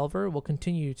iteration of Delver will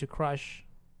continue to crush.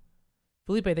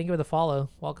 Felipe, thank you for the follow.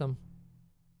 Welcome.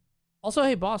 Also,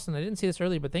 hey Boston, I didn't see this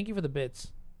earlier, but thank you for the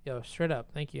bits. Yo, straight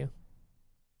up, thank you.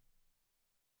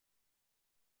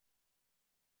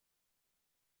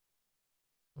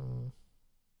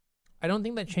 I don't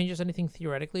think that changes anything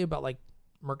theoretically about like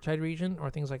Murktide region or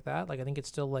things like that. Like I think it's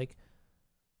still like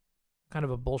kind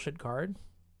of a bullshit card.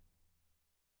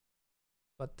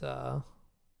 But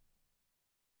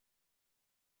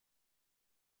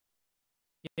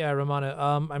yeah,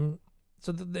 Romana.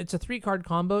 So it's a 3-card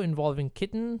combo involving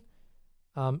Kitten,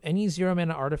 any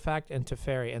 0-mana artifact, and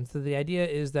Teferi. And so the idea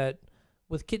is that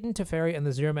with Kitten, Teferi, and the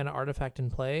 0-mana artifact in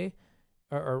play,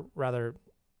 or rather,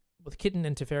 with Kitten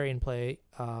and Teferi in play,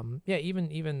 even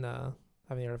having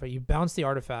the artifact, you bounce the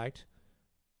artifact,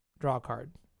 draw a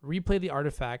card, replay the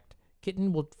artifact.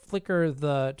 Kitten will flicker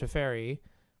the Teferi,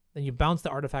 then you bounce the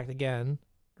artifact again,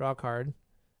 draw a card,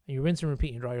 and you rinse and repeat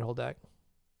and you draw your whole deck.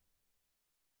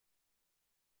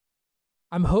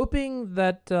 I'm hoping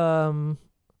that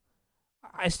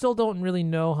I still don't really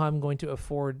know how I'm going to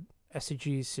afford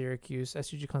SCG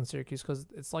Con Syracuse, because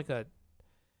it's like an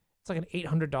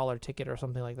 $800 ticket or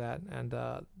something like that, and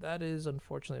that is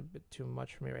unfortunately a bit too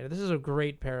much for me right now. This is a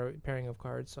great pairing of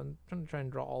cards, so I'm trying to try and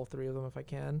draw all 3 of them if I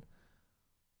can.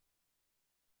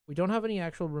 We don't have any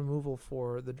actual removal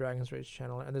for the Dragon's Rage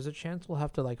channel, and there's a chance we'll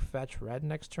have to like fetch red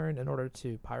next turn in order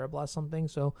to Pyroblast something.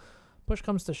 So push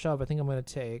comes to shove, I think I'm going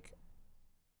to take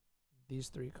these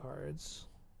 3 cards.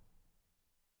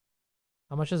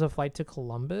 How much is a flight to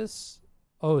Columbus?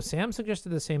 Oh, Sam suggested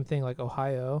the same thing, like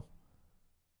Ohio.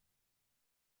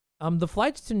 The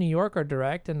flights to New York are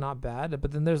direct and not bad,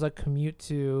 but then there's a commute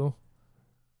to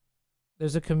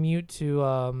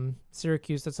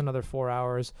Syracuse. That's another 4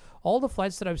 hours. All the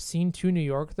flights that I've seen to New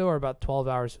York though are about 12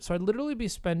 hours. So I'd literally be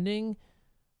spending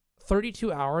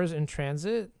 32 hours in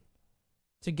transit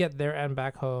to get there and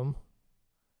back home.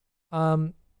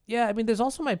 Yeah, I mean, there's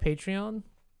also my Patreon.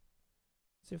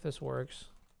 Let's see if this works.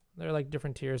 There are like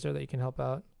different tiers there that you can help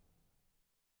out.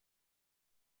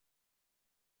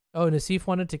 Oh, Nassif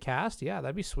wanted to cast? Yeah,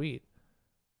 that'd be sweet.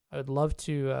 I would love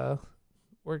to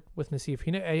work with Nassif.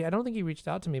 I don't think he reached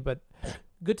out to me, but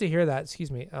good to hear that.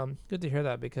 Excuse me. Good to hear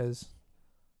that, because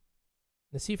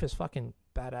Nassif is fucking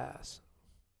badass.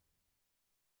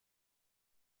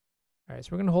 All right, so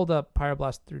we're going to hold up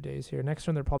Pyroblast through days here. Next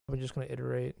turn, they're probably just going to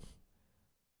iterate.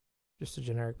 Just a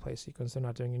generic play sequence. They're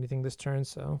not doing anything this turn,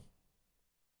 so...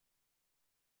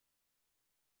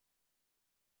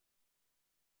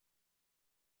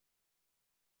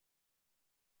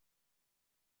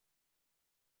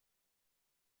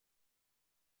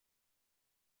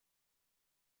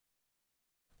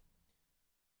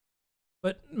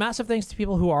 But massive thanks to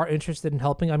people who are interested in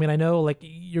helping. I mean, I know like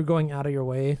you're going out of your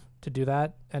way to do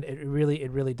that, and it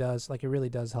really does. Like, it really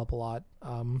does help a lot.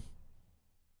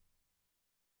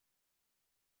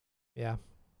 Yeah.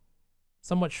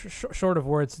 Somewhat short of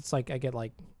words, it's like I get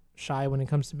like shy when it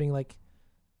comes to being like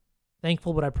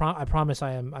thankful, but I promise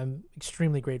I'm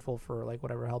extremely grateful for like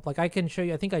whatever help. Like, I can show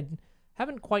you. I think I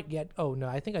haven't quite yet. Oh no,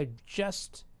 I think I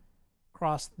just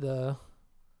crossed the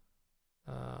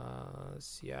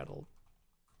Seattle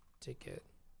ticket,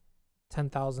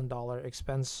 $10,000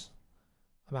 expense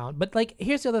amount. But like,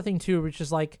 here's the other thing too, which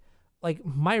is like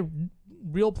my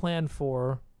real plan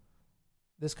for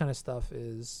this kind of stuff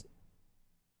is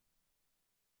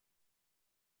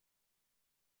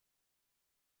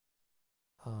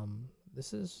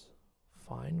this is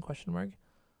fine, question mark,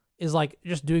 is like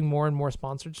just doing more and more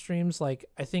sponsored streams. Like,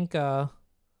 I think that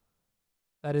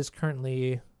is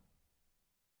currently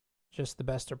just the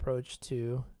best approach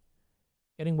to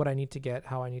getting what I need to get,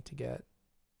 how I need to get,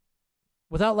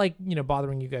 without like, you know,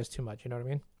 bothering you guys too much, you know what I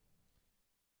mean?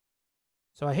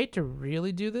 So I hate to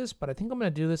really do this, but I think I'm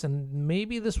going to do this, and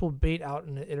maybe this will bait out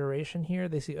an iteration here.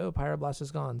 They see, oh, Pyroblast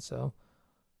is gone, so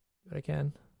do what I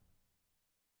can.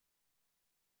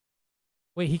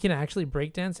 Wait, he can actually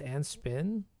breakdance and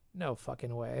spin? No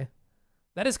fucking way.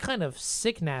 That is kind of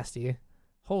sick nasty.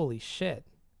 Holy shit.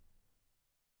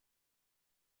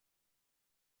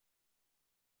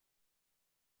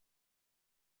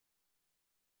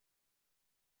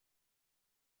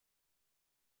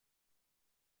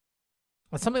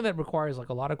 It's something that requires like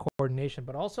a lot of coordination,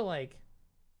 but also like,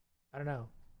 I don't know.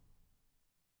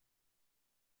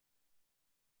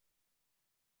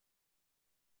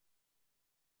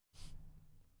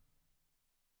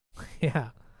 Yeah.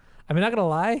 I mean, not gonna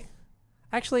lie.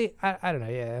 Actually, I don't know.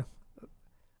 Yeah.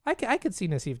 I could see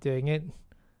Nassif doing it.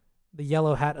 The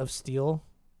yellow hat of steel.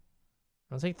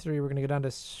 I'll take 3. We're gonna go down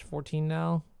to 14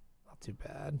 now. Not too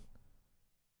bad.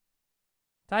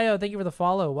 Tayo, thank you for the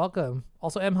follow. Welcome.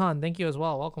 Also, Emhan, thank you as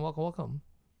well. Welcome, welcome, welcome.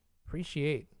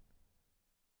 Appreciate.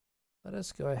 Let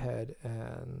us go ahead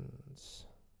and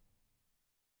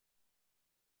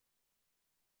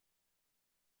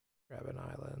grab an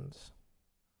island.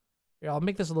 Here, I'll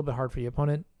make this a little bit hard for you,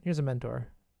 opponent. Here's a mentor.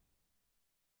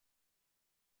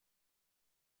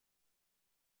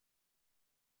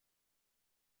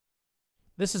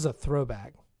 This is a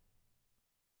throwback.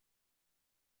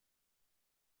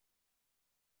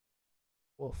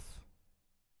 Wolf.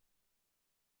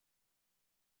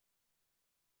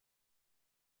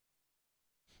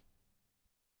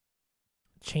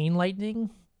 chain lightning.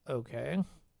 Okay.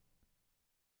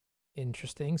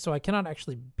 Interesting. So I cannot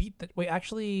actually beat that. Wait,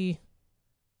 actually,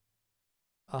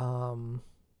 no,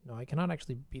 I cannot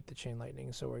actually beat the chain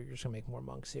lightning. So we're just gonna make more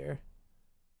monks here.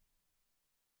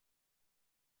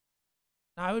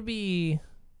 I would be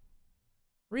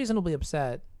reasonably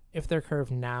upset if their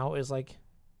curve now is like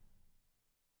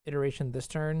iteration this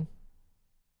turn.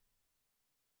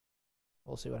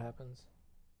 We'll see what happens.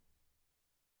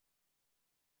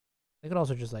 They could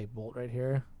also just like bolt right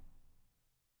here.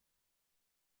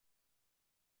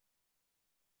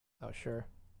 Oh, sure.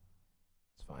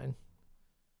 It's fine.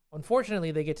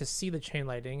 Unfortunately, they get to see the chain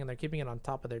lightning and they're keeping it on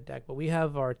top of their deck, but we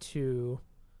have our two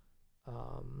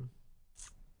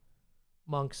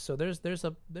monks, so there's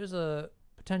a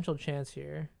potential chance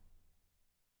here.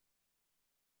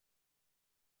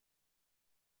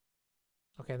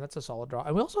 Okay, that's a solid draw.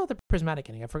 And we also have the prismatic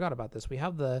ending. I forgot about this. We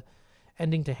have the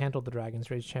ending to handle the Dragon's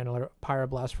Rage Channeler,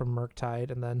 Pyroblast from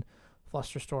Murktide, and then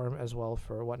Flusterstorm as well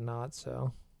for whatnot,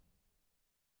 so.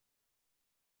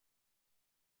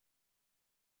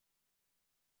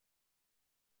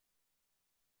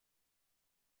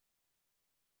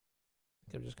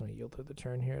 I'm just going to yield through the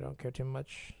turn here. I don't care too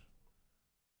much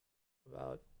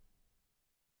about.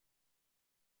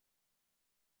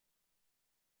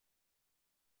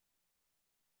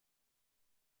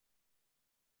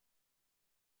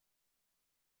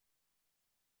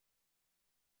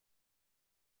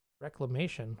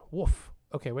 Reclamation. Woof.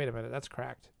 Okay, wait a minute. That's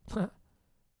cracked.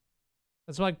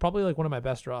 That's like probably like one of my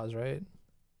best draws, right?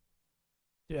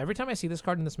 Dude, every time I see this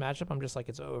card in this matchup, I'm just like,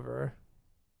 it's over.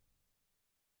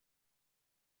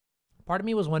 Part of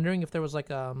me was wondering if there was like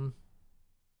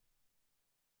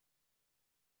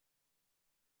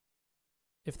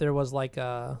if there was like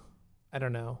I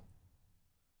don't know,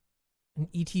 an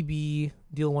ETB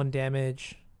deal 1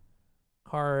 damage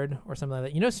card or something like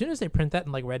that. You know, as soon as they print that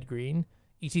in like red green,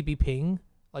 ETB ping,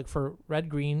 like for red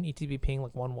green ETB ping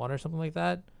like 1/1 or something like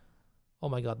that. Oh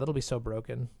my god, that'll be so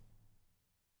broken.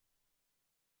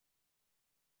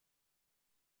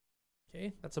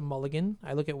 Okay, that's a mulligan.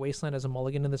 I look at Wasteland as a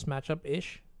mulligan in this matchup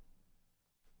ish.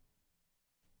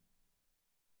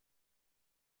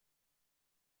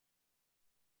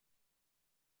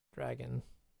 Dragon.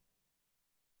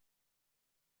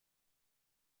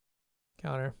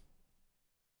 Counter.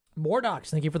 Mordox,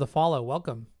 thank you for the follow.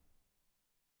 Welcome.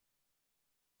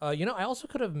 You know, I also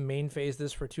could have main phased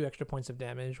this for 2 extra points of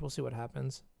damage. We'll see what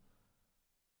happens.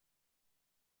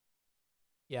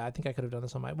 Yeah, I think I could have done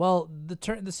this on my. Well,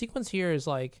 the sequence here is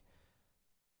like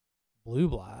Blue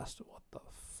Blast. What the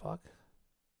fuck?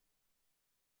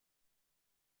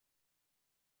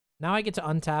 Now I get to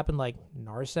untap and like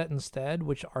Narset instead,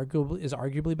 which is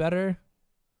arguably better.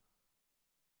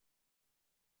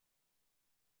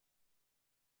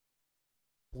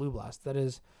 Blue Blast.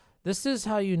 This is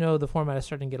how you know the format is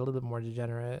starting to get a little bit more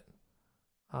degenerate.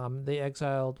 They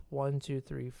exiled 1, 2,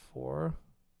 3, 4.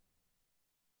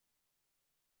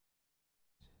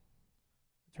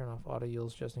 Turn off auto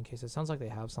yields just in case. It sounds like they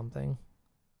have something.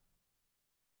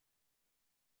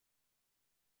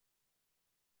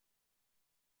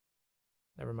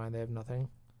 Never mind, they have nothing.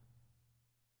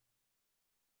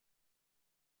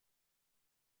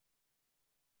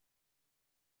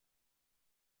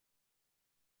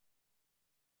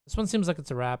 This one seems like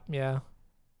it's a wrap, yeah.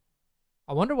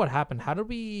 I wonder what happened. How did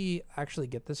we actually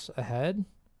get this ahead?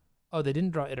 Oh, they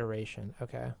didn't draw iteration.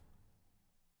 Okay.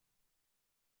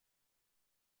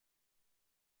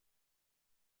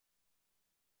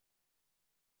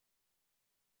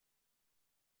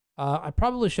 I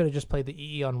probably should have just played the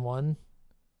EE on 1.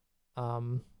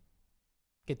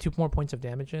 Get 2 more points of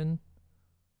damage in.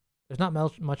 There's not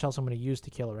much else I'm going to use to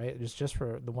kill, right? It's just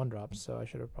for the 1-drops, so I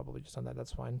should have probably just done that.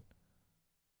 That's fine.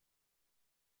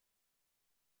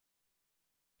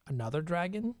 Another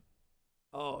dragon?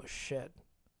 Oh, shit.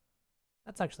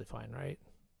 That's actually fine, right?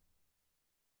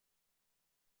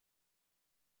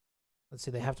 Let's see,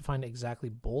 they have to find exactly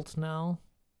Bolt now.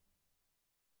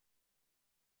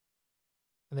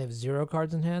 And they have 0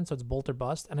 cards in hand, so it's Bolt or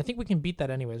Bust. And I think we can beat that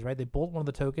anyways, right? They bolt one of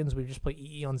the tokens, we just play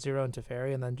EE on 0 and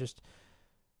Teferi, and then just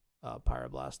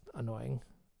Pyroblast. Annoying.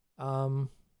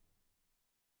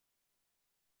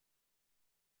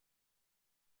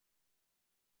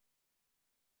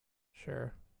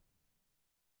 Sure.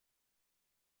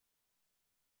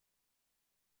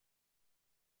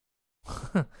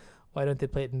 Why don't they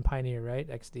play it in Pioneer, right?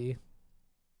 XD.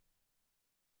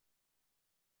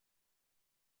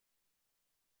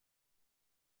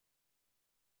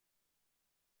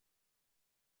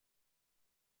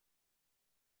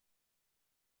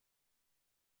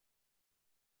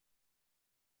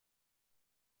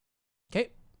 Okay.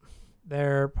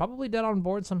 They're probably dead on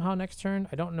board somehow next turn.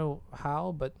 I don't know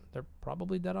how, but they're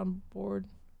probably dead on board.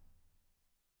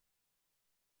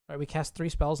 All right, we cast 3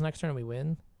 spells next turn and we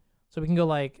win. So we can go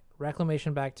like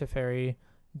Reclamation back to Fairy,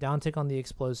 downtick on the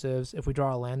explosives. If we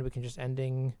draw a land, we can just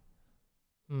ending.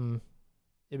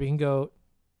 If we can go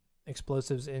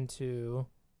explosives into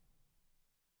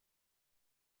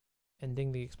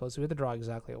ending the explosive. We have to draw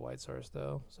exactly a white source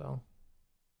though, so.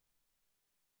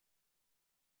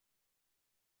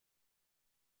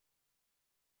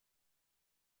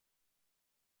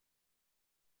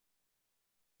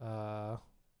 How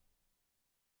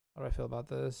do I feel about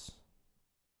this?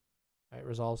 All right,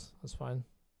 resolves. That's fine.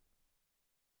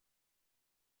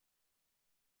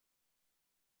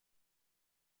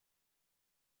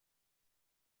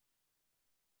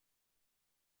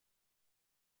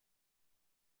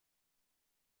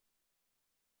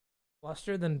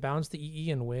 Fluster, then bounce the EE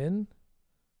and win.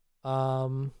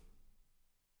 No,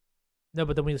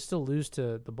 but then we still lose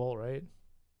to the Bolt, right?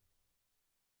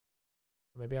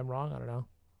 Maybe I'm wrong. I don't know.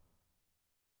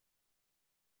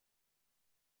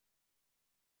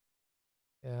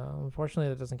 Yeah, unfortunately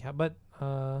that doesn't count. But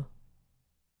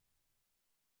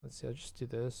let's see. I'll just do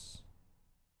this.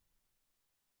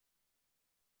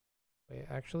 Wait,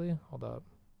 actually, hold up.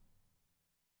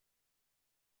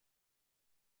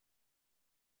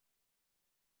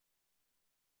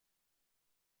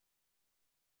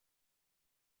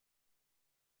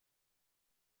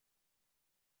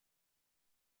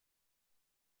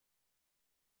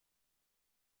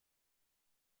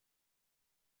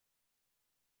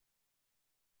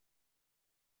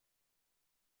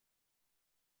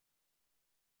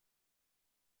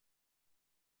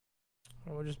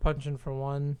 We're just punching for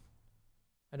 1.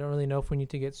 I don't really know if we need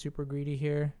to get super greedy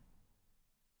here.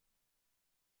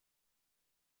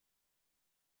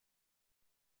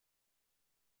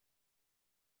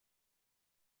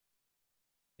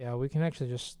 Yeah, we can actually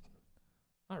just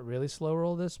not really slow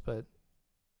roll this, but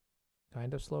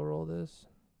kind of slow roll this.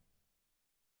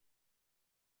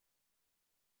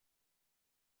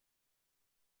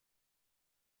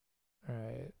 All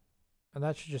right. And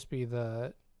that should just be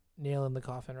the nail in the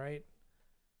coffin, right?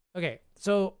 Okay,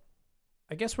 so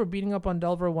I guess we're beating up on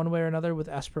Delver one way or another with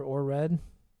Esper or Red.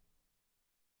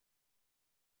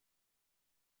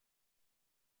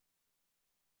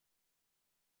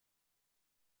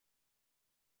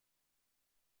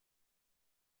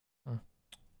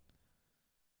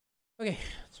 Okay,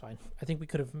 it's fine. I think we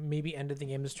could have maybe ended the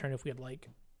game this turn if we had like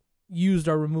used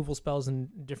our removal spells in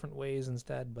different ways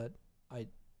instead, but I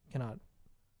cannot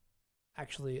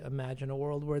actually imagine a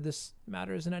world where this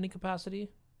matters in any capacity.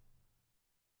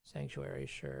 Sanctuary,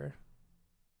 sure.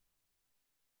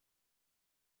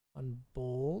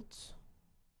 Unbolt.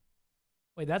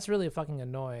 Wait, that's really fucking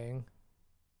annoying.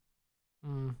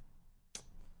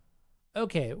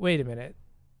 Okay, wait a minute.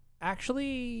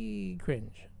 Actually,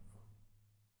 cringe.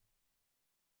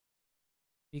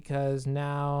 Because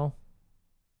now...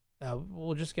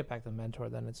 we'll just get back to Mentor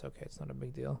then. It's okay. It's not a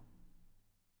big deal.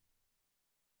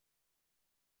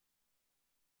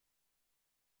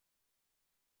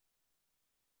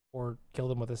 Or kill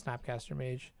them with a Snapcaster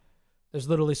Mage. There's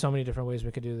literally so many different ways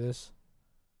we could do this.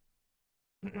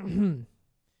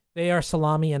 They are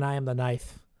salami and I am the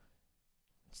knife.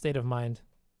 State of mind.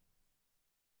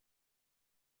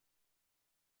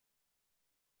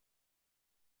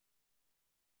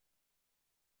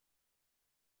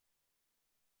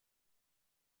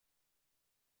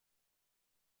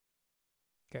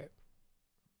 Okay.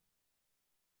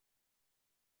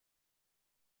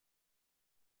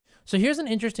 So here's an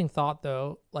interesting thought,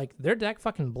 though. Like, their deck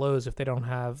fucking blows if they don't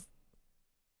have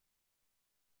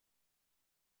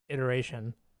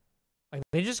iteration. Like,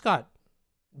 they just got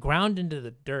ground into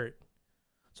the dirt.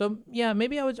 So, yeah,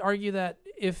 maybe I would argue that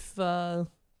if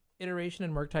iteration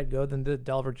and Murktide go, then the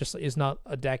Delver just is not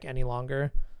a deck any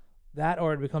longer. That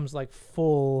or it becomes, like,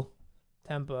 full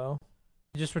tempo.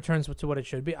 It just returns to what it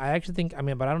should be. I actually think,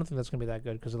 but I don't think that's going to be that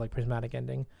good because of, like, Prismatic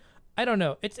Ending. I don't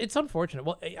know. It's unfortunate.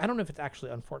 Well, I don't know if it's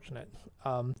actually unfortunate.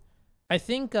 I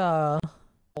think all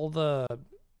the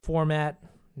format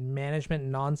management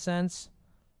nonsense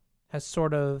has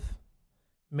sort of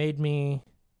made me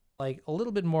like a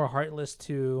little bit more heartless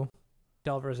to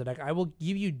Delver as a deck. I will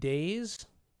give you days,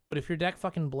 but if your deck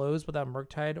fucking blows without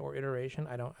Murktide or iteration,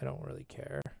 I don't really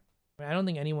care. I don't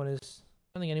think anyone is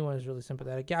really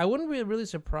sympathetic. Yeah, I wouldn't be really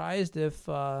surprised if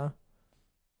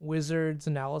Wizards'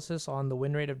 analysis on the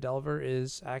win rate of Delver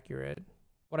is accurate.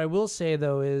 What I will say,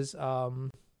 though, is I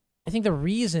think the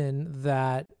reason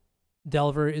that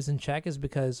Delver is in check is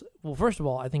because, well, first of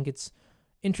all, I think it's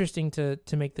interesting to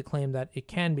make the claim that it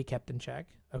can be kept in check.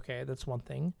 Okay, that's one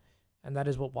thing. and that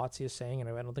is what WotC is saying, and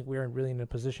I don't think we're really in a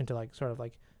position to like sort of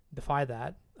like defy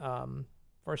that.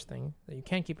 First thing, that you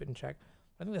can't keep it in check.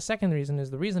 I think the second reason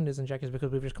is it is in check is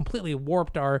because we've just completely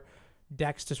warped our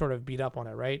decks to sort of beat up on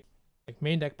it, right? Like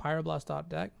main deck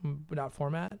pyroblast.deck, not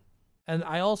format. And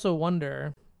I also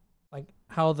wonder like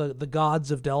how the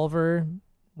gods of Delver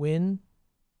win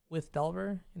with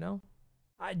Delver, you know?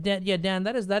 Dan,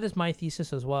 that is my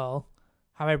thesis as well.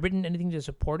 Have I written anything to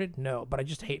support it? No, but I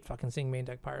just hate fucking seeing main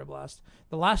deck Pyroblast.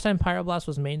 The last time Pyroblast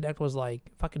was main deck was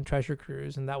like fucking Treasure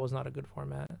Cruise, and that was not a good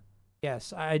format.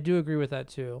 Yes, I do agree with that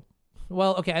too.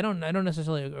 Well, okay, I don't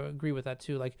necessarily agree with that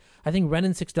too. Like, I think Ren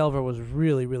and 6 Delver was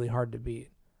really, really hard to beat.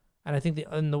 And I think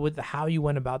with how you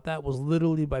went about that was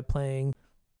literally by playing.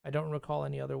 I don't recall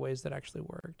any other ways that actually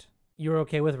worked. You were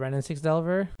okay with Ren and 6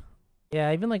 Delver?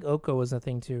 Yeah, even like Oko was a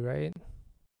thing too, right?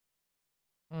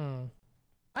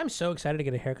 I'm so excited to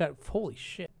get a haircut. Holy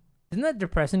shit. Isn't that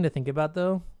depressing to think about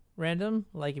though? Random?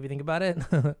 Like if you think about it?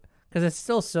 Because it's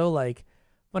still so like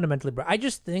fundamentally, I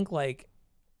just think like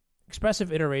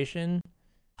expressive iteration,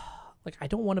 like I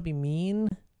don't want to be mean,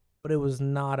 but it was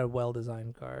not a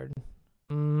well-designed card.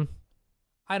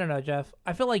 I don't know, Jeff.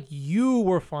 I feel like you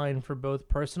were fine for both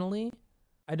personally.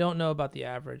 I don't know about the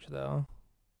average though.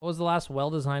 What was the last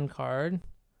well-designed card?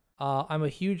 I'm a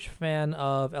huge fan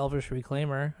of Elvish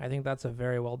Reclaimer. I think that's a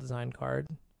very well-designed card.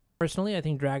 Personally, I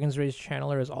think Dragon's Rage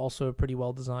Channeler is also pretty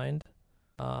well-designed.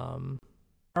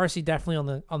 RC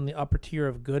definitely on the upper tier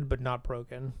of good, but not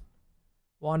broken.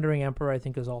 Wandering Emperor, I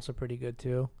think, is also pretty good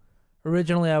too.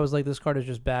 Originally, I was like, this card is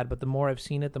just bad, but the more I've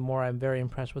seen it, the more I'm very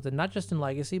impressed with it. Not just in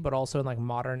Legacy, but also in like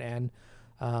Modern and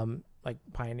like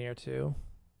Pioneer too.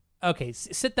 Okay,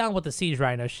 sit down with the Siege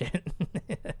Rhino shit.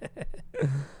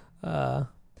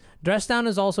 Dress Down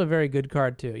is also a very good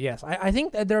card too. Yes, I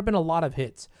think that there have been a lot of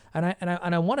hits, and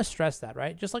I want to stress that,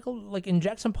 right? Just like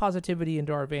inject some positivity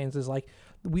into our veins is like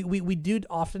we do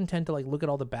often tend to like look at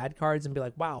all the bad cards and be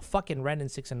like, wow, fucking Ren and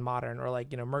 6 in Modern, or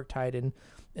like, you know, Murktide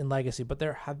in Legacy. But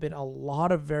there have been a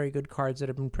lot of very good cards that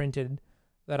have been printed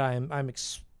that I'm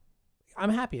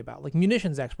happy about. Like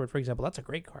Munitions Expert, for example, that's a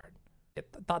great card.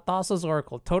 Thassa's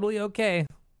Oracle, totally okay.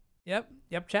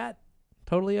 Yep, chat,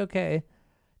 totally okay.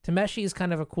 Tameshi is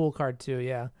kind of a cool card too,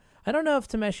 yeah. I don't know if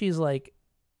Tameshi is like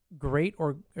great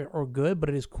or good, but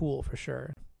it is cool for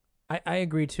sure. I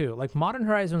agree too. Like Modern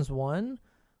Horizons 1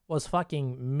 was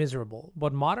fucking miserable,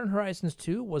 but Modern Horizons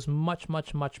 2 was much,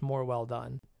 much, much more well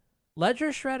done. Ledger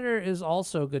Shredder is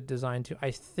also good design too, I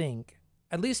think.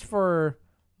 At least for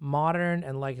Modern,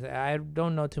 and like I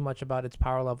don't know too much about its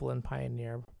power level in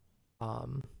Pioneer.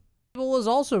 It was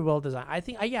also well designed. I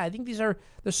think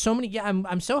there's so many. Yeah,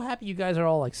 I'm so happy you guys are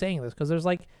all like saying this, because there's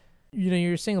like, you know,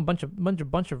 you're seeing a bunch of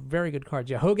very good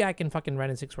cards. Yeah, Hogak and fucking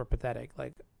Ren and 6 were pathetic.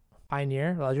 Like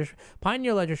Pioneer Ledger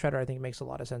Shredder, I think makes a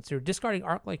lot of sense. You're discarding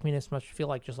Arc-like Menace must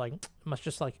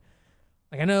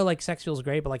I know like Sex feels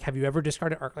great, but like, have you ever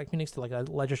discarded Arc-like Menace to like a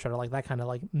Ledger Shredder, like that kind of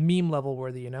like meme level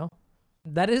worthy, you know?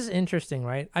 That is interesting,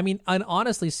 right? I mean, and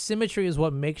honestly, symmetry is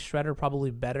what makes Shredder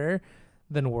probably better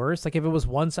than worse. Like if it was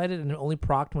one-sided and it only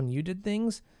procced when you did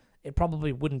things, it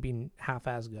probably wouldn't be half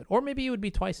as good, or maybe it would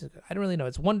be twice as good. I don't really know.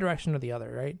 It's one direction or the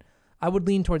other, right? I would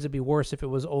lean towards it be worse if it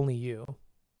was only you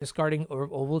discarding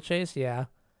Oval Chase. Yeah,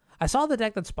 I saw the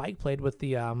deck that Spike played with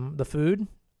the food,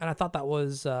 and I thought that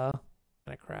was kind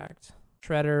of cracked.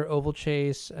 Shredder, Oval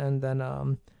Chase, and then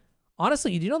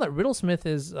honestly, do you know that Riddlesmith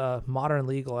is Modern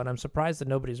legal, and I'm surprised that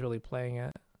nobody's really playing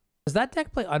it. Does that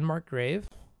deck play Unmarked Grave?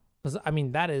 I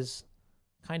mean, that is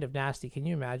kind of nasty. Can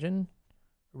you imagine?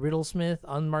 Riddlesmith,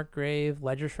 Unmarked Grave,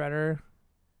 Ledger Shredder.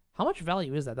 How much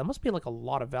value is that? That must be like a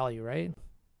lot of value, right?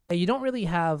 You don't really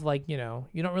have like, you know,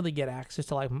 you don't really get access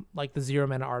to like the 0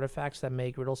 mana artifacts that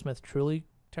make Riddlesmith truly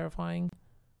terrifying.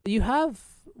 You have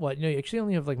what? You actually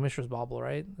only have like Mishra's Bauble,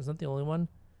 right? Is that the only one?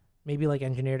 Maybe like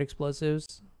Engineered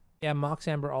Explosives. Yeah, Mox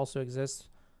Amber also exists.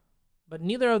 But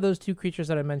neither of those two creatures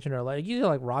that I mentioned are like, usually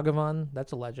like Ragavan,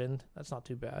 that's a legend. That's not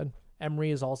too bad.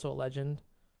 Emery is also a legend.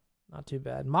 Not too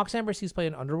bad. Mox Amber sees play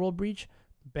an Underworld Breach.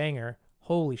 Banger.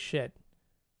 Holy shit.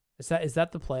 Is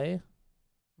that the play?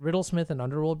 Riddlesmith and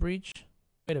Underworld Breach?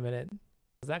 Wait a minute.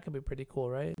 That could be pretty cool,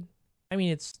 right? I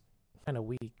mean, it's kind of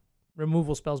weak.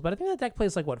 Removal spells, but I think that deck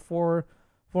plays like what, four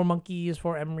monkeys,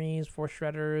 4 Emerys, 4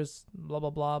 Shredders, blah blah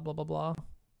blah blah blah blah. What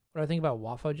do I think about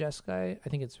Wafo Jeskai? I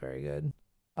think it's very good.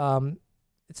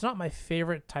 It's not my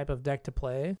favorite type of deck to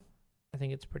play. I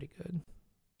think it's pretty good.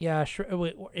 Yeah,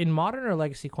 in Modern or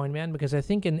Legacy, Coinman, because I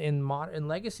think in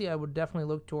Legacy I would definitely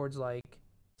look towards like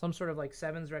some sort of like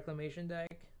 7's Reclamation deck.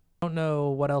 I don't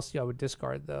know what else I would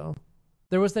discard though.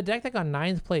 There was the deck that got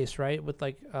 9th place, right? With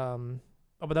like oh,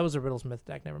 but that was a Riddlesmith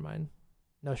deck. Never mind.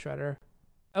 No Shredder.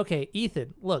 Okay,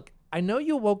 Ethan, look, I know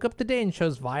you woke up today and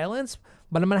chose violence,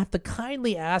 but I'm gonna have to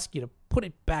kindly ask you to put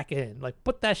it back in. Like,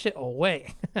 put that shit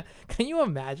away. Can you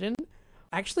imagine?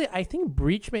 Actually, I think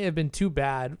Breach may have been too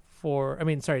bad for. I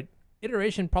mean, sorry,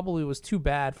 Iteration probably was too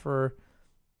bad for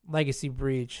Legacy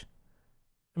Breach.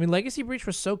 I mean, Legacy Breach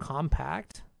was so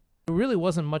compact. It really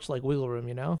wasn't much like wiggle room,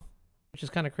 you know? Which is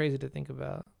kind of crazy to think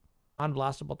about.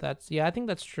 Unblastable, that's... Yeah, I think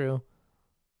that's true.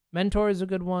 Mentor is a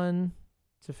good one.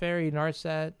 Teferi,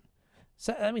 Narset.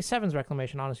 I mean, Seven's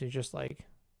Reclamation, honestly, is just like...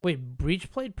 Wait,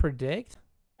 Breach played Predict?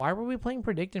 Why were we playing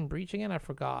Predict and Breach again? I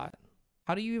forgot.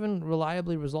 How do you even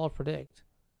reliably resolve Predict?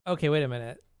 Okay, wait a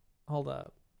minute. Hold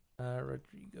up.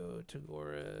 Rodrigo,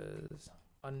 Tagoras,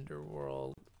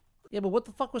 Underworld. Yeah, but what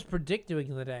the fuck was Predict doing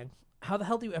in the day? How the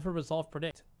hell do you ever resolve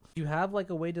Predict? Do you have like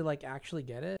a way to like actually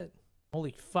get it?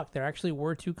 Holy fuck, there actually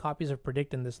were 2 copies of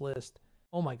Predict in this list.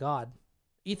 Oh my god.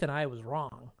 Ethan, I was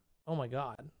wrong. Oh my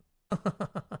god.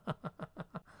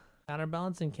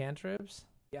 Counterbalance and cantrips?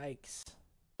 Yikes.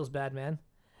 Feels bad, man.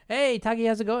 Hey, Taki,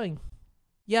 how's it going?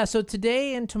 Yeah, so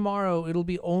today and tomorrow, it'll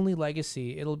be only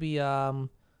Legacy. It'll be 1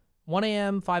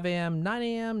 a.m., 5 a.m., 9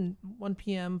 a.m., 1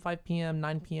 p.m., 5 p.m.,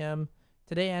 9 p.m.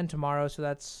 Today and tomorrow, so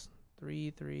that's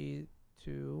 3,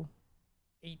 2,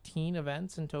 18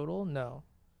 events in total? No.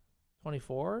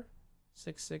 24?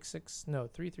 6, 6, 6. No,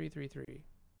 3, 3, 3, 3.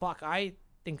 Fuck, I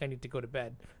think I need to go to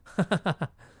bed.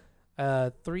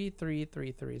 3, 3,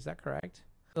 3, 3. Is that correct?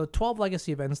 So 12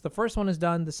 Legacy events. The first one is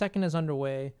done. The second is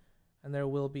underway. And there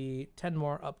will be 10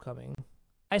 more upcoming.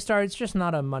 It's just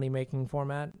not a money-making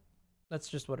format. That's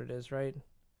just what it is, right?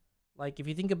 Like, if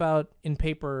you think about in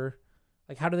paper,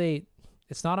 like, how do they...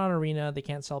 It's not on Arena. They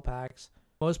can't sell packs.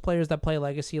 Most players that play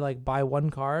Legacy, like, buy 1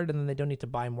 card, and then they don't need to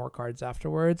buy more cards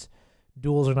afterwards.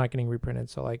 Duels are not getting reprinted.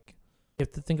 So, like, you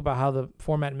have to think about how the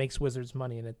format makes Wizards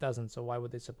money, and it doesn't. So why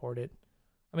would they support it?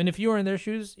 I mean, if you were in their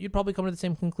shoes, you'd probably come to the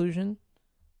same conclusion.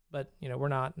 But, you know, we're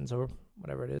not, and so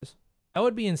whatever it is. That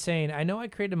would be insane. I know I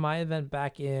created my event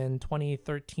back in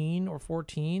 2013 or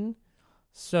 14.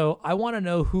 So I want to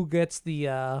know who gets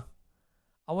the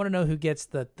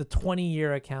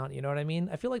 20-year account, you know what I mean?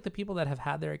 I feel like the people that have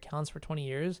had their accounts for 20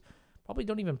 years probably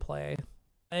don't even play.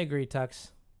 I agree,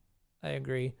 Tux. I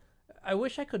agree. I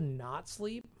wish I could not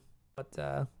sleep, but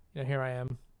you know, here I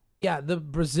am. Yeah, the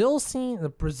Brazil scene,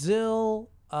 just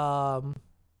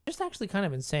actually kind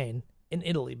of insane in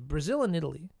Italy. Brazil and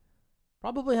Italy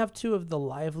probably have 2 of the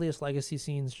liveliest Legacy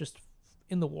scenes just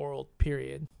in the world,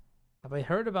 period. Have I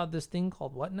heard about this thing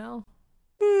called what now?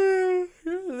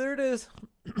 There it is.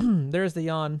 There's the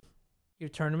yawn. You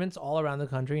have tournaments all around the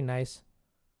country. Nice.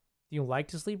 Do you like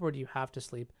to sleep or do you have to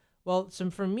sleep? Well, so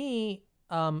for me,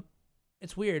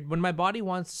 it's weird. When my body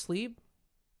wants to sleep,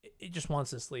 it just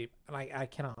wants to sleep. And I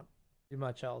cannot do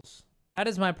much else. That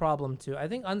is my problem too. I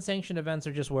think unsanctioned events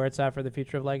are just where it's at for the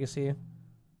future of Legacy.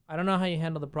 I don't know how you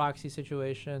handle the proxy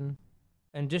situation.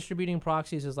 And distributing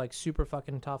proxies is like super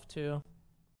fucking tough too.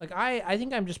 Like I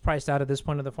think I'm just priced out at this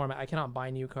point of the format. I cannot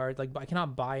buy new cards. Like I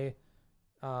cannot buy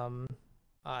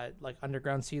like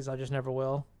Underground Seas. I just never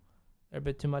will. They're a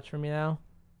bit too much for me now.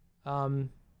 I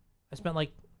spent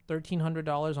like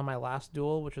 $1,300 on my last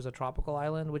duel, which was a tropical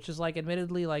island, which is like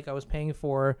admittedly like I was paying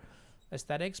for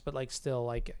aesthetics, but like still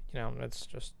like, you know, it's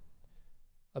just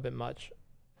a bit much.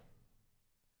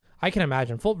 I can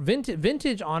imagine full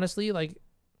vintage honestly, like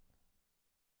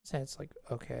it's like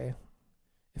okay.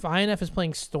 If INF is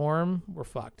playing Storm, we're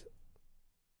fucked.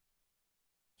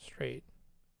 Straight.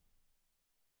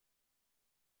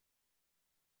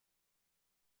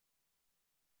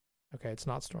 Okay, it's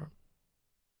not Storm.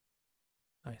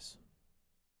 Nice.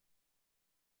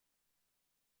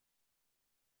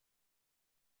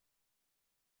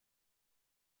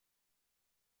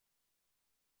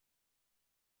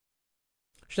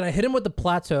 Should I hit him with the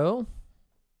plateau?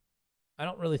 I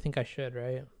don't really think I should,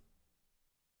 right?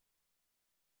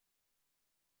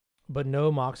 But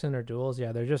no Moxen or duels.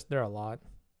 Yeah, they're a lot.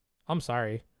 I'm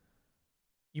sorry.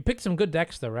 You picked some good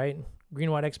decks though, right?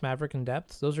 Green, White, X, Maverick, and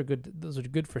Depth. Those are good. Those are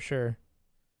good for sure.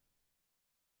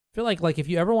 I feel like if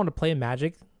you ever want to play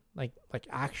Magic, like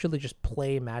actually just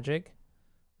play Magic,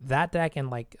 that deck and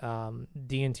like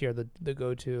D&T are the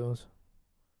go-tos.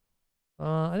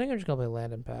 I think I'm just gonna play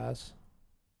Land and Pass.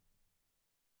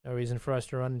 No reason for us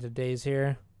to run into days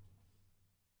here.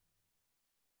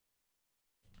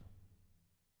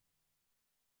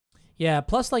 Yeah,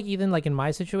 plus like even like in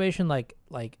my situation, like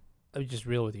I'm just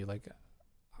real with you. Like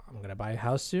I'm gonna buy a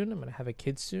house soon. I'm gonna have a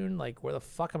kid soon. Like where the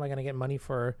fuck am I gonna get money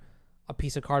for a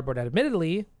piece of cardboard?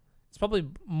 Admittedly, it's probably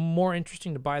more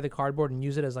interesting to buy the cardboard and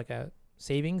use it as like a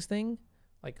savings thing,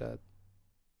 like a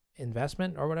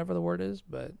investment or whatever the word is.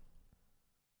 But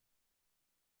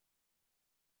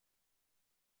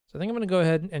So I think I'm going to go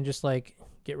ahead and just like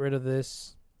get rid of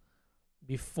this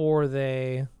before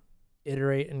they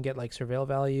iterate and get like surveil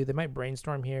value. They might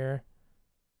brainstorm here.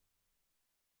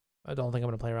 I don't think I'm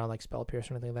going to play around like spell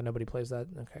pierce or anything. That nobody plays that.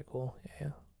 Okay, cool. Yeah.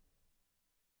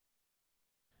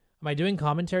 Am I doing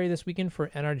commentary this weekend for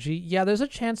NRG? Yeah, there's a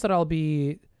chance that I'll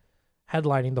be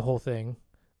headlining the whole thing.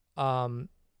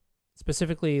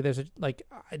 Specifically, there's a, like,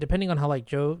 depending on how like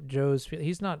Joe's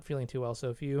he's not feeling too well. So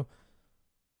if you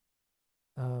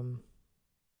can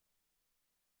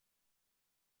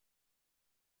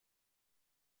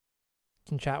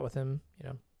chat with him, you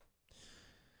know,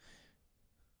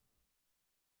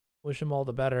 wish him all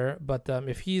the better. But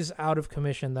if he's out of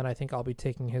commission, then I think I'll be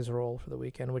taking his role for the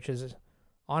weekend, which is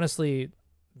honestly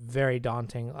very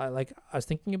daunting. I was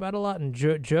thinking about it a lot, and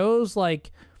Joe's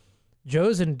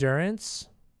endurance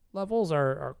levels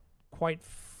are quite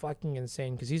fucking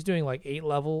insane because he's doing like 8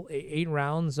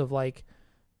 rounds of like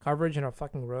coverage in a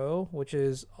fucking row, which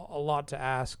is a lot to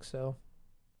ask. So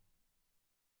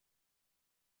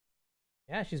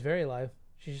yeah, she's very alive.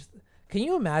 She's can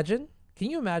you imagine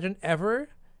ever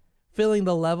feeling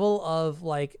the level of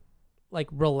like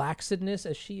relaxedness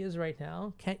as she is right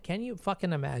now? Can you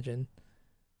fucking imagine?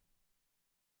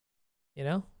 You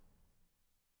know?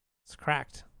 It's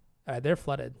cracked. All right, they're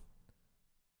flooded.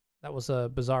 That was a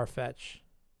bizarre fetch.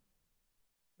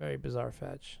 Very bizarre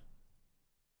fetch.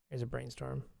 Here's a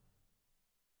brainstorm.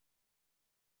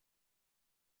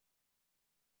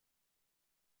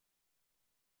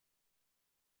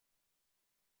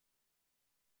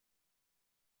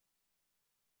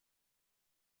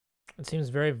 It seems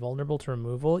very vulnerable to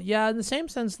removal. Yeah, in the same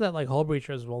sense that like Hull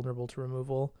Breacher is vulnerable to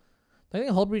removal. I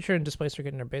think Hull Breacher and Displacer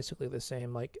Kitten are basically the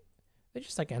same. Like they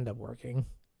just like end up working.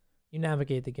 You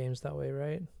navigate the games that way,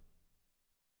 right?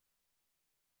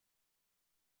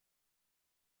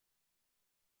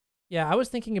 Yeah, I was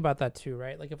thinking about that too,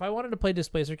 right? Like if I wanted to play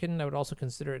Displacer Kitten, I would also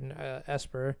consider it an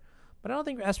Esper. But I don't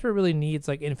think Esper really needs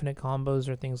like infinite combos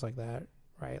or things like that,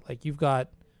 right? Like you've got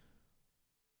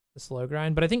the slow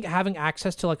grind. But I think having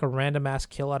access to like a random ass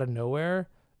kill out of nowhere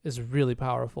is really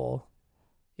powerful.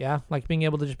 Yeah, like being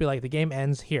able to just be like, the game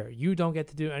ends here. You don't get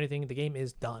to do anything. The game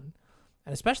is done.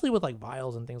 And especially with like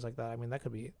vials and things like that. I mean, that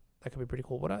could be pretty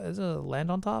cool. What is a land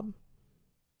on top?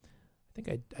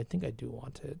 I think I do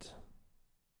want it.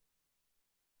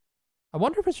 I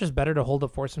wonder if it's just better to hold a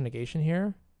Force of Negation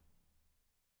here.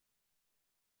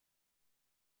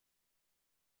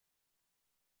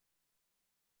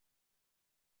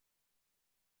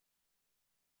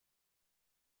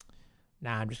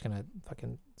 Nah, I'm just gonna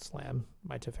fucking slam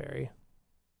my Teferi.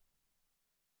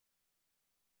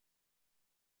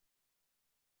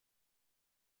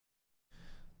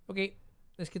 Okay,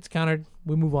 this gets countered.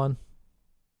 We move on.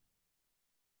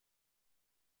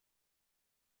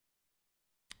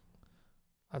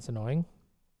 That's annoying.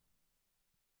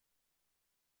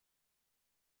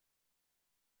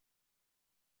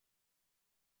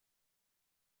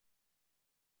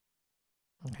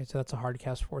 Okay, so that's a hard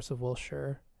cast Force of Will,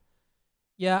 sure.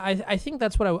 Yeah, I think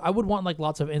that's what I would want, like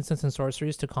lots of instants and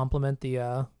sorceries to complement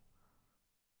the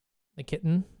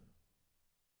kitten.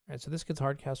 All right, so this gets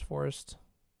hard cast Forced.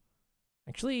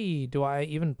 Actually, do I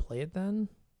even play it then?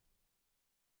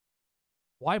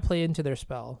 Why play into their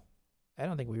spell? I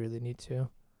don't think we really need to.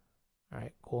 All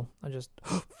right, cool. I just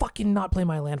fucking not play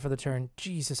my land for the turn.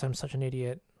 Jesus, I'm such an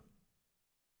idiot.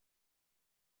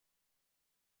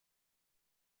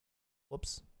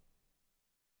 Whoops.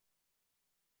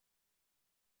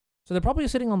 So they're probably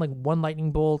sitting on like one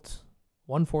lightning bolt,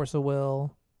 one Force of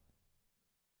Will.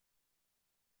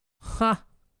 Ha!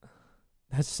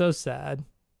 That's so sad.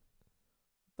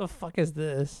 What the fuck is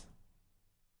this?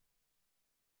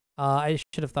 I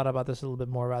should have thought about this a little bit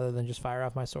more rather than just fire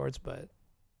off my swords, but it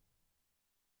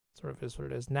sort of is what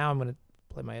it is. Now I'm going to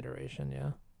play my iteration,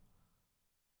 yeah.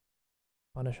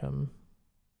 Punish him.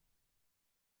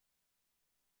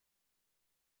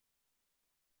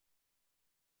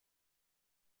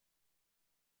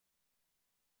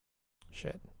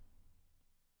 Shit.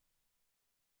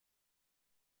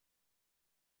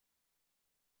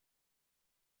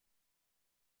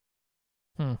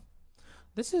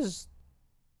 This is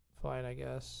fine, I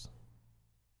guess.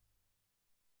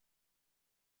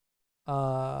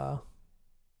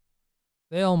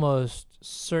 They almost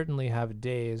certainly have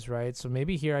days, right? So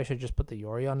maybe here I should just put the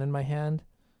Yorion in my hand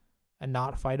and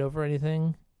not fight over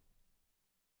anything.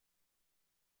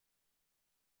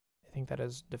 I think that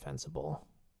is defensible.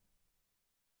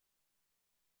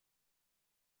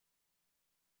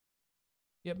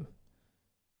 Yep.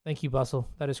 Thank you, Bustle.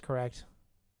 That is correct.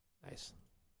 Nice.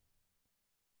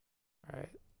 All right.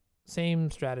 Same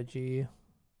strategy.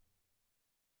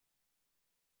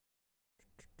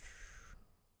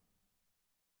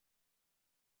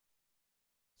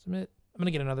 Submit. I'm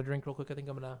gonna get another drink real quick. I think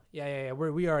I'm gonna. Yeah.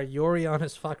 We are Yorion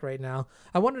as fuck right now.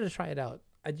 I wanted to try it out.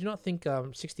 I do not think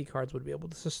 60 cards would be able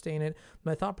to sustain it.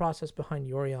 My thought process behind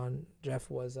Yorion, Jeff,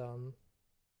 was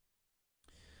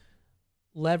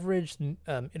leverage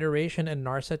iteration and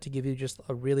Narset to give you just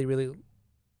a really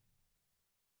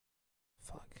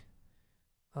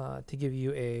to give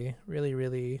you a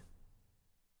really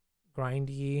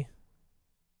grindy.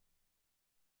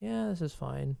 Yeah, this is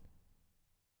fine.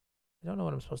 I don't know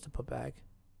what I'm supposed to put back.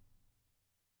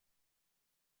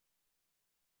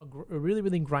 A really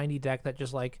grindy deck that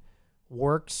just like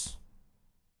works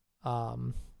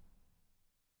on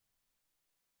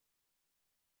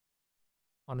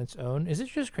its own. Is it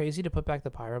just crazy to put back the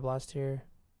Pyroblast here?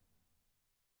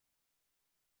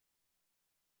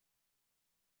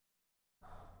 I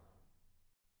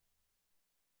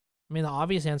mean, the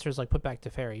obvious answer is like put back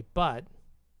Teferi, but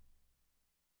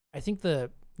I think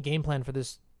the game plan for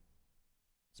this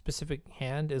specific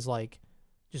hand is like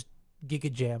just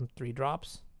Giga Jam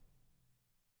 3-drops.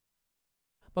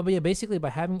 But yeah, basically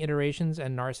by having iterations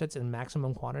and Narsets in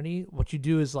maximum quantity, what you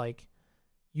do is like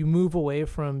you move away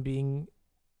from being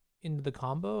into the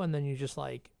combo and then you just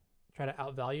like try to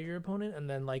outvalue your opponent, and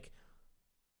then like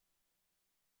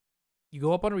you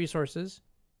go up on resources,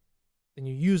 then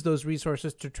you use those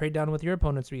resources to trade down with your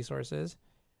opponent's resources,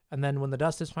 and then when the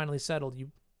dust is finally settled,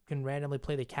 you can randomly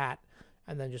play the cat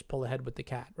and then just pull ahead with the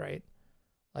cat, right?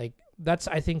 Like that's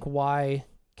I think why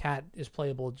cat is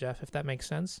playable, Jeff, if that makes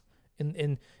sense.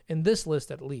 In this list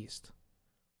at least.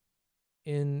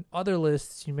 In other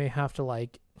lists you may have to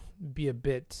like be a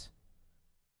bit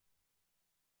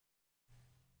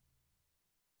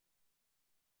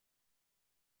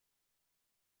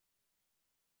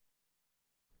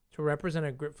to represent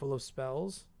a grip full of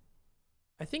spells.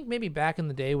 I think maybe back in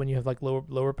the day when you have like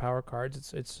lower power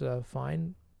cards, it's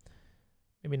fine.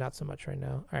 Maybe not so much right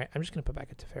now. All right, I'm just gonna put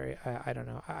back a Teferi. I don't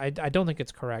know. I don't think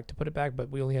it's correct to put it back, but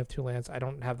we only have 2 lands. I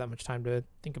don't have that much time to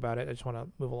think about it. I just want to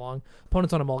move along.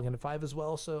 Opponent's on a mulligan to 5 as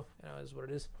well, so you know, it is what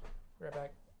it is. Be right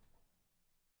back.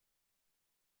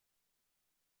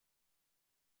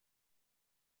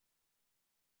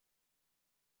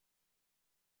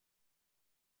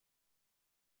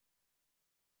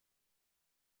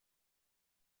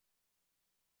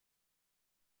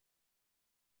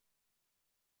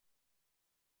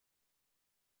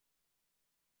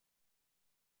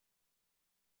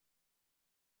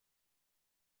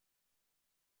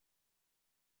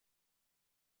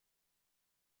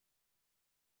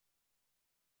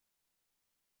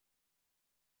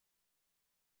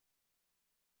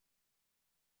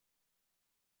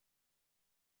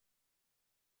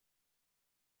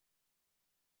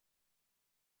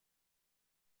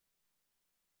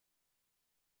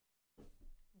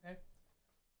 Okay.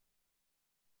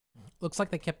 Looks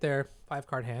like they kept their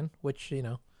 5-card hand, which, you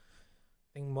know, I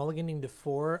think mulliganing to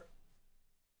 4.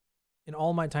 In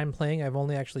all my time playing, I've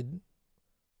only actually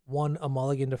won a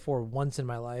mulligan to 4 once in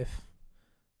my life.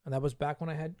 And that was back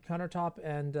when I had countertop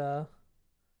and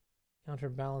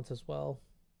counterbalance as well.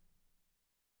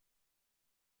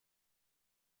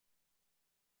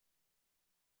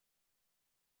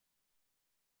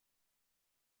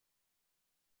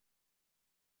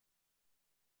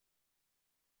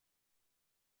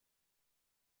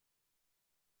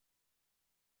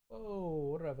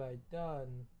 Oh, what have I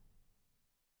done?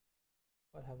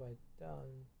 What have I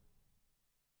done?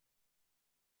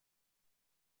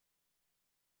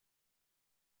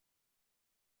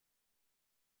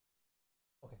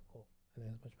 Okay, cool. I think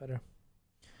that's much better.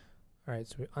 All right,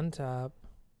 so we untap.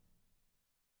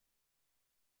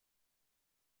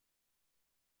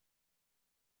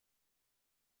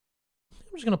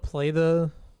 I'm just gonna play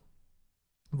the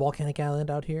volcanic island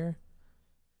out here.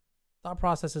 Thought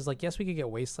process is like, yes, we could get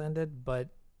wastelanded, but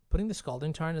putting the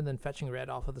Scalding Tarn and then fetching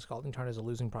red off of the Scalding Tarn is a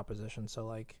losing proposition. So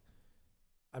like,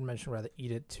 I'd mention rather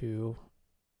eat it to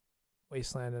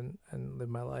wasteland and live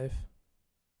my life.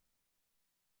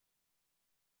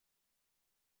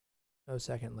 No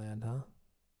second land, huh?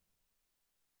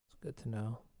 It's good to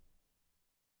know.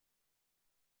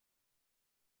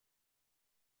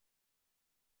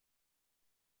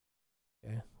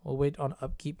 Okay, we'll wait on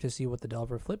upkeep to see what the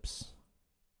Delver flips.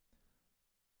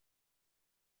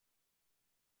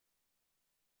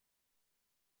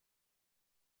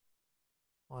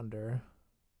 Wander.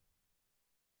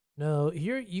 No,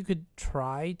 here you could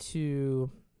try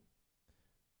to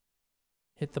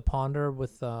hit the Ponder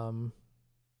with oh,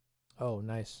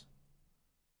 nice.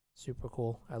 Super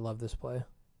cool. I love this play.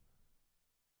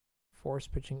 Force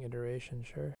pitching iteration,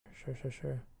 sure.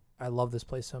 I love this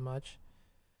play so much.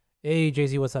 Hey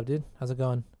Jay-Z, what's up, dude? How's it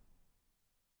going?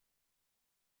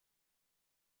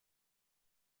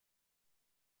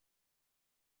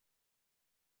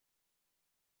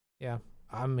 Yeah,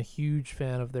 I'm a huge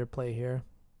fan of their play here.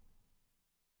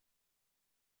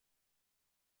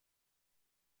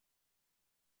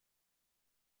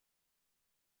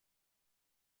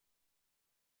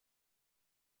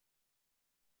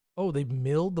 Oh, they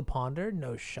milled the Ponder?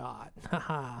 No shot.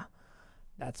 Haha.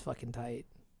 That's fucking tight.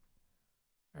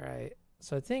 All right.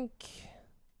 So I think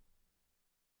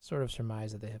sort of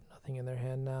surmise that they have nothing in their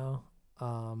hand now.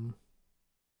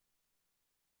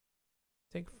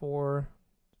 Take 4,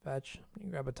 fetch. You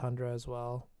grab a Tundra as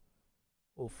well.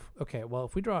 Oof. Okay, well,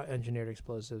 if we draw engineered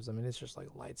explosives, I mean, it's just like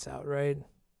lights out, right?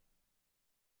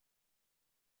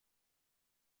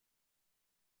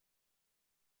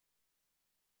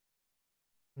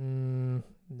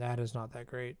 That is not that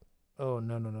great. Oh,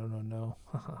 no, no, no, no, no.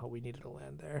 We needed a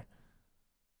land there.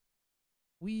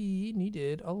 We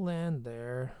needed a land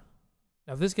there.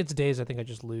 Now, if this gets dazed, I think I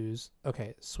just lose.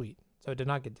 Okay, sweet. So it did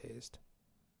not get dazed.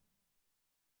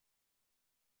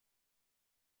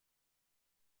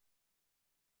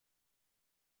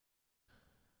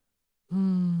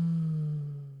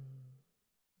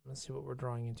 Let's see what we're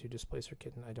drawing into. Displacer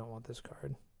Kitten. I don't want this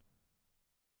card.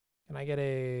 Can I get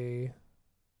a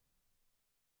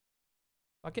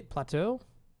bucket plateau?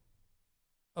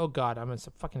 Oh god, I'm a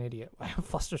fucking idiot. I have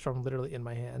Flusterstorm literally in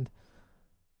my hand.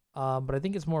 But I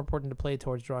think it's more important to play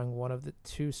towards drawing one of the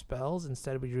 2 spells.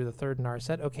 Instead, we drew the 3rd in our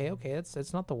set. Okay,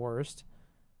 it's not the worst.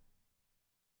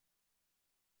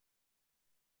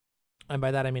 And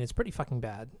by that, I mean it's pretty fucking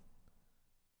bad.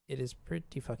 It is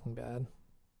pretty fucking bad.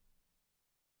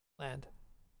 Land.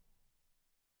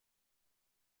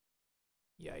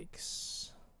 Yikes.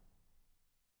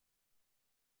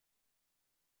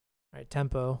 Alright,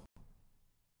 tempo.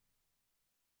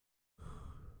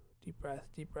 Deep breath,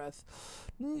 deep breath.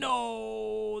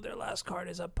 No! Their last card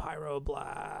is a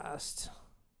Pyroblast.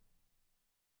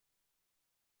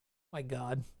 My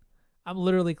god. I'm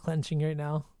literally clenching right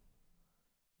now.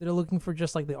 They're looking for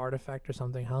just like the artifact or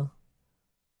something, huh?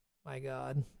 My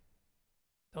god.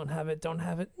 Don't have it, don't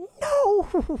have it. No!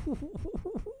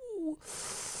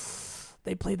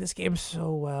 They played this game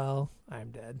so well.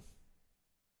 I'm dead.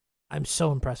 I'm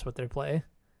so impressed with their play.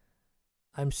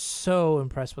 I'm so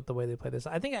impressed with the way they play this.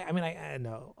 I think, I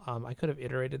know. I could have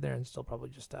iterated there and still probably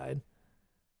just died.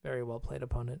 Very well played,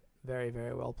 opponent. Very,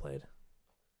 very well played.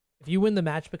 If you win the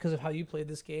match because of how you played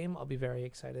this game, I'll be very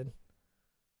excited.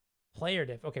 Player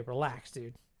diff. Okay, relax,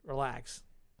 dude. Relax.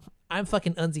 I'm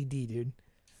fucking anzidmtg, dude.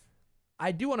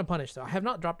 I do want to punish, though. I have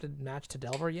not dropped a match to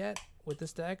Delver yet with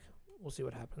this deck. We'll see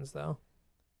what happens, though.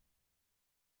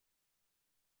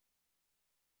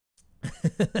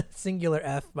 Singular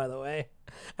F, by the way.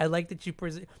 I like that you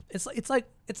present. It's like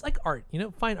art, you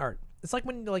know, fine art. It's like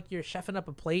when like you're chefing up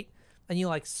a plate and you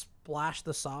like splash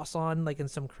the sauce on like in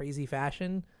some crazy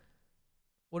fashion.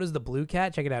 What is the blue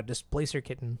cat? Check it out. Displacer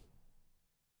Kitten.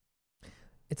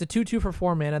 It's a 2/2 for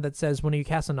 4 mana that says when you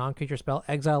cast a non-creature spell,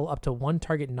 exile up to 1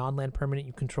 target non-land permanent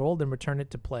you control, then return it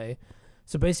to play.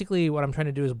 So basically, what I'm trying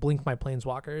to do is blink my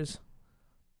planeswalkers.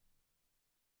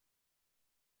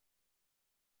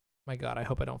 My god, I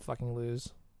hope I don't fucking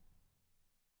lose.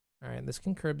 Alright, this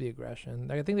can curb the aggression.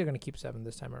 I think they're going to keep 7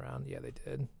 this time around. Yeah, they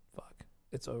did. Fuck.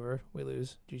 It's over. We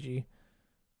lose. GG.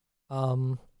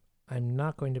 I'm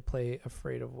not going to play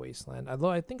Afraid of Wasteland. Although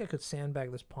I think I could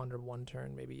sandbag this Ponder 1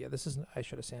 turn, maybe. Yeah, this isn't... I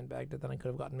should have sandbagged it. Then I could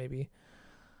have gotten maybe...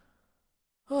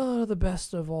 the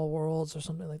best of all worlds or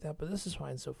something like that. But this is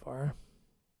fine so far.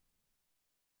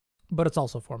 But it's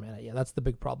also 4 mana. Yeah, that's the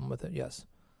big problem with it. Yes.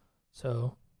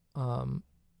 So,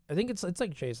 I think it's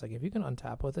like Chase. Like, if you can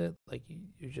untap with it, like,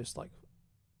 you just, like...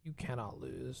 You cannot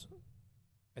lose.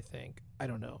 I think. I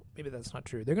don't know. Maybe that's not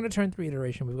true. They're going to turn 3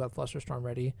 iteration. We've got Flusterstorm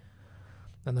ready.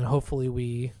 And then hopefully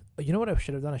we... You know what I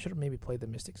should have done? I should have maybe played the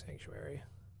Mystic Sanctuary.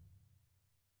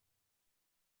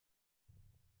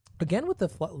 Again with the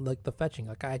the fetching.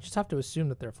 Like, I just have to assume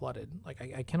that they're flooded. Like,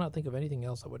 I cannot think of anything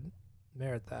else that would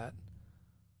merit that.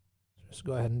 Just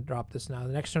go ahead and drop this now.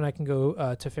 The next turn I can go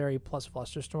Teferi plus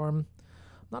Flusterstorm.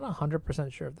 I'm not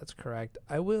 100% sure if that's correct.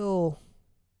 I will...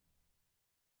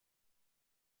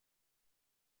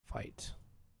 Fight.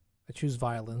 I choose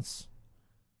Violence.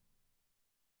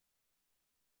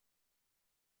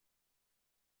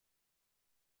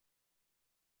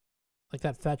 Like,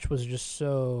 that fetch was just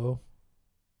so...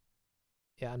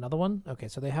 Yeah, another one? Okay,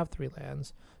 so they have 3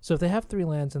 lands. So if they have 3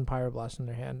 lands and Pyroblast in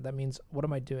their hand, that means, what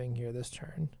am I doing here this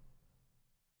turn?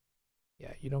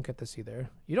 Yeah, you don't get this either.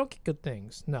 You don't get good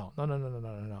things. No.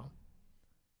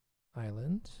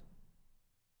 Island.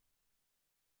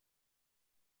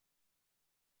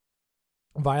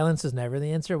 Violence is never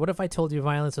the answer. What if I told you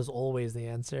violence is always the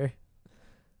answer?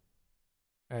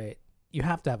 Alright. You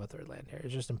have to have a third land here.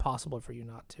 It's just impossible for you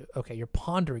not to. Okay, you're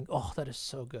pondering. Oh, that is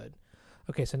so good.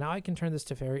 Okay, so now I can turn this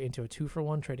Teferi into a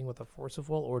 2-for-1, trading with a Force of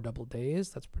Will or Double Daze.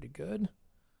 That's pretty good.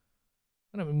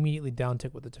 I'm going to immediately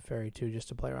downtick with the Teferi too, just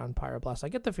to play around Pyroblast. I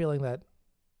get the feeling that...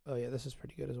 Oh yeah, this is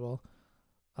pretty good as well.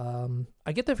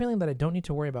 I get the feeling that I don't need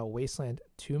to worry about Wasteland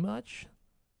too much.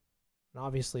 And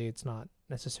obviously, it's not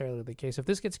necessarily the case. If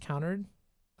this gets countered,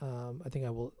 I think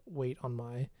I will wait on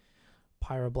my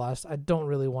Pyroblast. I don't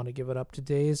really want to give it up to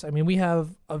Daze. I mean, we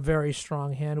have a very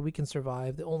strong hand. We can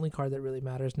survive. The only card that really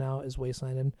matters now is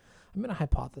Wasteland. And I'm going to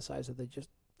hypothesize that they just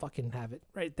fucking have it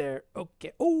right there.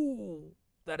 Okay. Oh,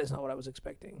 that is not what I was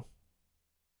expecting.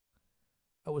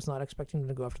 I was not expecting them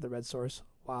to go after the red source.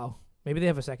 Wow. Maybe they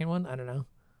have a second one? I don't know.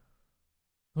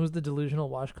 Who's the delusional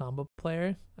wash combo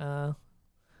player?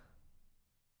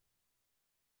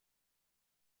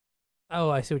 Oh,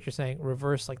 I see what you're saying.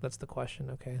 Reverse, like that's the question.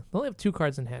 Okay. They only have 2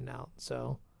 cards in hand now,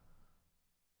 so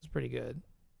it's pretty good.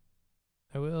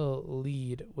 I will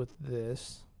lead with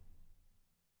this.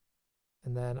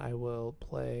 And then I will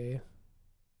play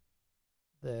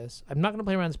this. I'm not going to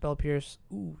play around Spell Pierce.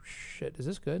 Ooh, shit. Is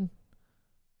this good?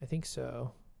 I think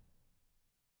so.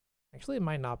 Actually, it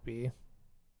might not be.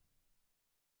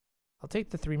 I'll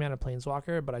take the 3-mana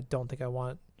Planeswalker, but I don't think I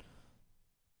want...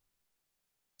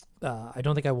 I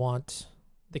don't think I want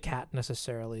the cat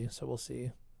necessarily, so we'll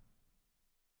see.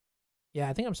 Yeah,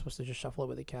 I think I'm supposed to just shuffle it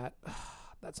with the cat.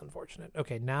 That's unfortunate.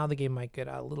 Okay, now the game might get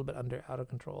a little bit out of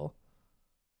control.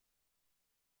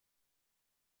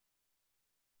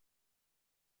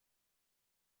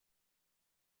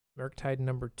 Murktide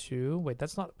number 2. Wait,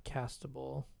 that's not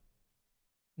castable.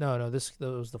 No, that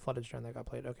was the Flooded Strand that got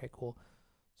played. Okay, cool.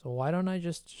 So why don't I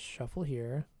just shuffle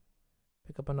here,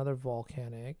 pick up another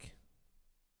Volcanic.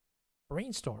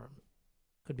 Brainstorm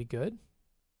could be good.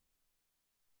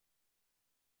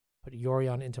 Put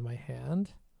Yorion into my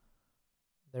hand.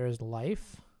 There's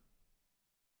life.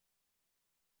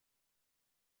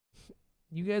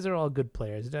 You guys are all good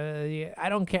players. I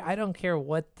don't care. I don't care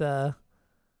what the...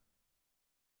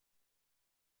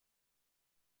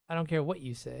 I don't care what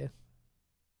you say.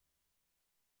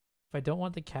 If I don't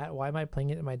want the cat, why am I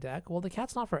playing it in my deck? Well, the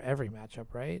cat's not for every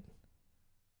matchup, right?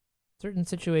 Certain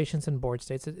situations and board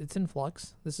states, it's in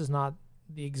flux. This is not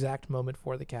the exact moment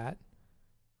for the cat,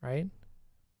 right?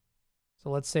 So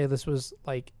let's say this was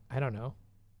like, I don't know.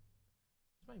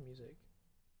 Where's my music?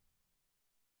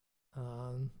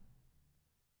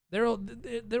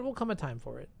 There will come a time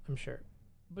for it, I'm sure.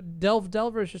 But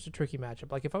Delver is just a tricky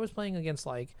matchup. Like if I was playing against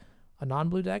like a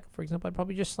non-blue deck, for example, I'd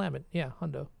probably just slam it. Yeah,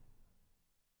 hundo.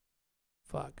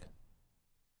 Fuck.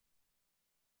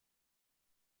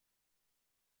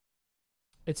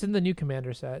 It's in the new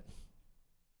Commander set.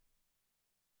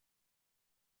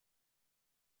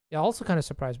 Yeah, also kind of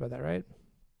surprised by that, right?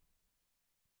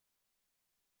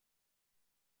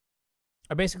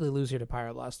 I basically lose here to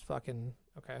Pyroblast. Fucking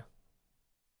okay.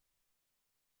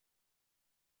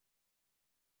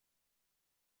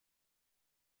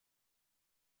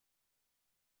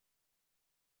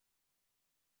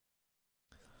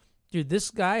 Dude,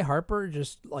 this guy Harper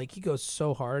just like he goes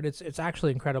so hard. It's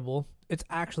actually incredible. It's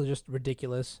actually just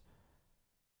ridiculous.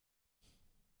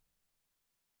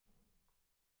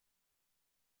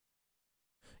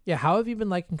 Yeah, how have you been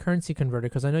liking Currency Converter?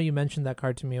 Because I know you mentioned that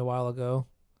card to me a while ago.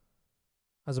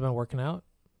 How's it been working out?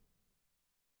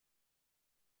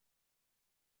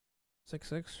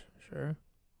 6/6, sure.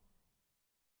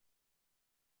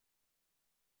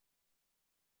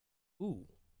 Ooh.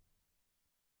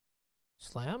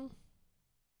 Slam?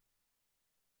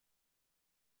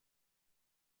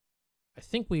 I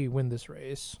think we win this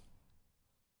race.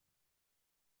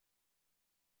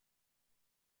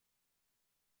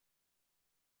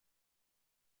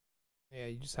 Yeah,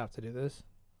 you just have to do this.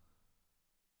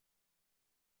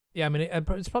 Yeah, I mean,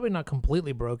 it's probably not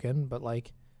completely broken, but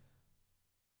like...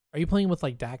 Are you playing with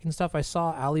like DAC and stuff? I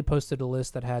saw Ali posted a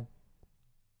list that had...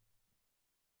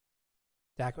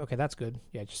 DAC, okay, that's good.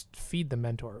 Yeah, just feed the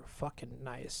Mentor. Fucking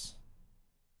nice.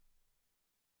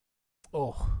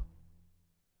 Oh.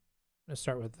 I'm gonna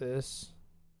start with this.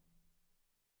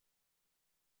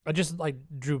 I just like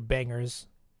drew bangers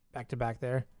back to back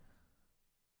there.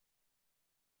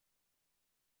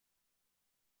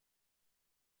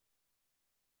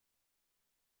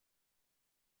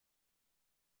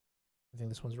 I think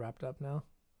this one's wrapped up now.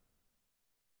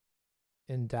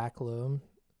 In Dakloom.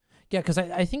 Yeah, because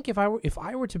I think if I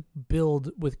were to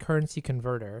build with Currency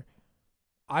Converter,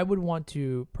 I would want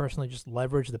to personally just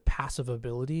leverage the passive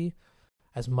ability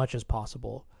as much as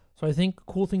possible. So I think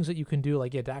cool things that you can do,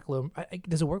 like, yeah, Dakloom,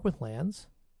 does it work with lands?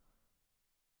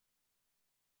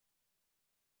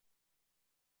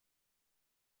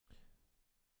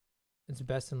 It's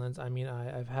best in lens. I mean,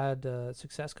 I've had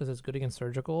success because it's good against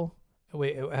surgical.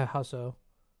 Wait, how so?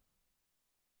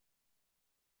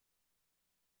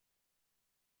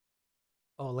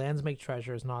 Oh, lands make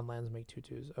treasures, non-lands make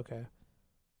 2/2s. Okay,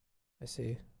 I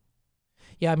see.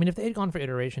 Yeah, I mean, if they had gone for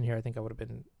iteration here, I think I would have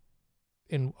been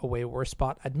in a way worse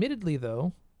spot. Admittedly,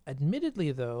 though,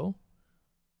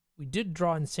 we did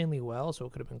draw insanely well, so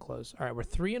it could have been close. All right, we're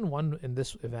 3-1 in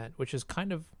this event, which is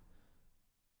kind of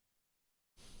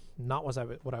not what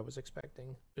I was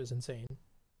expecting. It was insane.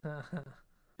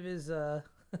 It is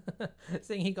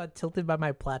saying he got tilted by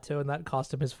my plateau and that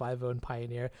cost him his 5-0 in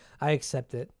Pioneer. I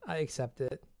accept it.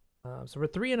 So we're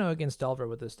 3-0 against Delver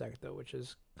with this deck though, which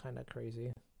is kind of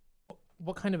crazy.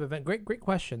 What kind of event? Great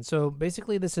question. So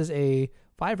basically this is a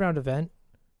 5-round event.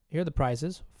 Here are the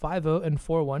prizes. 5-0 and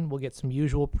 4-1 will get some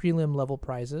usual prelim level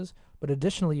prizes, but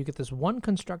additionally you get this one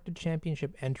constructed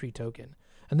championship entry token.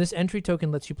 And this entry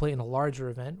token lets you play in a larger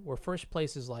event where first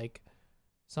place is like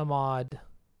some odd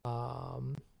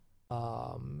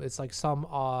it's like some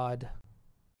odd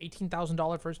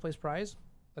 $18,000 first place prize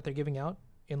that they're giving out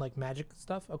in like Magic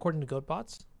stuff, according to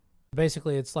GoatBots.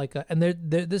 Basically, it's like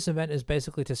this event is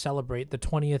basically to celebrate the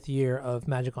 20th year of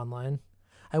Magic Online.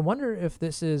 I wonder if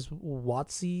this is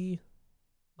WotC's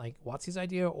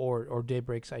idea or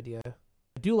Daybreak's idea.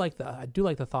 I do like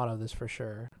the thought of this for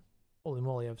sure. Holy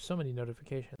moly, I have so many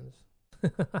notifications.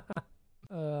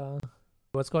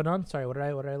 What's going on? Sorry, what did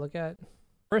I look at?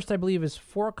 First, I believe, is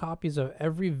 4 copies of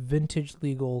every vintage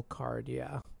legal card.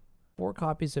 Yeah. 4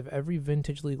 copies of every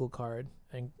vintage legal card.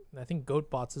 And I think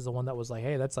GoatBots is the one that was like,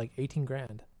 hey, that's like 18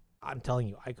 grand. I'm telling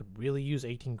you, I could really use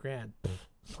 18 grand.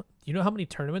 You know how many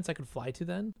tournaments I could fly to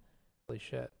then? Holy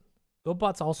shit.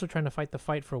 GoatBots also trying to fight the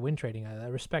fight for win trading. I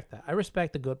respect that. I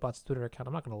respect the GoatBots Twitter account.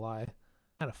 I'm not going to lie.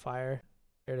 Kind of fire.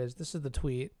 Here it is. This is the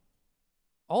tweet.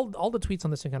 All the tweets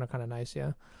on this account are kind of nice,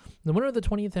 yeah. The winner of the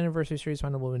 20th anniversary series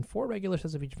final will win 4 regular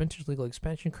sets of each vintage legal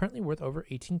expansion, currently worth over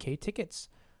 18k tickets.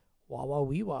 Wah wah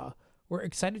wee wah. We're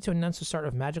excited to announce the start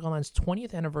of Magic Online's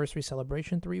 20th anniversary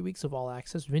celebration, 3 weeks of all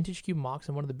access, vintage cube mocks,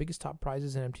 and one of the biggest top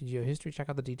prizes in MTGO history. Check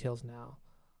out the details now.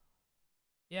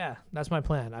 Yeah, that's my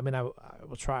plan. I mean, I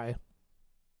will try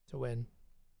to win.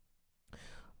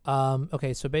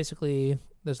 Okay, so basically,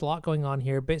 there's a lot going on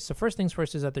here. So first things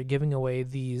first is that they're giving away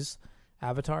these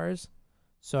avatars.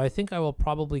 So I think I will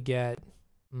probably get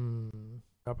Young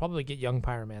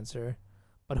Pyromancer.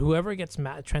 But whoever gets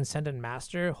Transcendent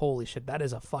Master, holy shit, that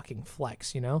is a fucking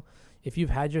flex, you know? If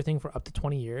you've had your thing for up to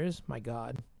 20 years, my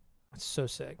god. That's so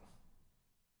sick.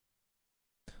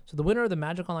 So the winner of the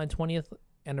Magic Online 20th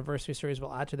Anniversary Series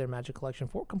will add to their Magic collection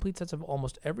 4 complete sets of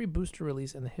almost every booster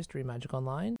release in the history of Magic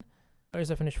Online. Players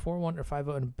that finish 4-1 or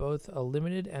 5-0 in both a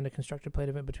limited and a constructed play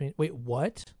event between... Wait,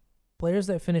 what? Players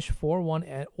that finish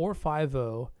 4-1 or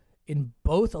 5-0 in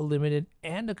both a limited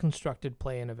and a constructed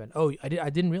play-in event. Oh, I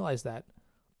didn't realize that.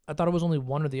 I thought it was only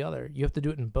one or the other. You have to do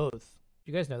it in both.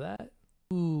 You guys know that?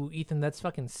 Ooh, Ethan, that's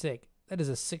fucking sick. That is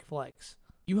a sick flex.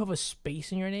 You have a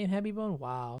space in your name, Heavybone?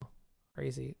 Wow.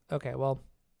 Crazy. Okay, well,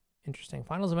 interesting.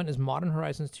 Finals event is Modern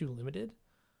Horizons 2 Limited.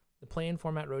 The play-in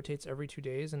format rotates every 2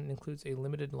 days and includes a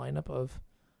limited lineup of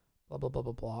blah, blah, blah,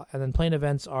 blah, blah. And then play-in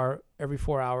events are every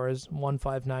 4 hours,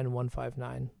 159 and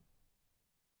 159.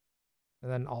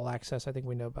 And then all access, I think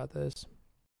we know about this.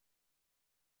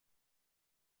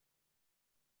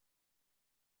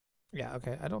 Yeah,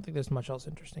 okay. I don't think there's much else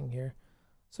interesting here.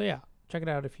 So yeah, check it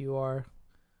out if you are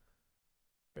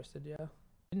interested, yeah.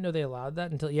 Didn't know they allowed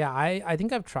that until, yeah, I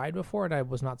think I've tried before and I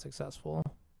was not successful.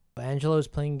 Angelo's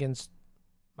playing against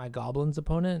my Goblins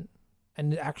opponent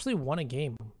and actually won a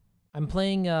game. I'm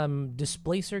playing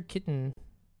Displacer Kitten.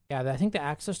 Yeah, I think the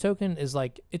access token is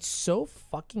like, it's so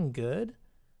fucking good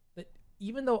that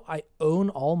even though I own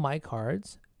all my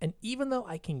cards and even though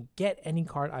I can get any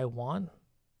card I want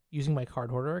using my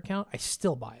card hoarder account, I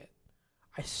still buy it.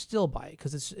 I still buy it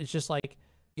because it's just like,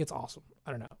 it's awesome.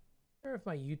 I don't know. I wonder if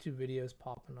my YouTube video is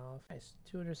popping off. Nice,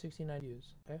 269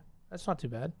 views. Okay, that's not too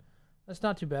bad. That's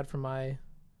not too bad for my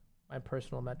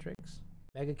personal metrics.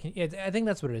 Yeah, I think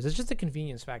that's what it is. It's just a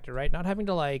convenience factor, right? Not having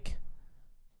to like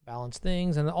balance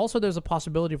things, and also there's a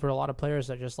possibility for a lot of players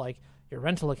that just like your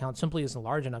rental account simply isn't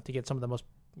large enough to get some of the most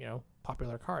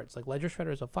popular cards. Like Ledger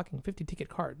Shredder is a fucking 50 ticket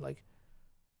card. Like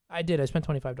I spent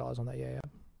 $25 on that. Yeah.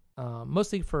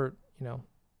 Mostly for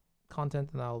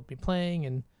content that I'll be playing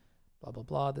and blah blah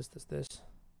blah. This.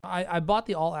 I bought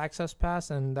the all access pass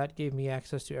and that gave me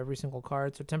access to every single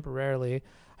card. So temporarily,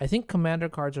 I think Commander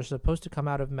cards are supposed to come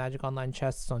out of Magic Online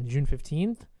chests on June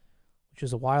 15th, which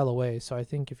is a while away. So I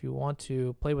think if you want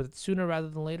to play with it sooner rather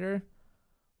than later,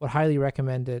 would highly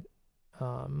recommend it.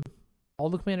 All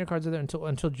the Commander cards are there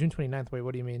until June 29th. Wait,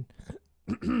 what do you mean?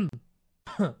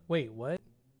 Wait, what?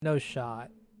 No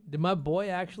shot. Did my boy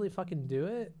actually fucking do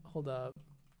it? Hold up.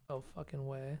 Oh, fucking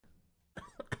way.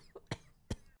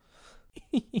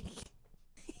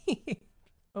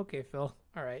 Okay, Phil.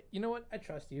 All right. You know what? I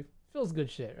trust you. Phil's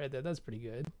good shit right there. That's pretty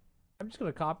good. I'm just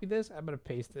going to copy this. I'm going to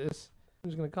paste this. I'm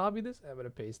just going to copy this. I'm going to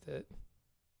paste it.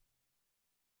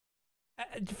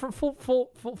 For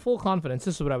full confidence,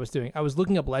 this is what I was doing. I was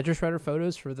looking up ledger shredder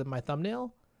photos for my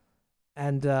thumbnail,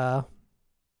 and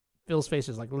Phil's face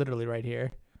is like literally right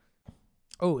here.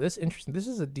 Oh, this is interesting. This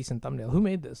is a decent thumbnail. Who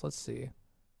made this? Let's see.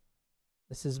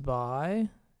 This is by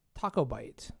Taco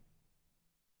Bite.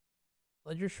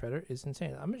 Ledger shredder is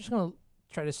insane. I'm just gonna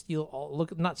try to steal all.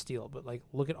 Not steal, but like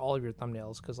look at all of your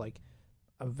thumbnails because like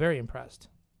I'm very impressed.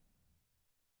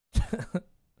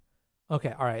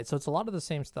 Okay, all right. So it's a lot of the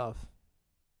same stuff.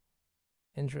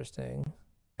 Interesting.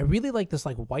 I really like this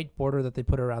like white border that they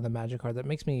put around the magic card. That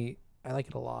makes me. I like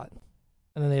it a lot.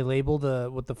 And then they label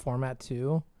with the format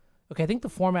too. Okay, I think the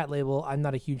format label, I'm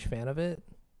not a huge fan of it.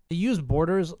 They use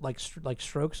borders like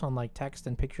strokes on like text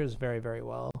and pictures very, very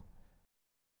well.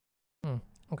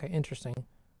 Okay, interesting.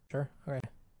 Sure. Okay.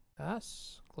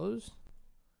 Pass. Close.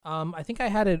 I think I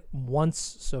had it once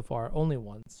so far. Only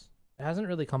once. It hasn't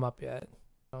really come up yet.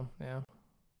 So, yeah.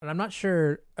 And I'm not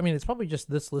sure. I mean, it's probably just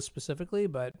this list specifically,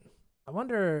 but I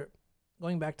wonder,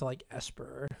 going back to like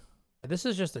Esper, this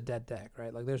is just a dead deck,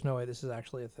 right? Like, there's no way this is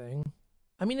actually a thing.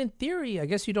 I mean, in theory, I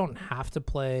guess you don't have to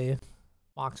play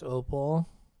Mox Opal.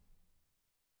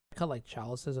 I cut like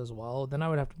Chalices as well. Then I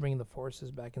would have to bring the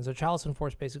Forces back in. So Chalice and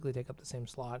Force basically take up the same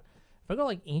slot. If I go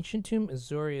like Ancient Tomb,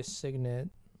 Azorius Signet.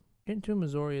 Ancient Tomb,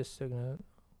 Azorius Signet.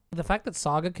 The fact that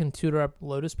Saga can tutor up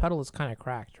Lotus Petal is kind of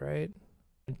cracked, right?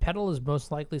 And Petal is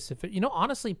most likely sufficient. You know,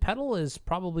 honestly, Petal is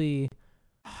probably...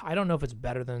 I don't know if it's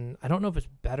better than... I don't know if it's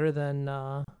better than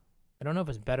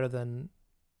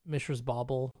Mishra's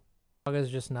Bauble. Saga is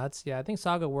just nuts. Yeah, I think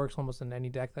Saga works almost in any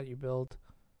deck that you build.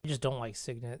 I just don't like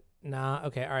Signet. Nah,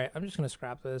 okay, alright. I'm just going to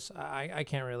scrap this. I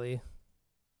can't really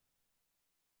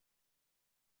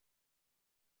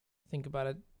think about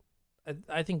it.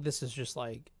 I think this is just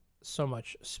like so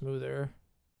much smoother.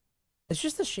 It's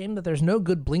just a shame that there's no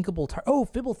good blinkable Oh,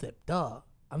 Fibblethip. Duh.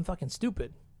 I'm fucking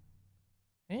stupid.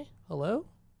 Eh? Hello?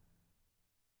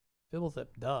 Fibblethip.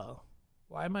 Duh.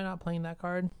 Why am I not playing that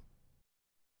card?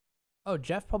 Oh,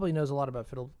 Jeff probably knows a lot about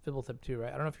Fibblethip too,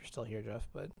 right? I don't know if you're still here, Jeff,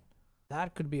 but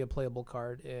that could be a playable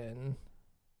card in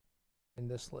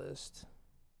this list.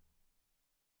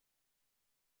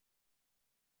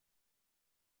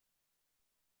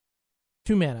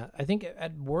 Two mana. I think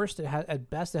at worst at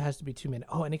best it has to be 2 mana.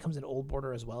 Oh, and it comes in old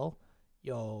border as well.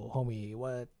 Yo, homie,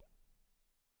 what?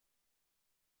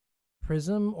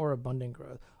 Prism or Abundant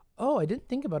Growth? Oh, I didn't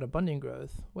think about Abundant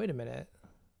Growth. Wait a minute.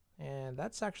 And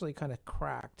that's actually kind of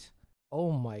cracked.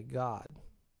 Oh my god.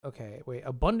 Okay, wait.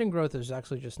 Abundant Growth is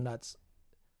actually just nuts.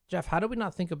 Jeff, how did we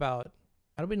not think about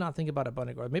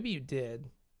Abundant Growth? Maybe you did.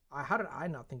 How did I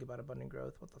not think about Abundant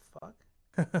Growth? What the fuck?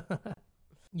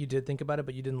 You did think about it,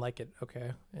 but you didn't like it.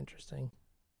 Okay, interesting.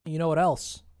 You know what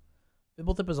else?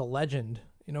 Fibblethip is a legend.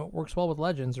 You know, it works well with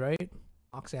legends, right?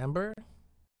 Ox Amber?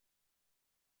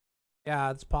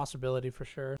 Yeah, it's a possibility for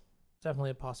sure. Definitely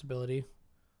a possibility.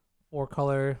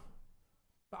 4-color.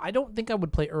 I don't think I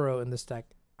would play Uro in this deck.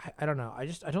 I don't know.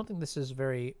 I don't think this is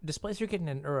very... Displacer Kitten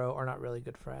and Uro are not really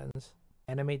good friends.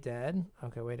 Animate Dead?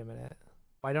 Okay, wait a minute.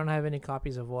 Why don't I have any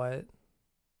copies of what?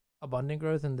 Abundant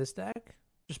Growth in this deck?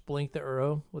 Just blink the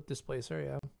Uro with Displacer,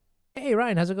 yeah. Hey,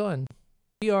 Ryan, how's it going?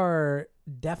 We are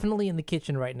definitely in the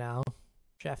kitchen right now.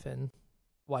 Chefin'.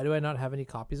 Why do I not have any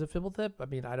copies of Fibblethip? I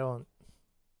mean, I don't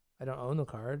own the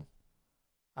card.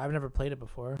 I've never played it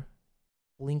before.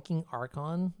 Blinking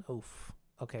Archon? Oof.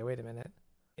 Okay, wait a minute.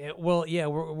 Well, yeah,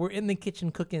 we're in the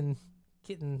kitchen cooking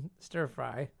kitten stir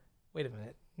fry. Wait a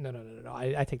minute. No.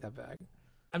 I take that back.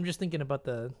 I'm just thinking about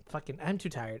the fucking... I'm too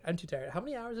tired. How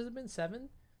many hours has it been? 7?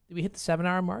 Did we hit the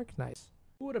 7-hour mark? Nice.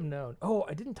 Who would have known? Oh,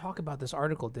 I didn't talk about this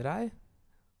article, did I?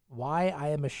 Why I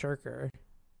am a shirker.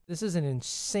 This is an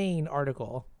insane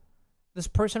article. This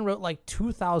person wrote like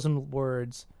 2,000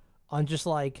 words on just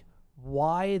like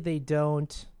why they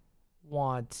don't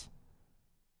want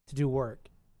to do work,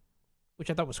 which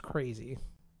I thought was crazy.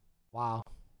 Wow.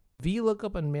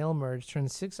 VLOOKUP and mail merge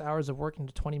turns 6 hours of work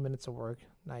into 20 minutes of work.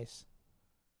 Nice.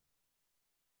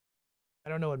 I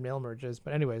don't know what mail merge is,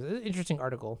 but anyways, interesting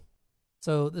article.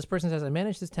 So this person says, I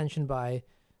manage this tension by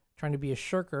trying to be a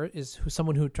shirker,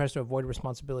 someone who tries to avoid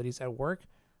responsibilities at work.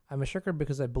 I'm a shirker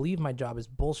because I believe my job is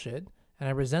bullshit, and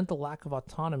I resent the lack of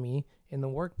autonomy in the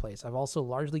workplace. I've also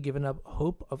largely given up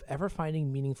hope of ever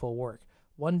finding meaningful work.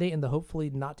 One day in the hopefully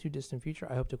not too distant future,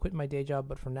 I hope to quit my day job,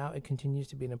 but for now, it continues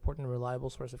to be an important and reliable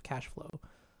source of cash flow.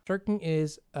 Shirking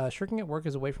at work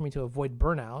is a way for me to avoid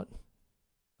burnout.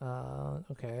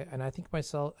 Okay, and I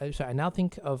now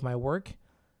think of my work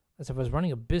as if I was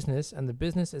running a business, and the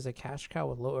business is a cash cow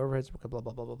with low overheads, blah,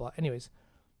 blah, blah, blah, blah. Anyways,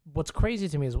 what's crazy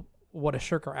to me is what a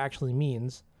shirker actually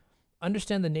means.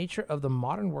 Understand the nature of the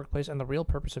modern workplace and the real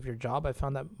purpose of your job. I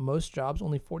found that most jobs,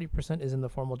 only 40% is in the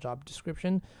formal job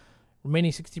description.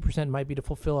 Remaining 60% might be to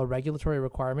fulfill a regulatory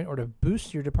requirement or to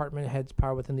boost your department head's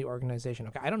power within the organization.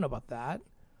 Okay, I don't know about that,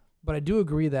 but I do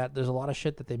agree that there's a lot of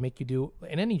shit that they make you do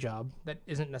in any job that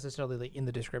isn't necessarily like in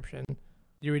the description.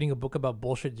 You're reading a book about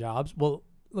bullshit jobs? Well,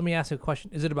 let me ask you a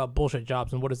question. Is it about bullshit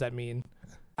jobs, and what does that mean?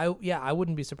 I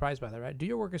wouldn't be surprised by that, right? Do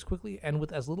your work as quickly and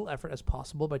with as little effort as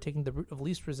possible by taking the route of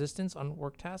least resistance on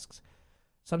work tasks.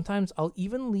 Sometimes I'll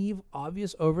even leave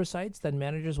obvious oversights that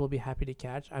managers will be happy to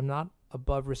catch. I'm not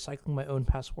above recycling my own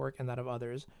past work and that of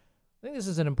others. I think this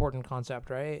is an important concept,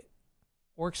 right?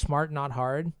 Work smart, not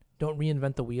hard. Don't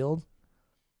reinvent the wheel.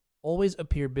 Always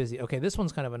appear busy. Okay, this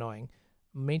one's kind of annoying.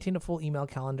 Maintain a full email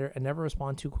calendar and never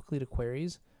respond too quickly to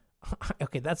queries.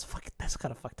 Okay, that's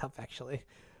kind of fucked up, actually.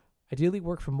 Ideally,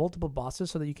 work for multiple bosses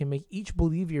so that you can make each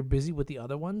believe you're busy with the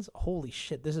other ones. Holy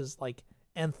shit, this is like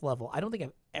nth level. I don't think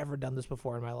I've ever done this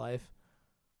before in my life.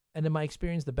 And in my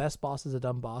experience, the best boss is a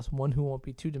dumb boss, one who won't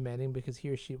be too demanding because he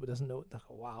or she doesn't know.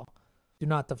 Oh, wow. Do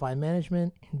not define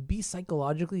management. Be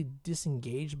psychologically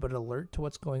disengaged but alert to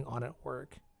what's going on at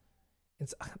work.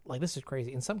 It's like, this is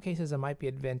crazy. In some cases, it might be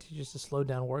advantageous to slow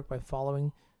down work by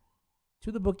following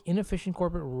to the book inefficient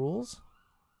corporate rules.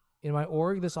 In my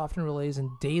org, this often relays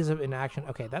in days of inaction.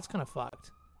 Okay, that's kind of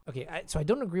fucked. Okay, so I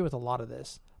don't agree with a lot of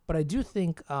this, but I do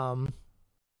think the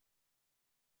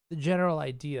general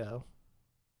idea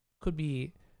could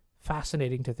be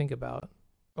fascinating to think about.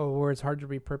 Oh, where it's hard to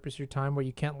repurpose your time, where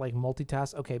you can't like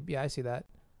multitask. Okay, yeah, I see that.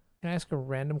 Can I ask a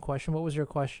random question? What was your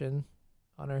question,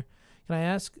 Connor? Can I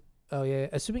ask? Oh yeah,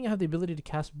 assuming I have the ability to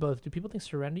cast both, do people think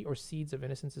Serenity or Seeds of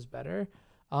Innocence is better?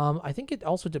 I think it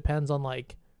also depends on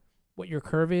like what your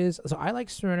curve is. So I like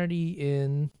Serenity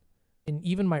in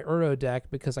even my Uro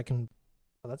deck because I can.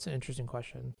 Oh, that's an interesting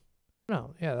question.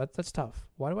 No, yeah, that's tough.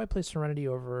 Why do I play Serenity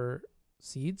over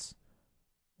Seeds?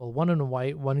 Well, one in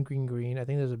white, one green. I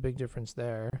think there's a big difference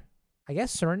there. I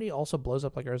guess Serenity also blows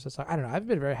up like Urza. I don't know. I've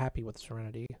been very happy with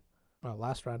Serenity. Oh,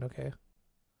 last round, okay.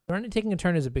 Serenity taking a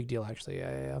turn is a big deal, actually.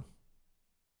 Yeah.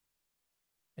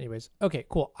 Anyways, okay,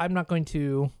 cool. I'm not going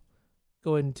to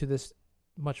go into this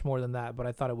much more than that, but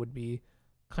I thought it would be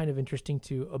kind of interesting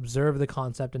to observe the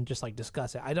concept and just like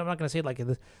discuss it. I'm not going to say like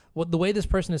this, the way this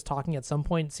person is talking at some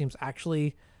point seems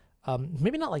actually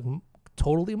maybe not like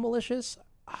totally malicious.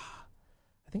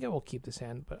 I think I will keep this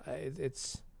hand, but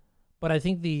I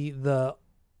think the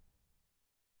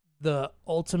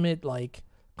ultimate like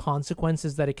consequence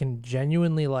is that it can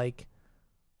genuinely like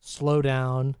slow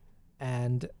down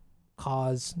and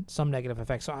cause some negative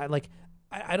effects. So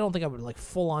I don't think I would like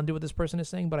full on do what this person is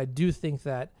saying, but I do think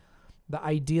that the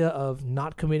idea of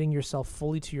not committing yourself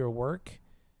fully to your work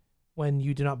when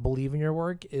you do not believe in your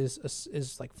work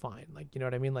is like fine. Like, you know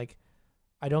what I mean? Like,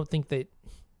 I don't think that.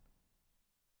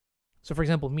 So for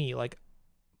example, me, like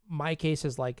my case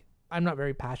is like, I'm not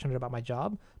very passionate about my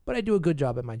job, but I do a good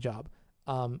job at my job.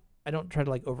 I don't try to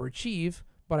like overachieve,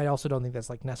 but I also don't think that's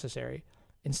like necessary.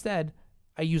 Instead,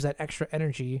 I use that extra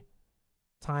energy,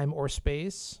 time or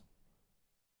space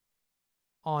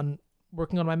on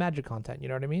working on my magic content. You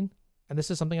know what I mean? And this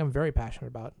is something I'm very passionate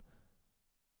about.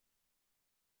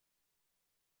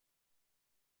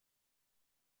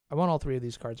 I want all three of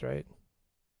these cards, right?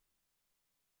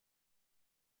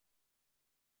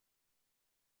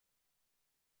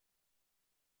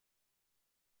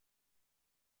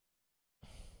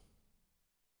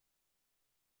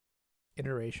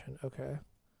 Iteration, okay.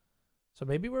 So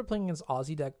maybe we're playing against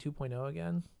Aussie deck 2.0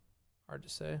 again. Hard to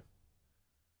say.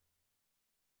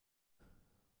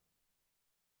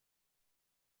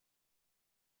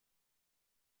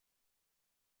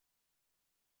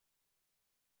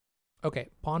 Okay,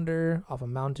 Ponder off a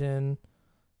mountain.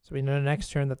 So we know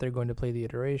next turn that they're going to play the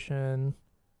iteration.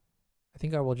 I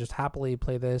think I will just happily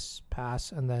play this,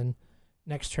 pass, and then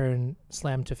next turn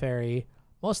slam to fairy.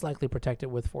 Most likely protect it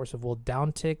with Force of Will.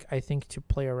 Down tick, I think, to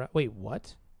play around. Wait,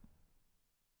 what?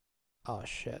 Oh,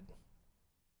 shit.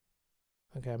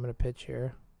 Okay, I'm going to pitch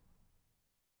here.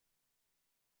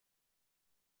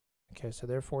 Okay, so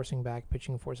they're forcing back,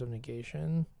 pitching Force of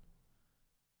Negation.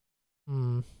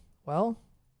 Well,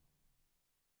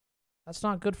 that's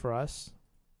not good for us.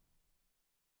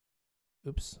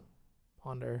 Oops.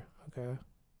 Ponder. Okay.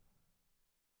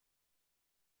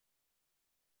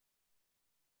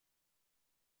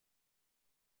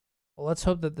 Well, let's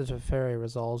hope that the Teferi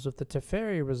resolves. If the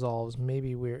Teferi resolves,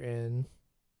 maybe we're in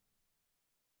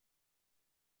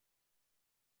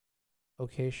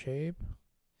okay shape.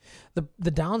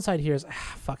 The downside here is,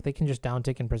 fuck, they can just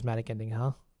downtick in Prismatic Ending,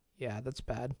 huh? Yeah, that's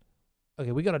bad.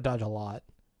 Okay, we gotta dodge a lot.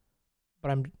 But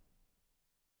I'm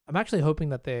actually hoping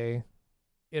that they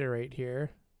iterate here.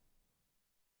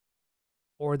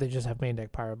 Or they just have main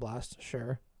deck Pyroblast.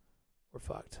 Sure. We're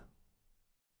fucked.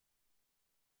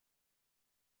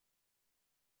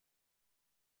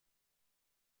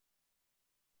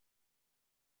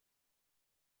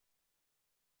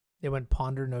 They went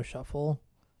Ponder, no Shuffle.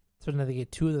 So now they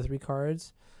get 2 of the 3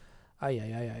 cards.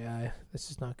 Ay.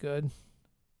 This is not good.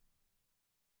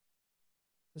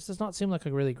 This does not seem like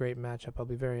a really great matchup, I'll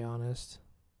be very honest.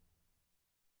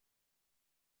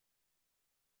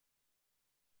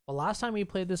 Well, last time we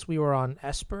played this, we were on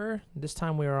Esper. This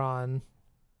time we were on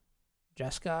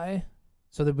Jeskai.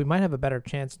 So that we might have a better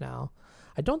chance now.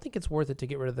 I don't think it's worth it to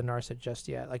get rid of the Narset just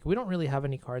yet. Like, we don't really have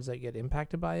any cards that get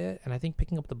impacted by it. And I think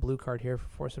picking up the blue card here for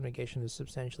Force of Negation is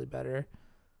substantially better.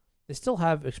 They still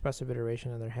have Expressive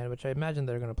Iteration in their hand, which I imagine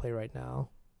they're going to play right now.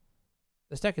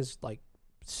 This deck is, like,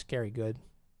 scary good.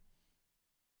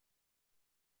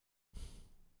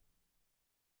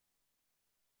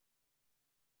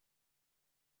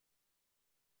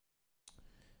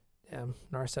 Damn,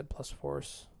 Narset plus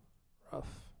Force. Rough.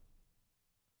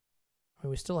 I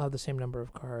mean, we still have the same number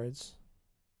of cards.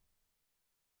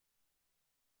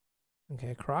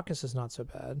 Okay, Caracas is not so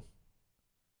bad.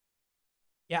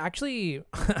 Yeah, actually,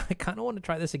 I kind of want to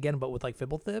try this again, but with like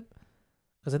Fibblethip.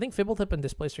 Because I think Fibblethip and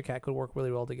Displacer Cat could work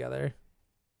really well together.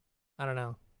 I don't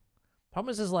know.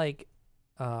 Problem is like,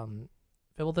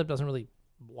 Fibblethip doesn't really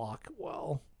block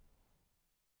well.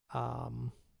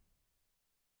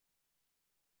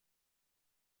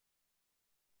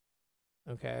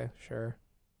 Okay, sure.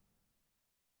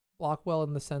 Block well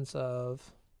in the sense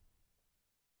of...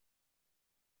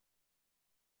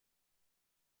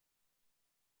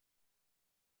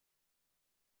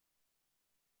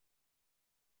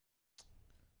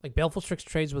 like Baleful Strix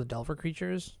trades with Delver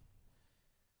creatures.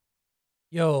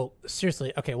 Yo,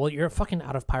 seriously. Okay, well, you're fucking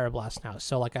out of Pyroblast now.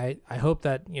 So, like, I hope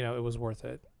that, you know, it was worth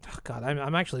it. Oh, God,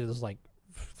 I'm actually just, like,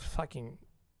 fucking...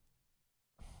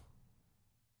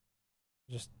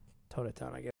 just tone it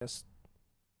down, I guess.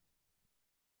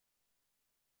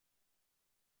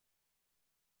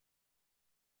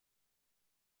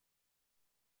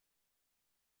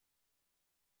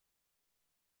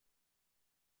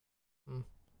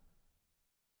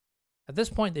 At this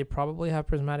point, they probably have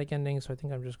Prismatic Ending, so I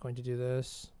think I'm just going to do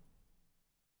this.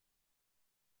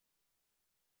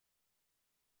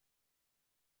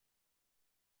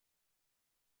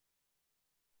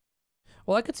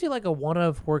 Well, I could see like a one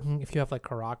of working if you have like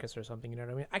Caracas or something, you know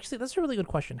what I mean? Actually, that's a really good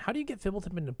question. How do you get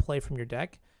Fibblethip into play from your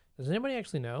deck? Does anybody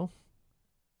actually know?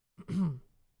 Alright,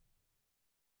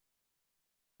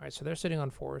 so they're sitting on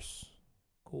Force.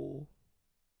 Cool.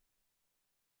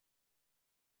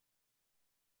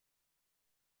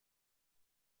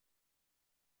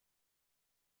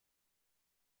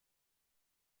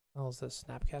 Oh, is this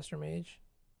Snapcaster Mage?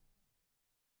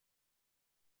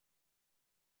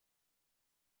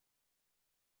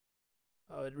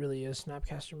 Oh, it really is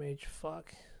Snapcaster Mage.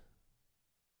 Fuck.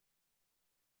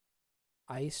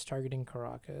 Ice targeting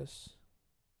Caracas.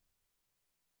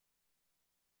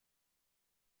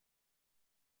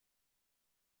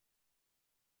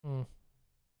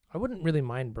 I wouldn't really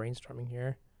mind brainstorming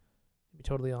here, to be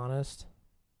totally honest.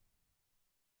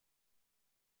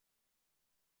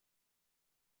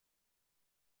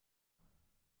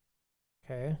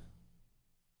 Okay.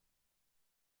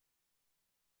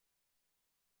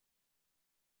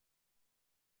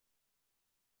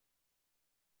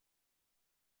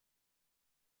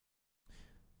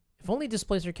 If only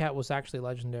Displacer Cat was actually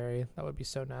legendary, that would be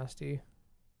so nasty.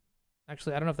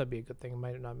 Actually, I don't know if that'd be a good thing. It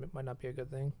might not be a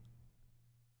good thing.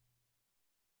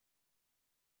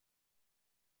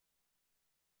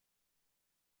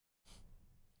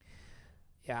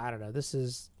 Yeah, I don't know. This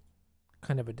is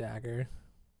kind of a dagger.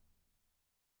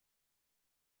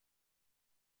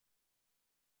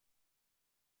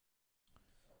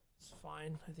 It's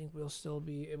fine. I think we'll still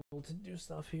be able to do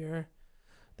stuff here.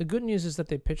 The good news is that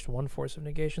they pitched 1 Force of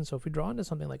Negation, so if we draw into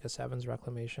something like a 7's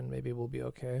Reclamation, maybe we'll be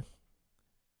okay.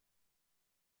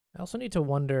 I also need to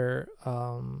wonder,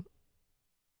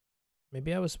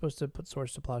 maybe I was supposed to put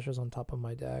Swords to Plowshares on top of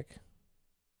my deck.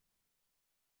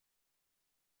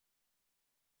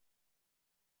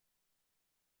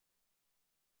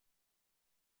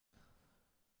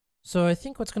 So I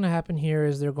think what's going to happen here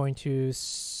is they're going to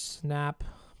snap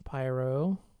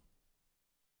Pyro.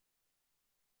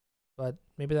 But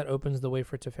maybe that opens the way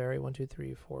for Teferi. 1, 2,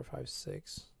 3, 4, 5,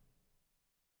 6.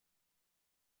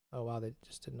 Oh wow, they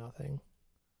just did nothing.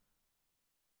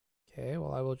 Okay,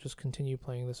 well I will just continue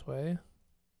playing this way.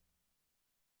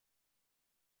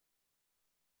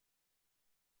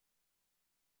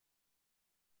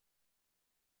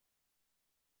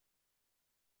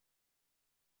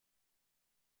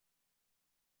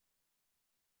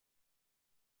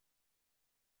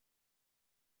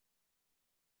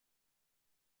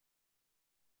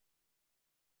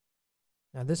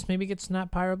 Now this maybe gets snap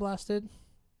pyroblasted.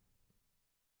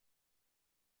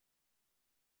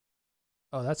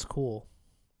 Oh, that's cool.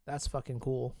 That's fucking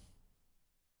cool.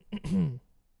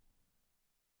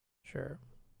 Sure.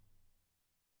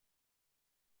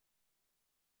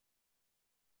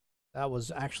 That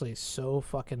was actually so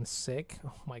fucking sick.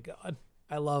 Oh my god.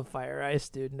 I love Fire Ice,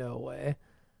 dude. No way.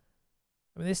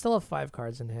 I mean, they still have 5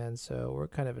 cards in hand, so we're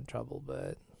kind of in trouble,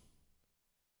 but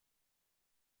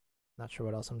not sure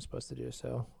what else I'm supposed to do,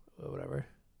 so whatever.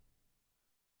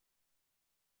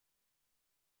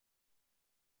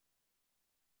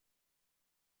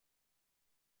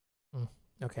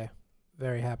 Okay.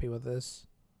 Very happy with this.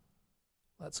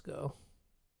 Let's go.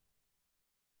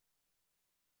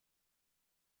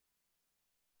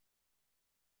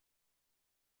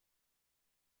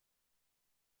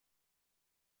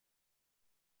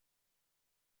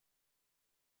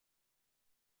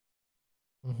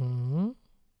 Mm-hmm.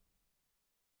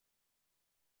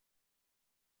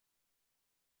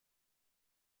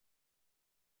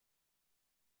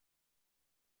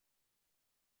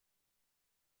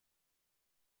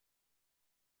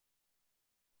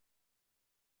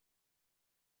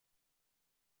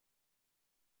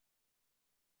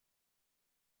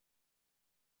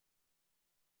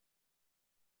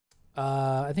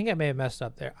 I think I may have messed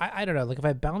up there. I don't know. Like if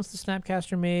I bounce the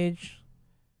Snapcaster Mage,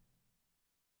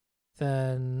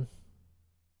 then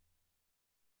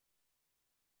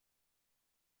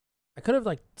I could have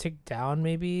like ticked down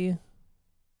maybe.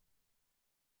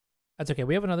 That's okay.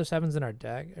 We have another 7s in our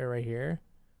deck right here.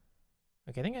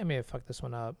 Okay, I think I may have fucked this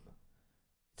one up.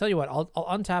 Tell you what, I'll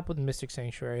untap with Mystic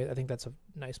Sanctuary. I think that's a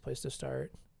nice place to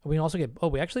start. We can also get. Oh,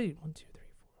 we actually 1, 2, 3,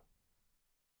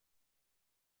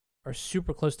 4 are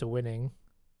super close to winning.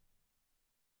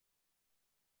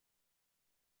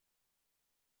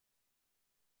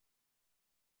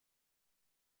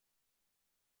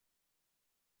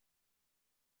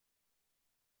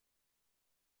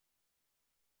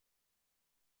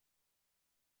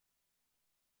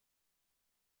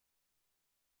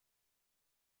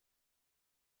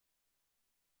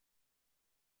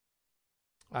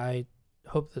 I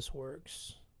hope this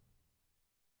works.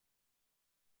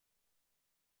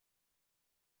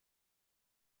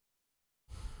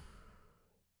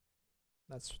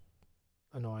 That's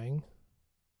annoying.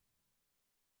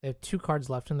 They have 2 cards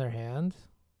left in their hand.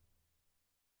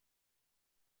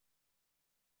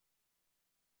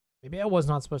 Maybe I was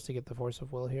not supposed to get the Force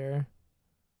of Will here.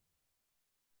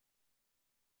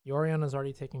 Yorion is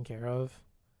already taken care of.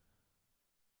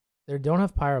 They don't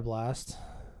have Pyroblast.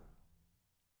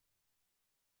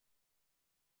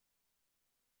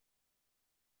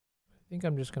 I think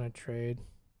I'm just going to trade.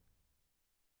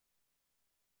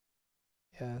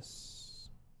 Yes.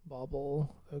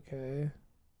 Bobble. Okay.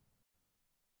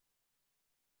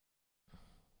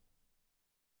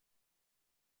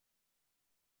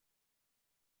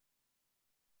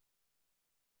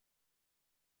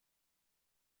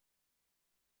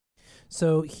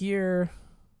 So here,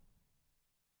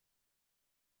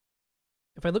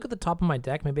 if I look at the top of my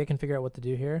deck, maybe I can figure out what to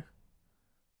do here.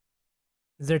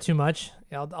 Is there too much?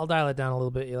 Yeah, I'll dial it down a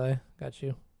little bit, Eli. Got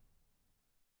you.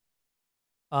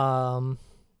 I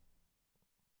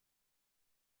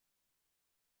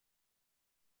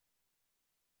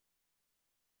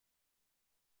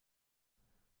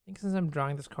think since I'm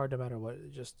drawing this card no matter what,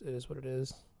 it is what it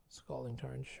is. Scalding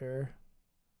Tarn, sure.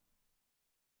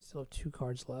 Still have 2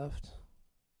 cards left.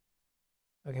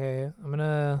 Okay, I'm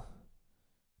gonna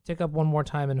tick up one more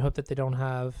time and hope that they don't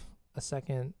have a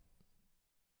second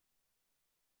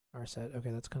Narset.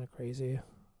 Okay, that's kind of crazy.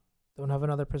 Don't have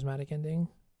another Prismatic Ending.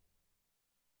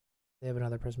 They have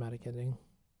another Prismatic Ending.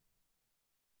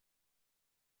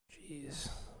 Jeez.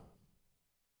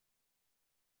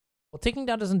 Well, taking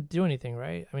down doesn't do anything,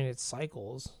 right? I mean, it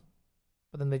cycles.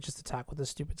 But then they just attack with this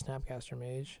stupid Snapcaster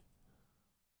Mage.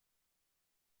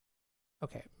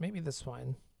 Okay, maybe this is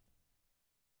fine.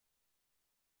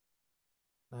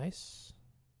 Nice.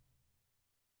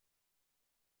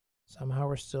 Somehow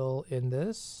we're still in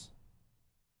this.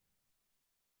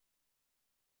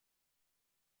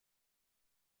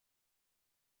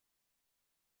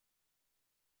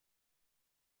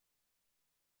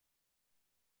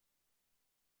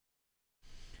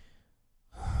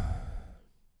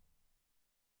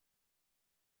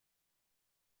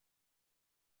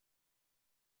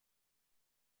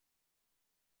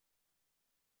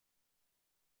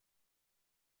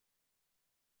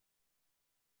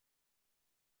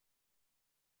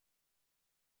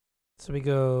 So we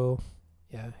go,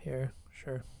 yeah, here,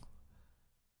 sure.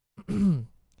 Oh,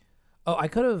 I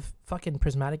could have fucking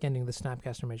prismatic ending the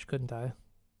Snapcaster Mage, couldn't I?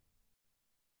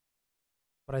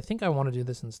 But I think I want to do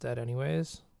this instead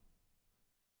anyways.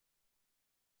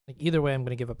 Like either way, I'm going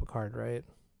to give up a card, right?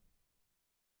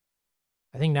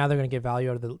 I think now they're going to get value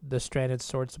out of the Stranded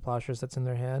Swords to Plowshares that's in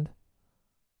their hand.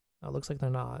 Oh, it looks like they're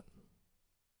not.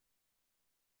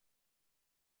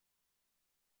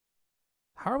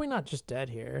 How are we not just dead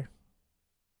here?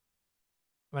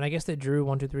 I mean, I guess they drew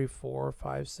 1, 2, 3, 4,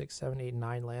 5, 6, 7, 8,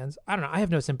 9 lands. I don't know. I have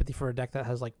no sympathy for a deck that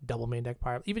has like double main deck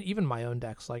power. Even my own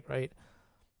decks, like, right?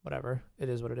 Whatever. It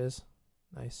is what it is.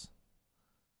 Nice.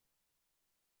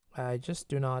 I just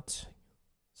do not.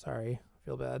 Sorry. I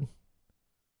feel bad.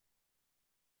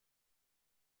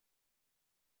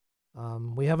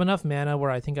 We have enough mana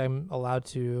where I think I'm allowed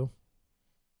to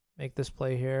make this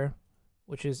play here,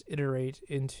 which is iterate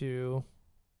into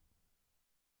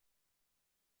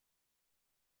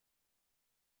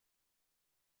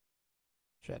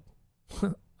shit.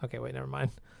 Okay, wait, never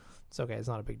mind. It's okay, it's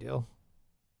not a big deal.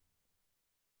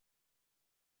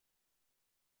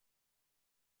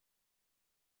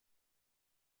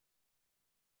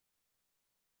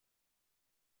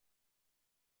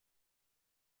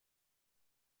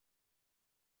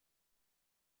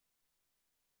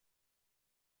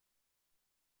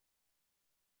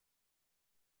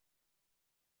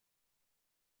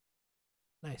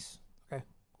 Nice. Okay,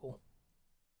 cool.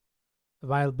 Have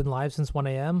I been live since 1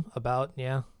 a.m.? About,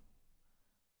 yeah.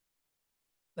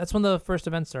 That's when the first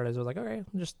event started. So I was like, okay,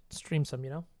 I'll just stream some,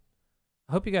 you know?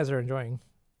 I hope you guys are enjoying.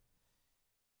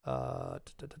 All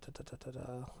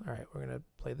right, we're going to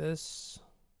play this.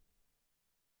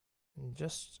 And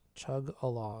just chug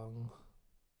along.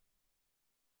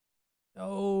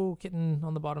 Oh, Kitten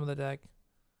on the bottom of the deck.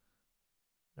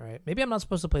 All right, maybe I'm not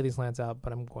supposed to play these lands out,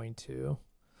 but I'm going to.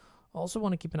 Also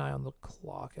want to keep an eye on the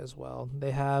clock as well.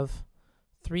 They have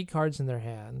 3 cards in their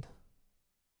hand.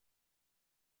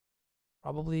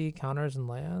 Probably counters and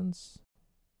lands.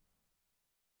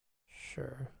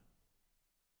 Sure.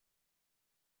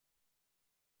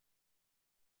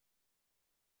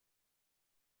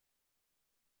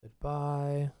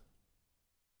 Goodbye.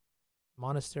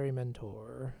 Monastery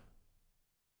Mentor.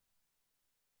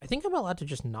 I think I'm allowed to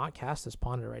just not cast this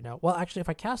Ponder right now. Well, actually, if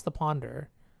I cast the Ponder,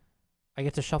 I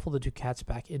get to shuffle the 2 cats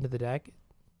back into the deck.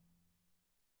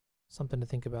 Something to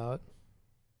think about.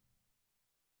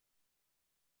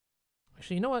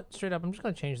 Actually, you know what? Straight up, I'm just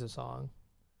going to change the song.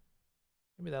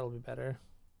 Maybe that'll be better.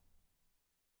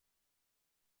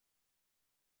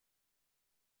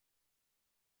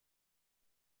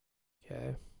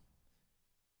 Okay.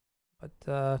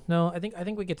 But no, I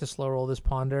think we get to slow roll this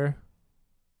Ponder.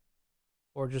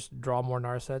 Or just draw more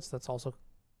Narsets. That's also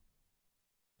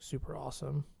super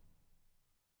awesome.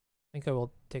 I think I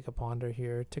will take a Ponder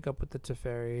here. Tick up with the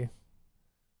Teferi.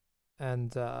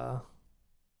 And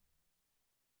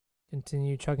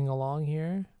continue chugging along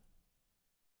here.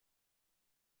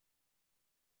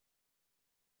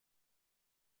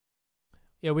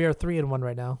 Yeah, we are 3-1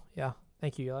 right now. Yeah.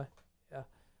 Thank you, Eli. Yeah.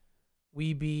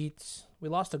 We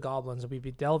lost to Goblins. We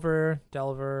beat Delver.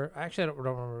 Actually, I don't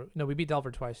remember. No, we beat Delver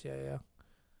twice. Yeah.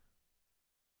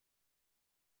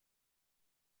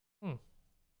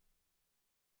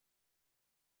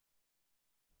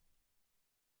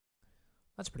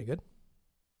 That's pretty good.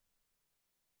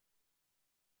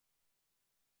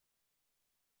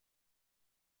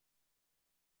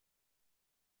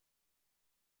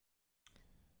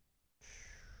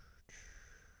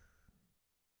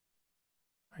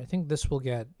 I think this will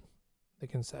get the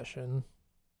concession.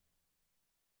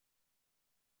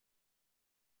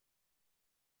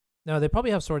 No, they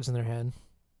probably have swords in their hand.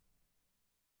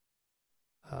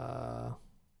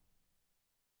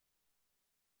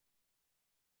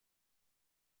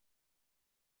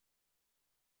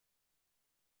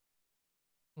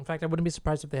 In fact, I wouldn't be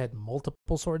surprised if they had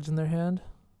multiple swords in their hand.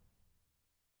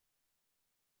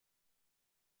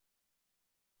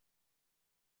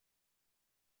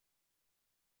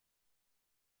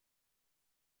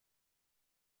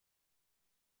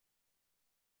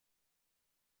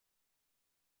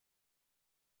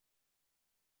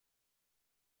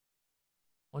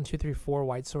 One, two, three, 4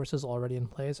 white sources already in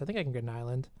place. I think I can get an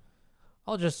island.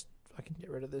 I can get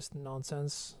rid of this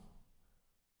nonsense.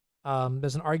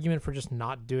 There's an argument for just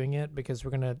not doing it because we're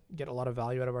gonna get a lot of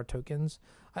value out of our tokens.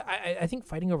 I think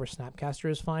fighting over Snapcaster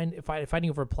is fine. If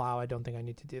fighting over Plow, I don't think I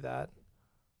need to do that.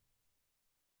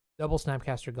 Double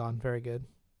Snapcaster gone. Very good.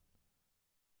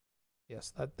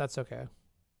 Yes, that's okay.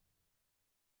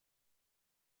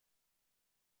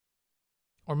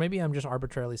 Or maybe I'm just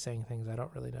arbitrarily saying things. I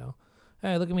don't really know.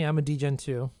 Hey, look at me. I'm a degen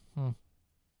too.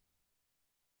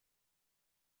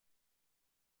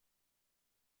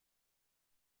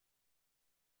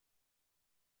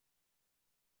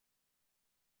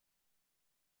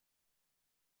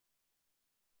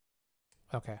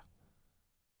 Okay.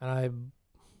 And I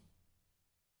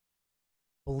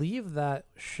believe that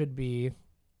should be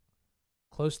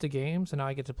close to game. So now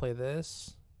I get to play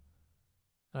this.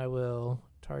 I will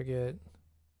target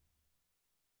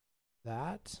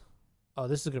that. Oh,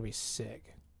 this is going to be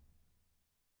sick.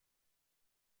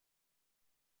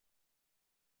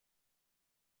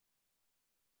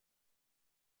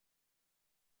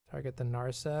 Target the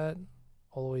Narset.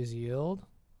 Always yield.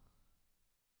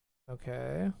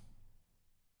 Okay.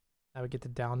 Now we get the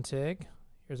downtick.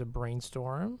 Here's a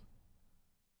brainstorm.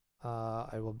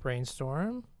 I will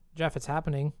brainstorm. Jeff, it's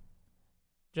happening.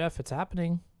 Jeff, it's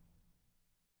happening.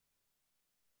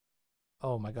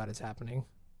 Oh my god, it's happening.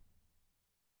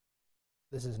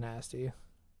 This is nasty.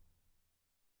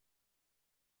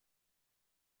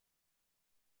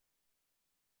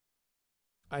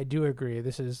 I do agree.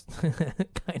 This is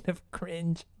kind of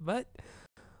cringe, but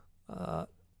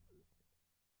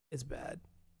it's bad.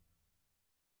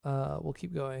 We'll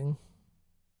keep going.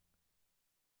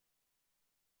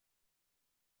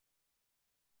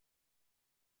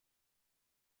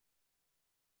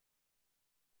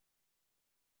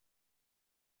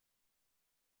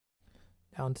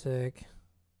 Downtick.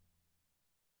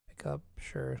 Pick up,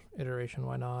 sure. Iteration,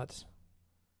 why not?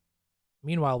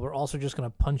 Meanwhile, we're also just going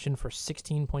to punch in for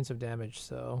 16 points of damage,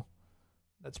 so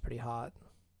that's pretty hot.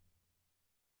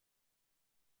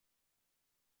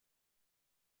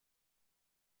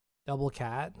 Double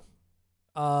cat.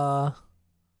 Oh.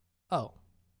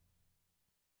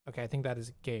 Okay, I think that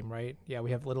is game, right? Yeah,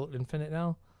 we have little infinite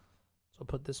now. So I'll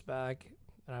put this back,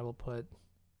 and I will put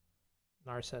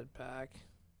Narset back.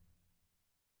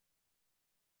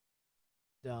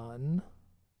 Done.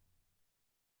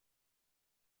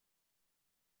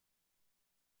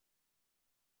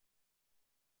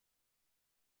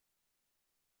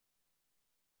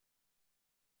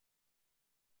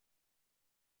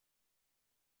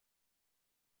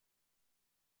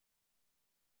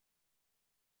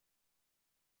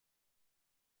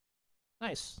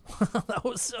 Nice. That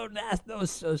was so nasty. That was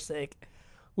so sick.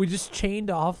 We just chained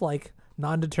off like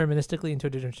non-deterministically into a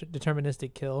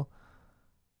deterministic kill.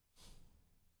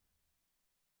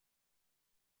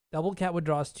 Double cat would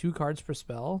draw us 2 cards per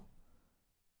spell.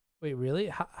 Wait, really?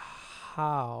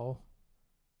 How?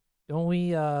 Don't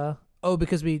we oh,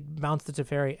 because we bounced the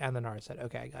Teferi and the Narset.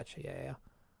 Okay, I gotcha. Yeah.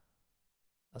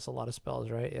 That's a lot of spells,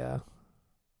 right? Yeah.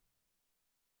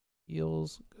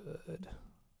 Feels good.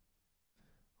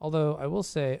 Although I will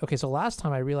say, okay, so last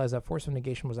time I realized that Force of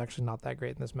Negation was actually not that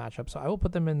great in this matchup, so I will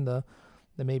put them in the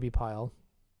maybe pile.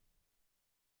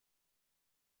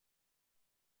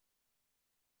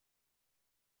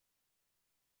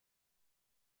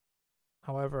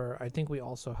 However, I think we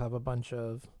also have a bunch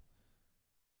of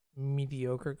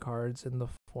mediocre cards in the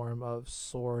form of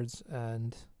swords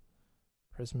and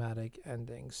prismatic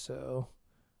endings. So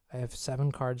I have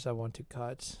 7 cards I want to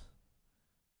cut.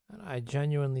 And I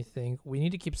genuinely think we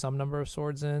need to keep some number of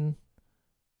swords in.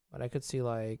 But I could see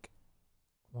like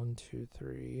 1, 2,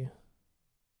 3.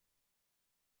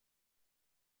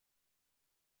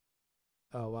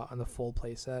 Oh, wow. And the full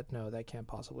playset? No, that can't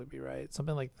possibly be right.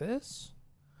 Something like this?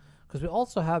 Because we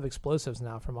also have explosives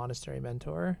now for Monastery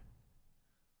Mentor.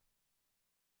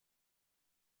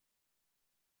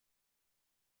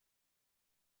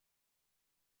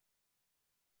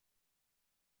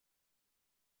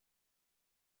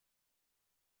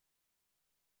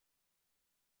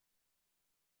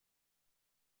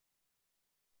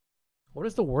 What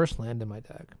is the worst land in my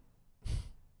deck?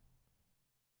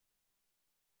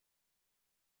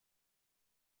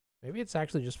 Maybe it's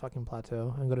actually just fucking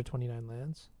plateau and go to 29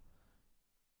 lands.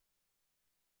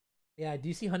 Yeah, do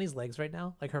you see Honey's legs right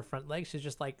now? Like her front legs, she's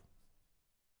just like,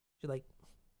 I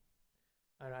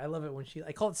don't know, I love it when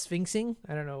I call it sphinxing.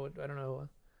 I don't know.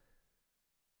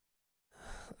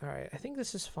 All right, I think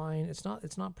this is fine. It's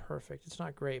not perfect. It's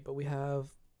not great, but we have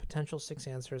potential 6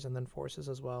 answers and then forces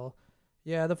as well.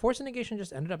 Yeah, the force negation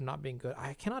just ended up not being good.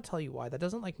 I cannot tell you why. That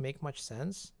doesn't like make much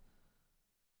sense.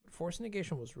 Force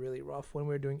negation was really rough when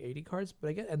we were doing 80 cards,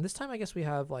 but and this time I guess we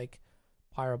have like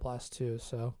Pyroblast too,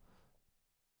 so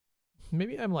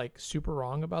maybe I'm like super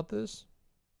wrong about this.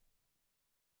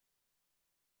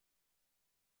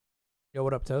 Yo,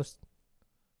 what up, Toast?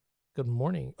 Good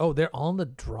morning. Oh, they're on the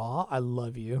draw? I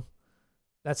love you.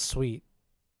 That's sweet.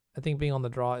 I think being on the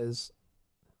draw is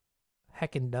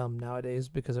heckin' dumb nowadays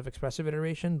because of expressive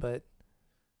iteration, but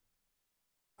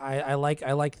I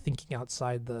like thinking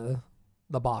outside the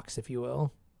the box, if you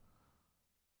will.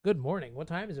 Good morning. What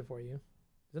time is it for you?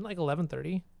 Is it like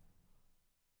 11:30?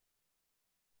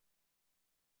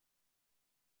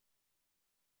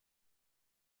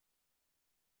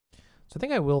 So I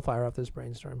think I will fire off this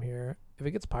brainstorm here. If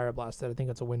it gets pyroblasted, I think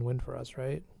it's a win-win for us,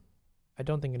 right? I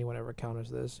don't think anyone ever counters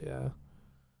this, yeah.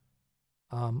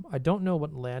 I don't know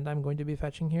what land I'm going to be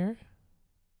fetching here.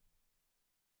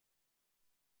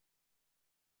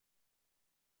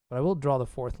 But I will draw the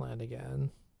 4th land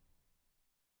again.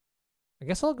 I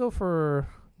guess I'll go for...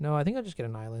 No, I think I'll just get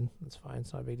an island. That's fine.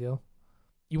 It's not a big deal.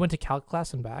 You went to calc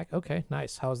class and back? Okay,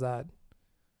 nice. How's that?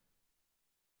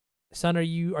 Son, are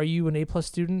you an A+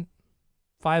 student?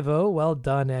 5-0? Well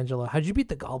done, Angela. How'd you beat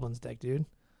the Goblins deck, dude?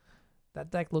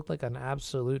 That deck looked like an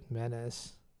absolute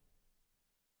menace.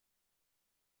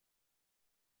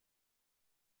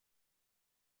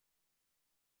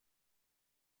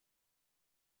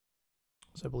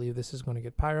 So I believe this is going to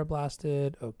get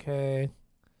pyroblasted. Okay.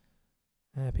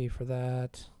 Happy for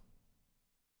that.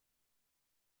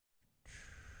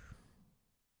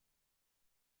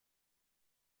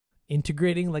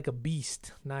 Integrating like a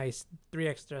beast. Nice.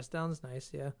 3x dress downs.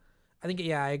 Nice, yeah. I think,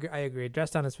 yeah, I agree.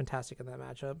 Dress down is fantastic in that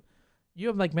matchup. You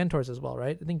have like mentors as well,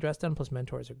 right? I think dress down plus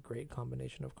mentor is a great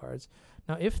combination of cards.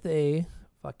 Now, if they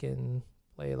fucking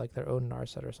play like their own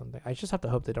Narset or something, I just have to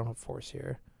hope they don't have force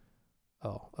here.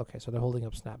 Oh, okay. So they're holding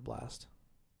up Snap Blast,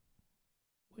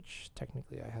 which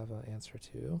technically I have an answer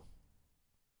to.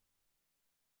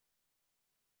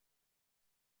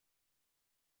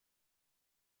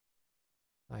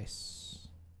 Nice.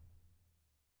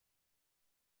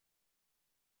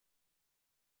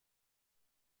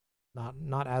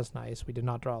 Not as nice. We did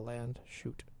not draw a land.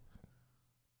 Shoot.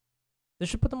 This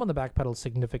should put them on the back pedal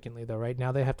significantly, though, right?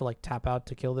 Now they have to, like, tap out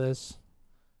to kill this.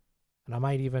 And I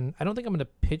might even... I don't think I'm going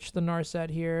to pitch the Narset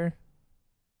here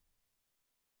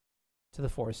to the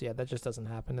force. Yeah, that just doesn't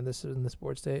happen in this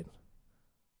board state.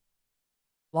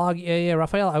 Log, yeah,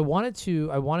 Raphael, I wanted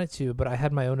to, but I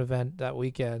had my own event that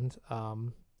weekend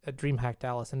at DreamHack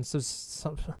Dallas. And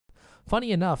so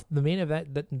funny enough, the main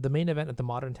event at the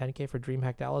Modern 10K for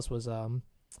DreamHack Dallas was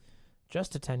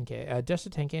just a 10K. Just a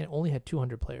 10K and only had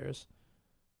 200 players.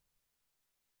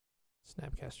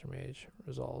 Snapcaster Mage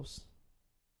resolves.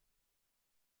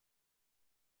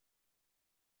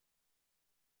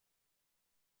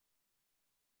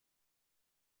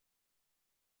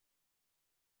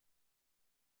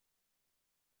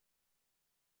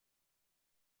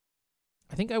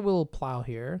 I think I will plow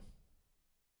here.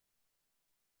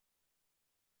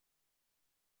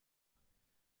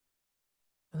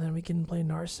 And then we can play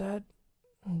Narset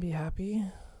and be happy.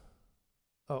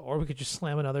 Oh, or we could just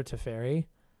slam another Teferi.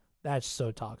 That's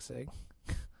so toxic.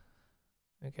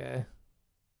 Okay.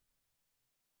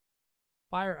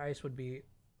 Fire Ice would be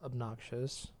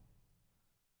obnoxious.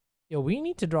 Yo, we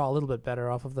need to draw a little bit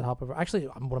better off of the top of... Actually,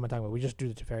 what am I talking about? We just drew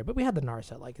the Teferi, but we had the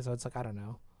Narset, like, so it's like, I don't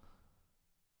know.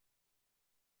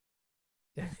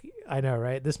 I know,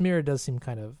 right? This mirror does seem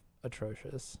kind of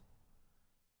atrocious.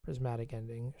 Prismatic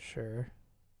ending, sure.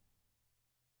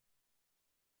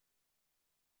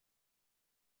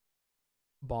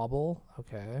 Bauble,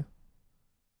 okay.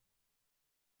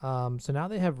 So now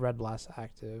they have Red Blast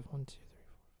active. 1, 2,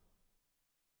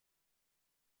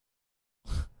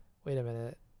 3, 4. Wait a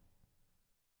minute.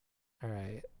 All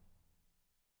right.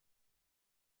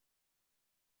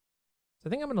 So I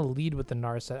think I'm going to lead with the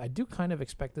Narset. I do kind of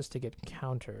expect this to get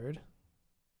countered.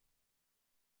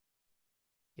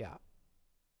 Yeah.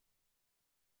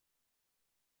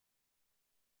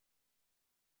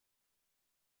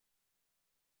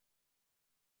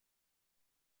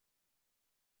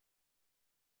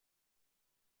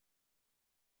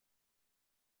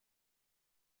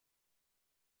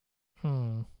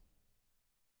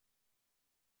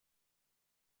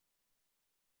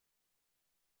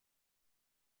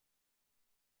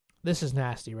 This is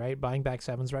nasty, right? Buying back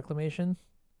 7's Reclamation.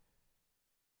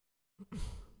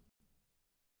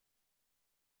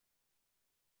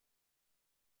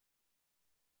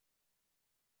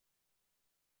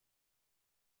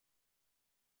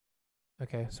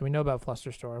 Okay, so we know about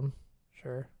Flusterstorm.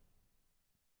 Sure.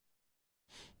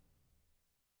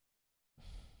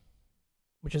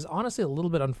 Which is honestly a little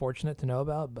bit unfortunate to know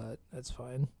about, but that's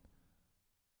fine.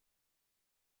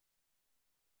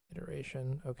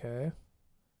 Iteration, okay.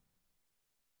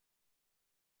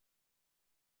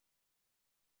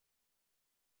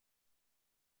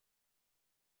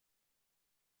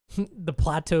 The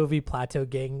Plateau v Plateau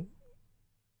gang.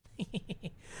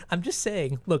 I'm just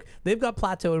saying, look, they've got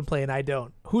Plateau in play and I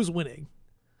don't. Who's winning?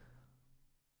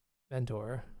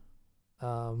 Mentor.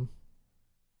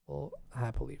 We'll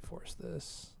happily force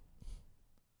this.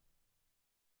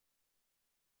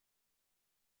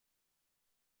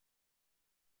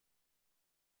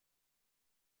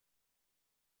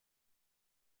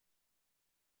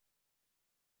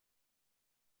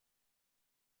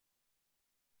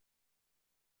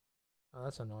 Oh,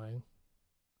 that's annoying.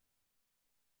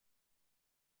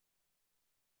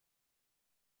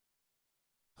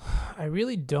 I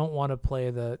really don't want to play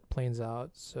the planes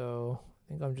out, so I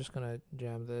think I'm just gonna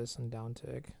jam this and down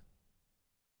tick.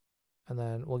 And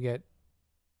then we'll get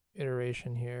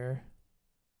iteration here.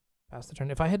 Pass the turn.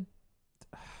 If I had,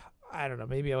 I don't know,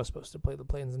 maybe I was supposed to play the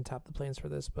planes and tap the planes for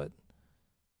this, but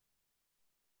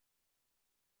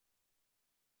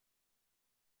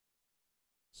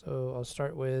so I'll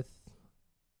start with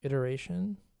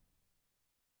iteration.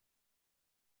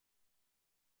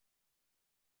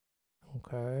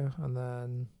 Okay, and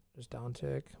then just down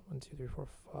tick. 1, 2, 3, 4,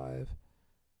 5. I'm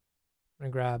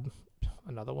gonna grab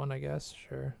another one, I guess.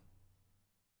 Sure.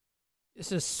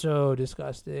 This is so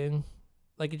disgusting.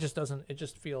 Like, it just doesn't, it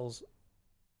just feels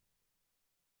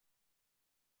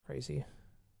crazy.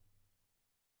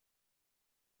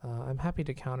 I'm happy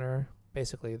to counter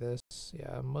basically this.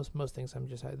 Yeah, most things I'm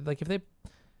just like, if they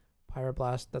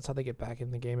Pyroblast, that's how they get back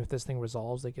in the game. If this thing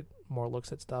resolves, they get more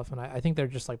looks at stuff, and I think they're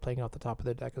just like playing off the top of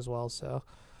their deck as well. So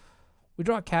we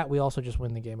draw a cat, we also just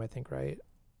win the game, I think, right?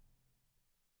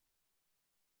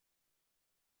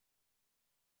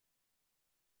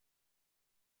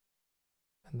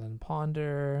 And then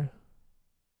ponder.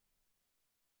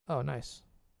 Oh, nice.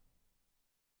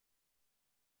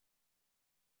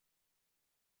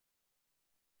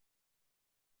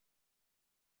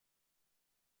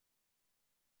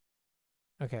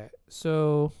 Okay,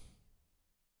 so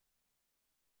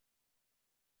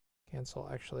cancel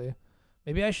actually.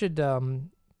 Maybe I should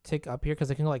tick up here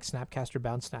because I can like Snapcaster,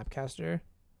 bounce Snapcaster.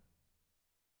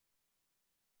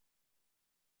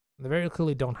 They very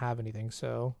clearly don't have anything,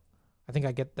 so I think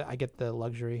I get the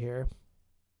luxury here.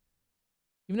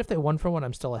 Even if they 1-for-1,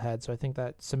 I'm still ahead, so I think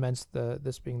that cements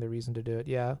this being the reason to do it.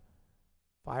 Yeah,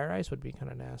 Fire Ice would be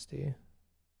kind of nasty.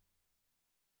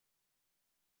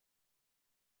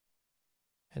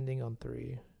 Ending on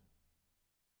 3.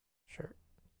 Sure.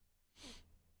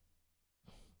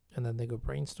 And then they go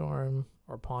Brainstorm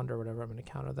or Ponder or whatever. I'm going to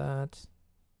counter that.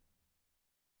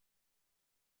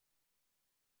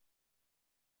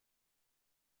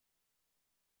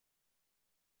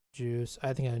 Juice.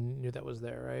 I think I knew that was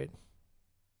there, right?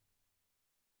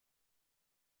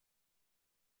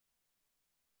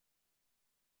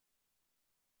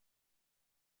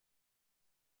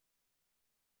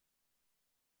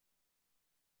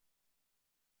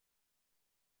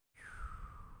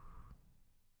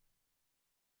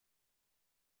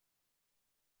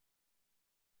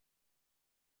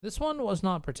 This one was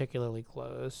not particularly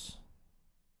close.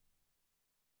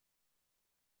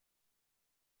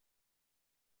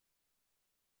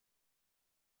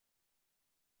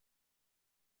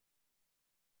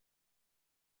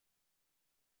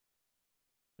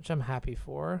 Which I'm happy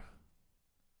for.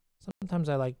 Sometimes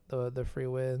I like the free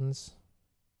wins.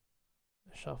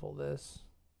 Shuffle this.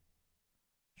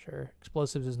 Sure.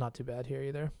 Explosives is not too bad here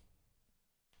either.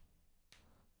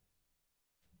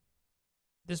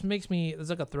 This makes me, it's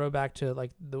like a throwback to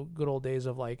like the good old days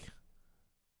of like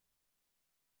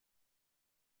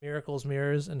Miracles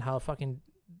Mirrors and how fucking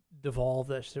devolved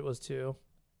that shit was too.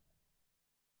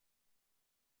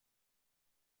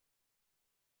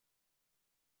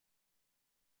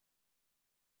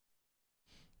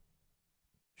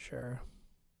 Sure.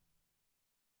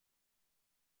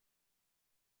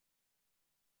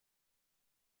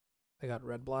 I got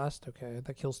Red Blast. Okay,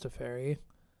 that kills Teferi. And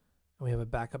we have a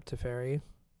backup Teferi.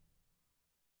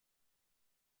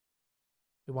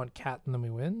 We want Cat and then we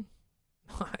win.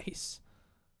 Nice.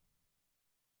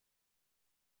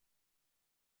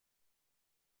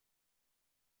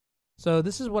 So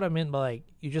this is what I meant by like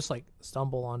you just like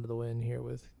stumble onto the win here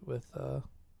with I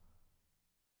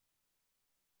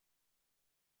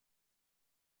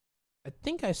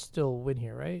think I still win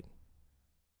here, right?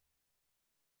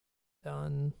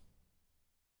 Done.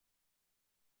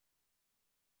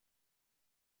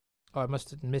 Oh, I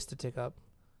must have missed a tick up.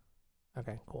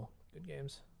 Okay, cool. Good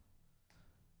games.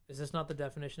 Is this not the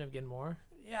definition of getting more?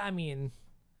 Yeah, I mean,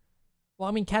 well,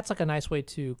 I mean, Cat's like a nice way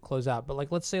to close out, but like,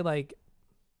 let's say like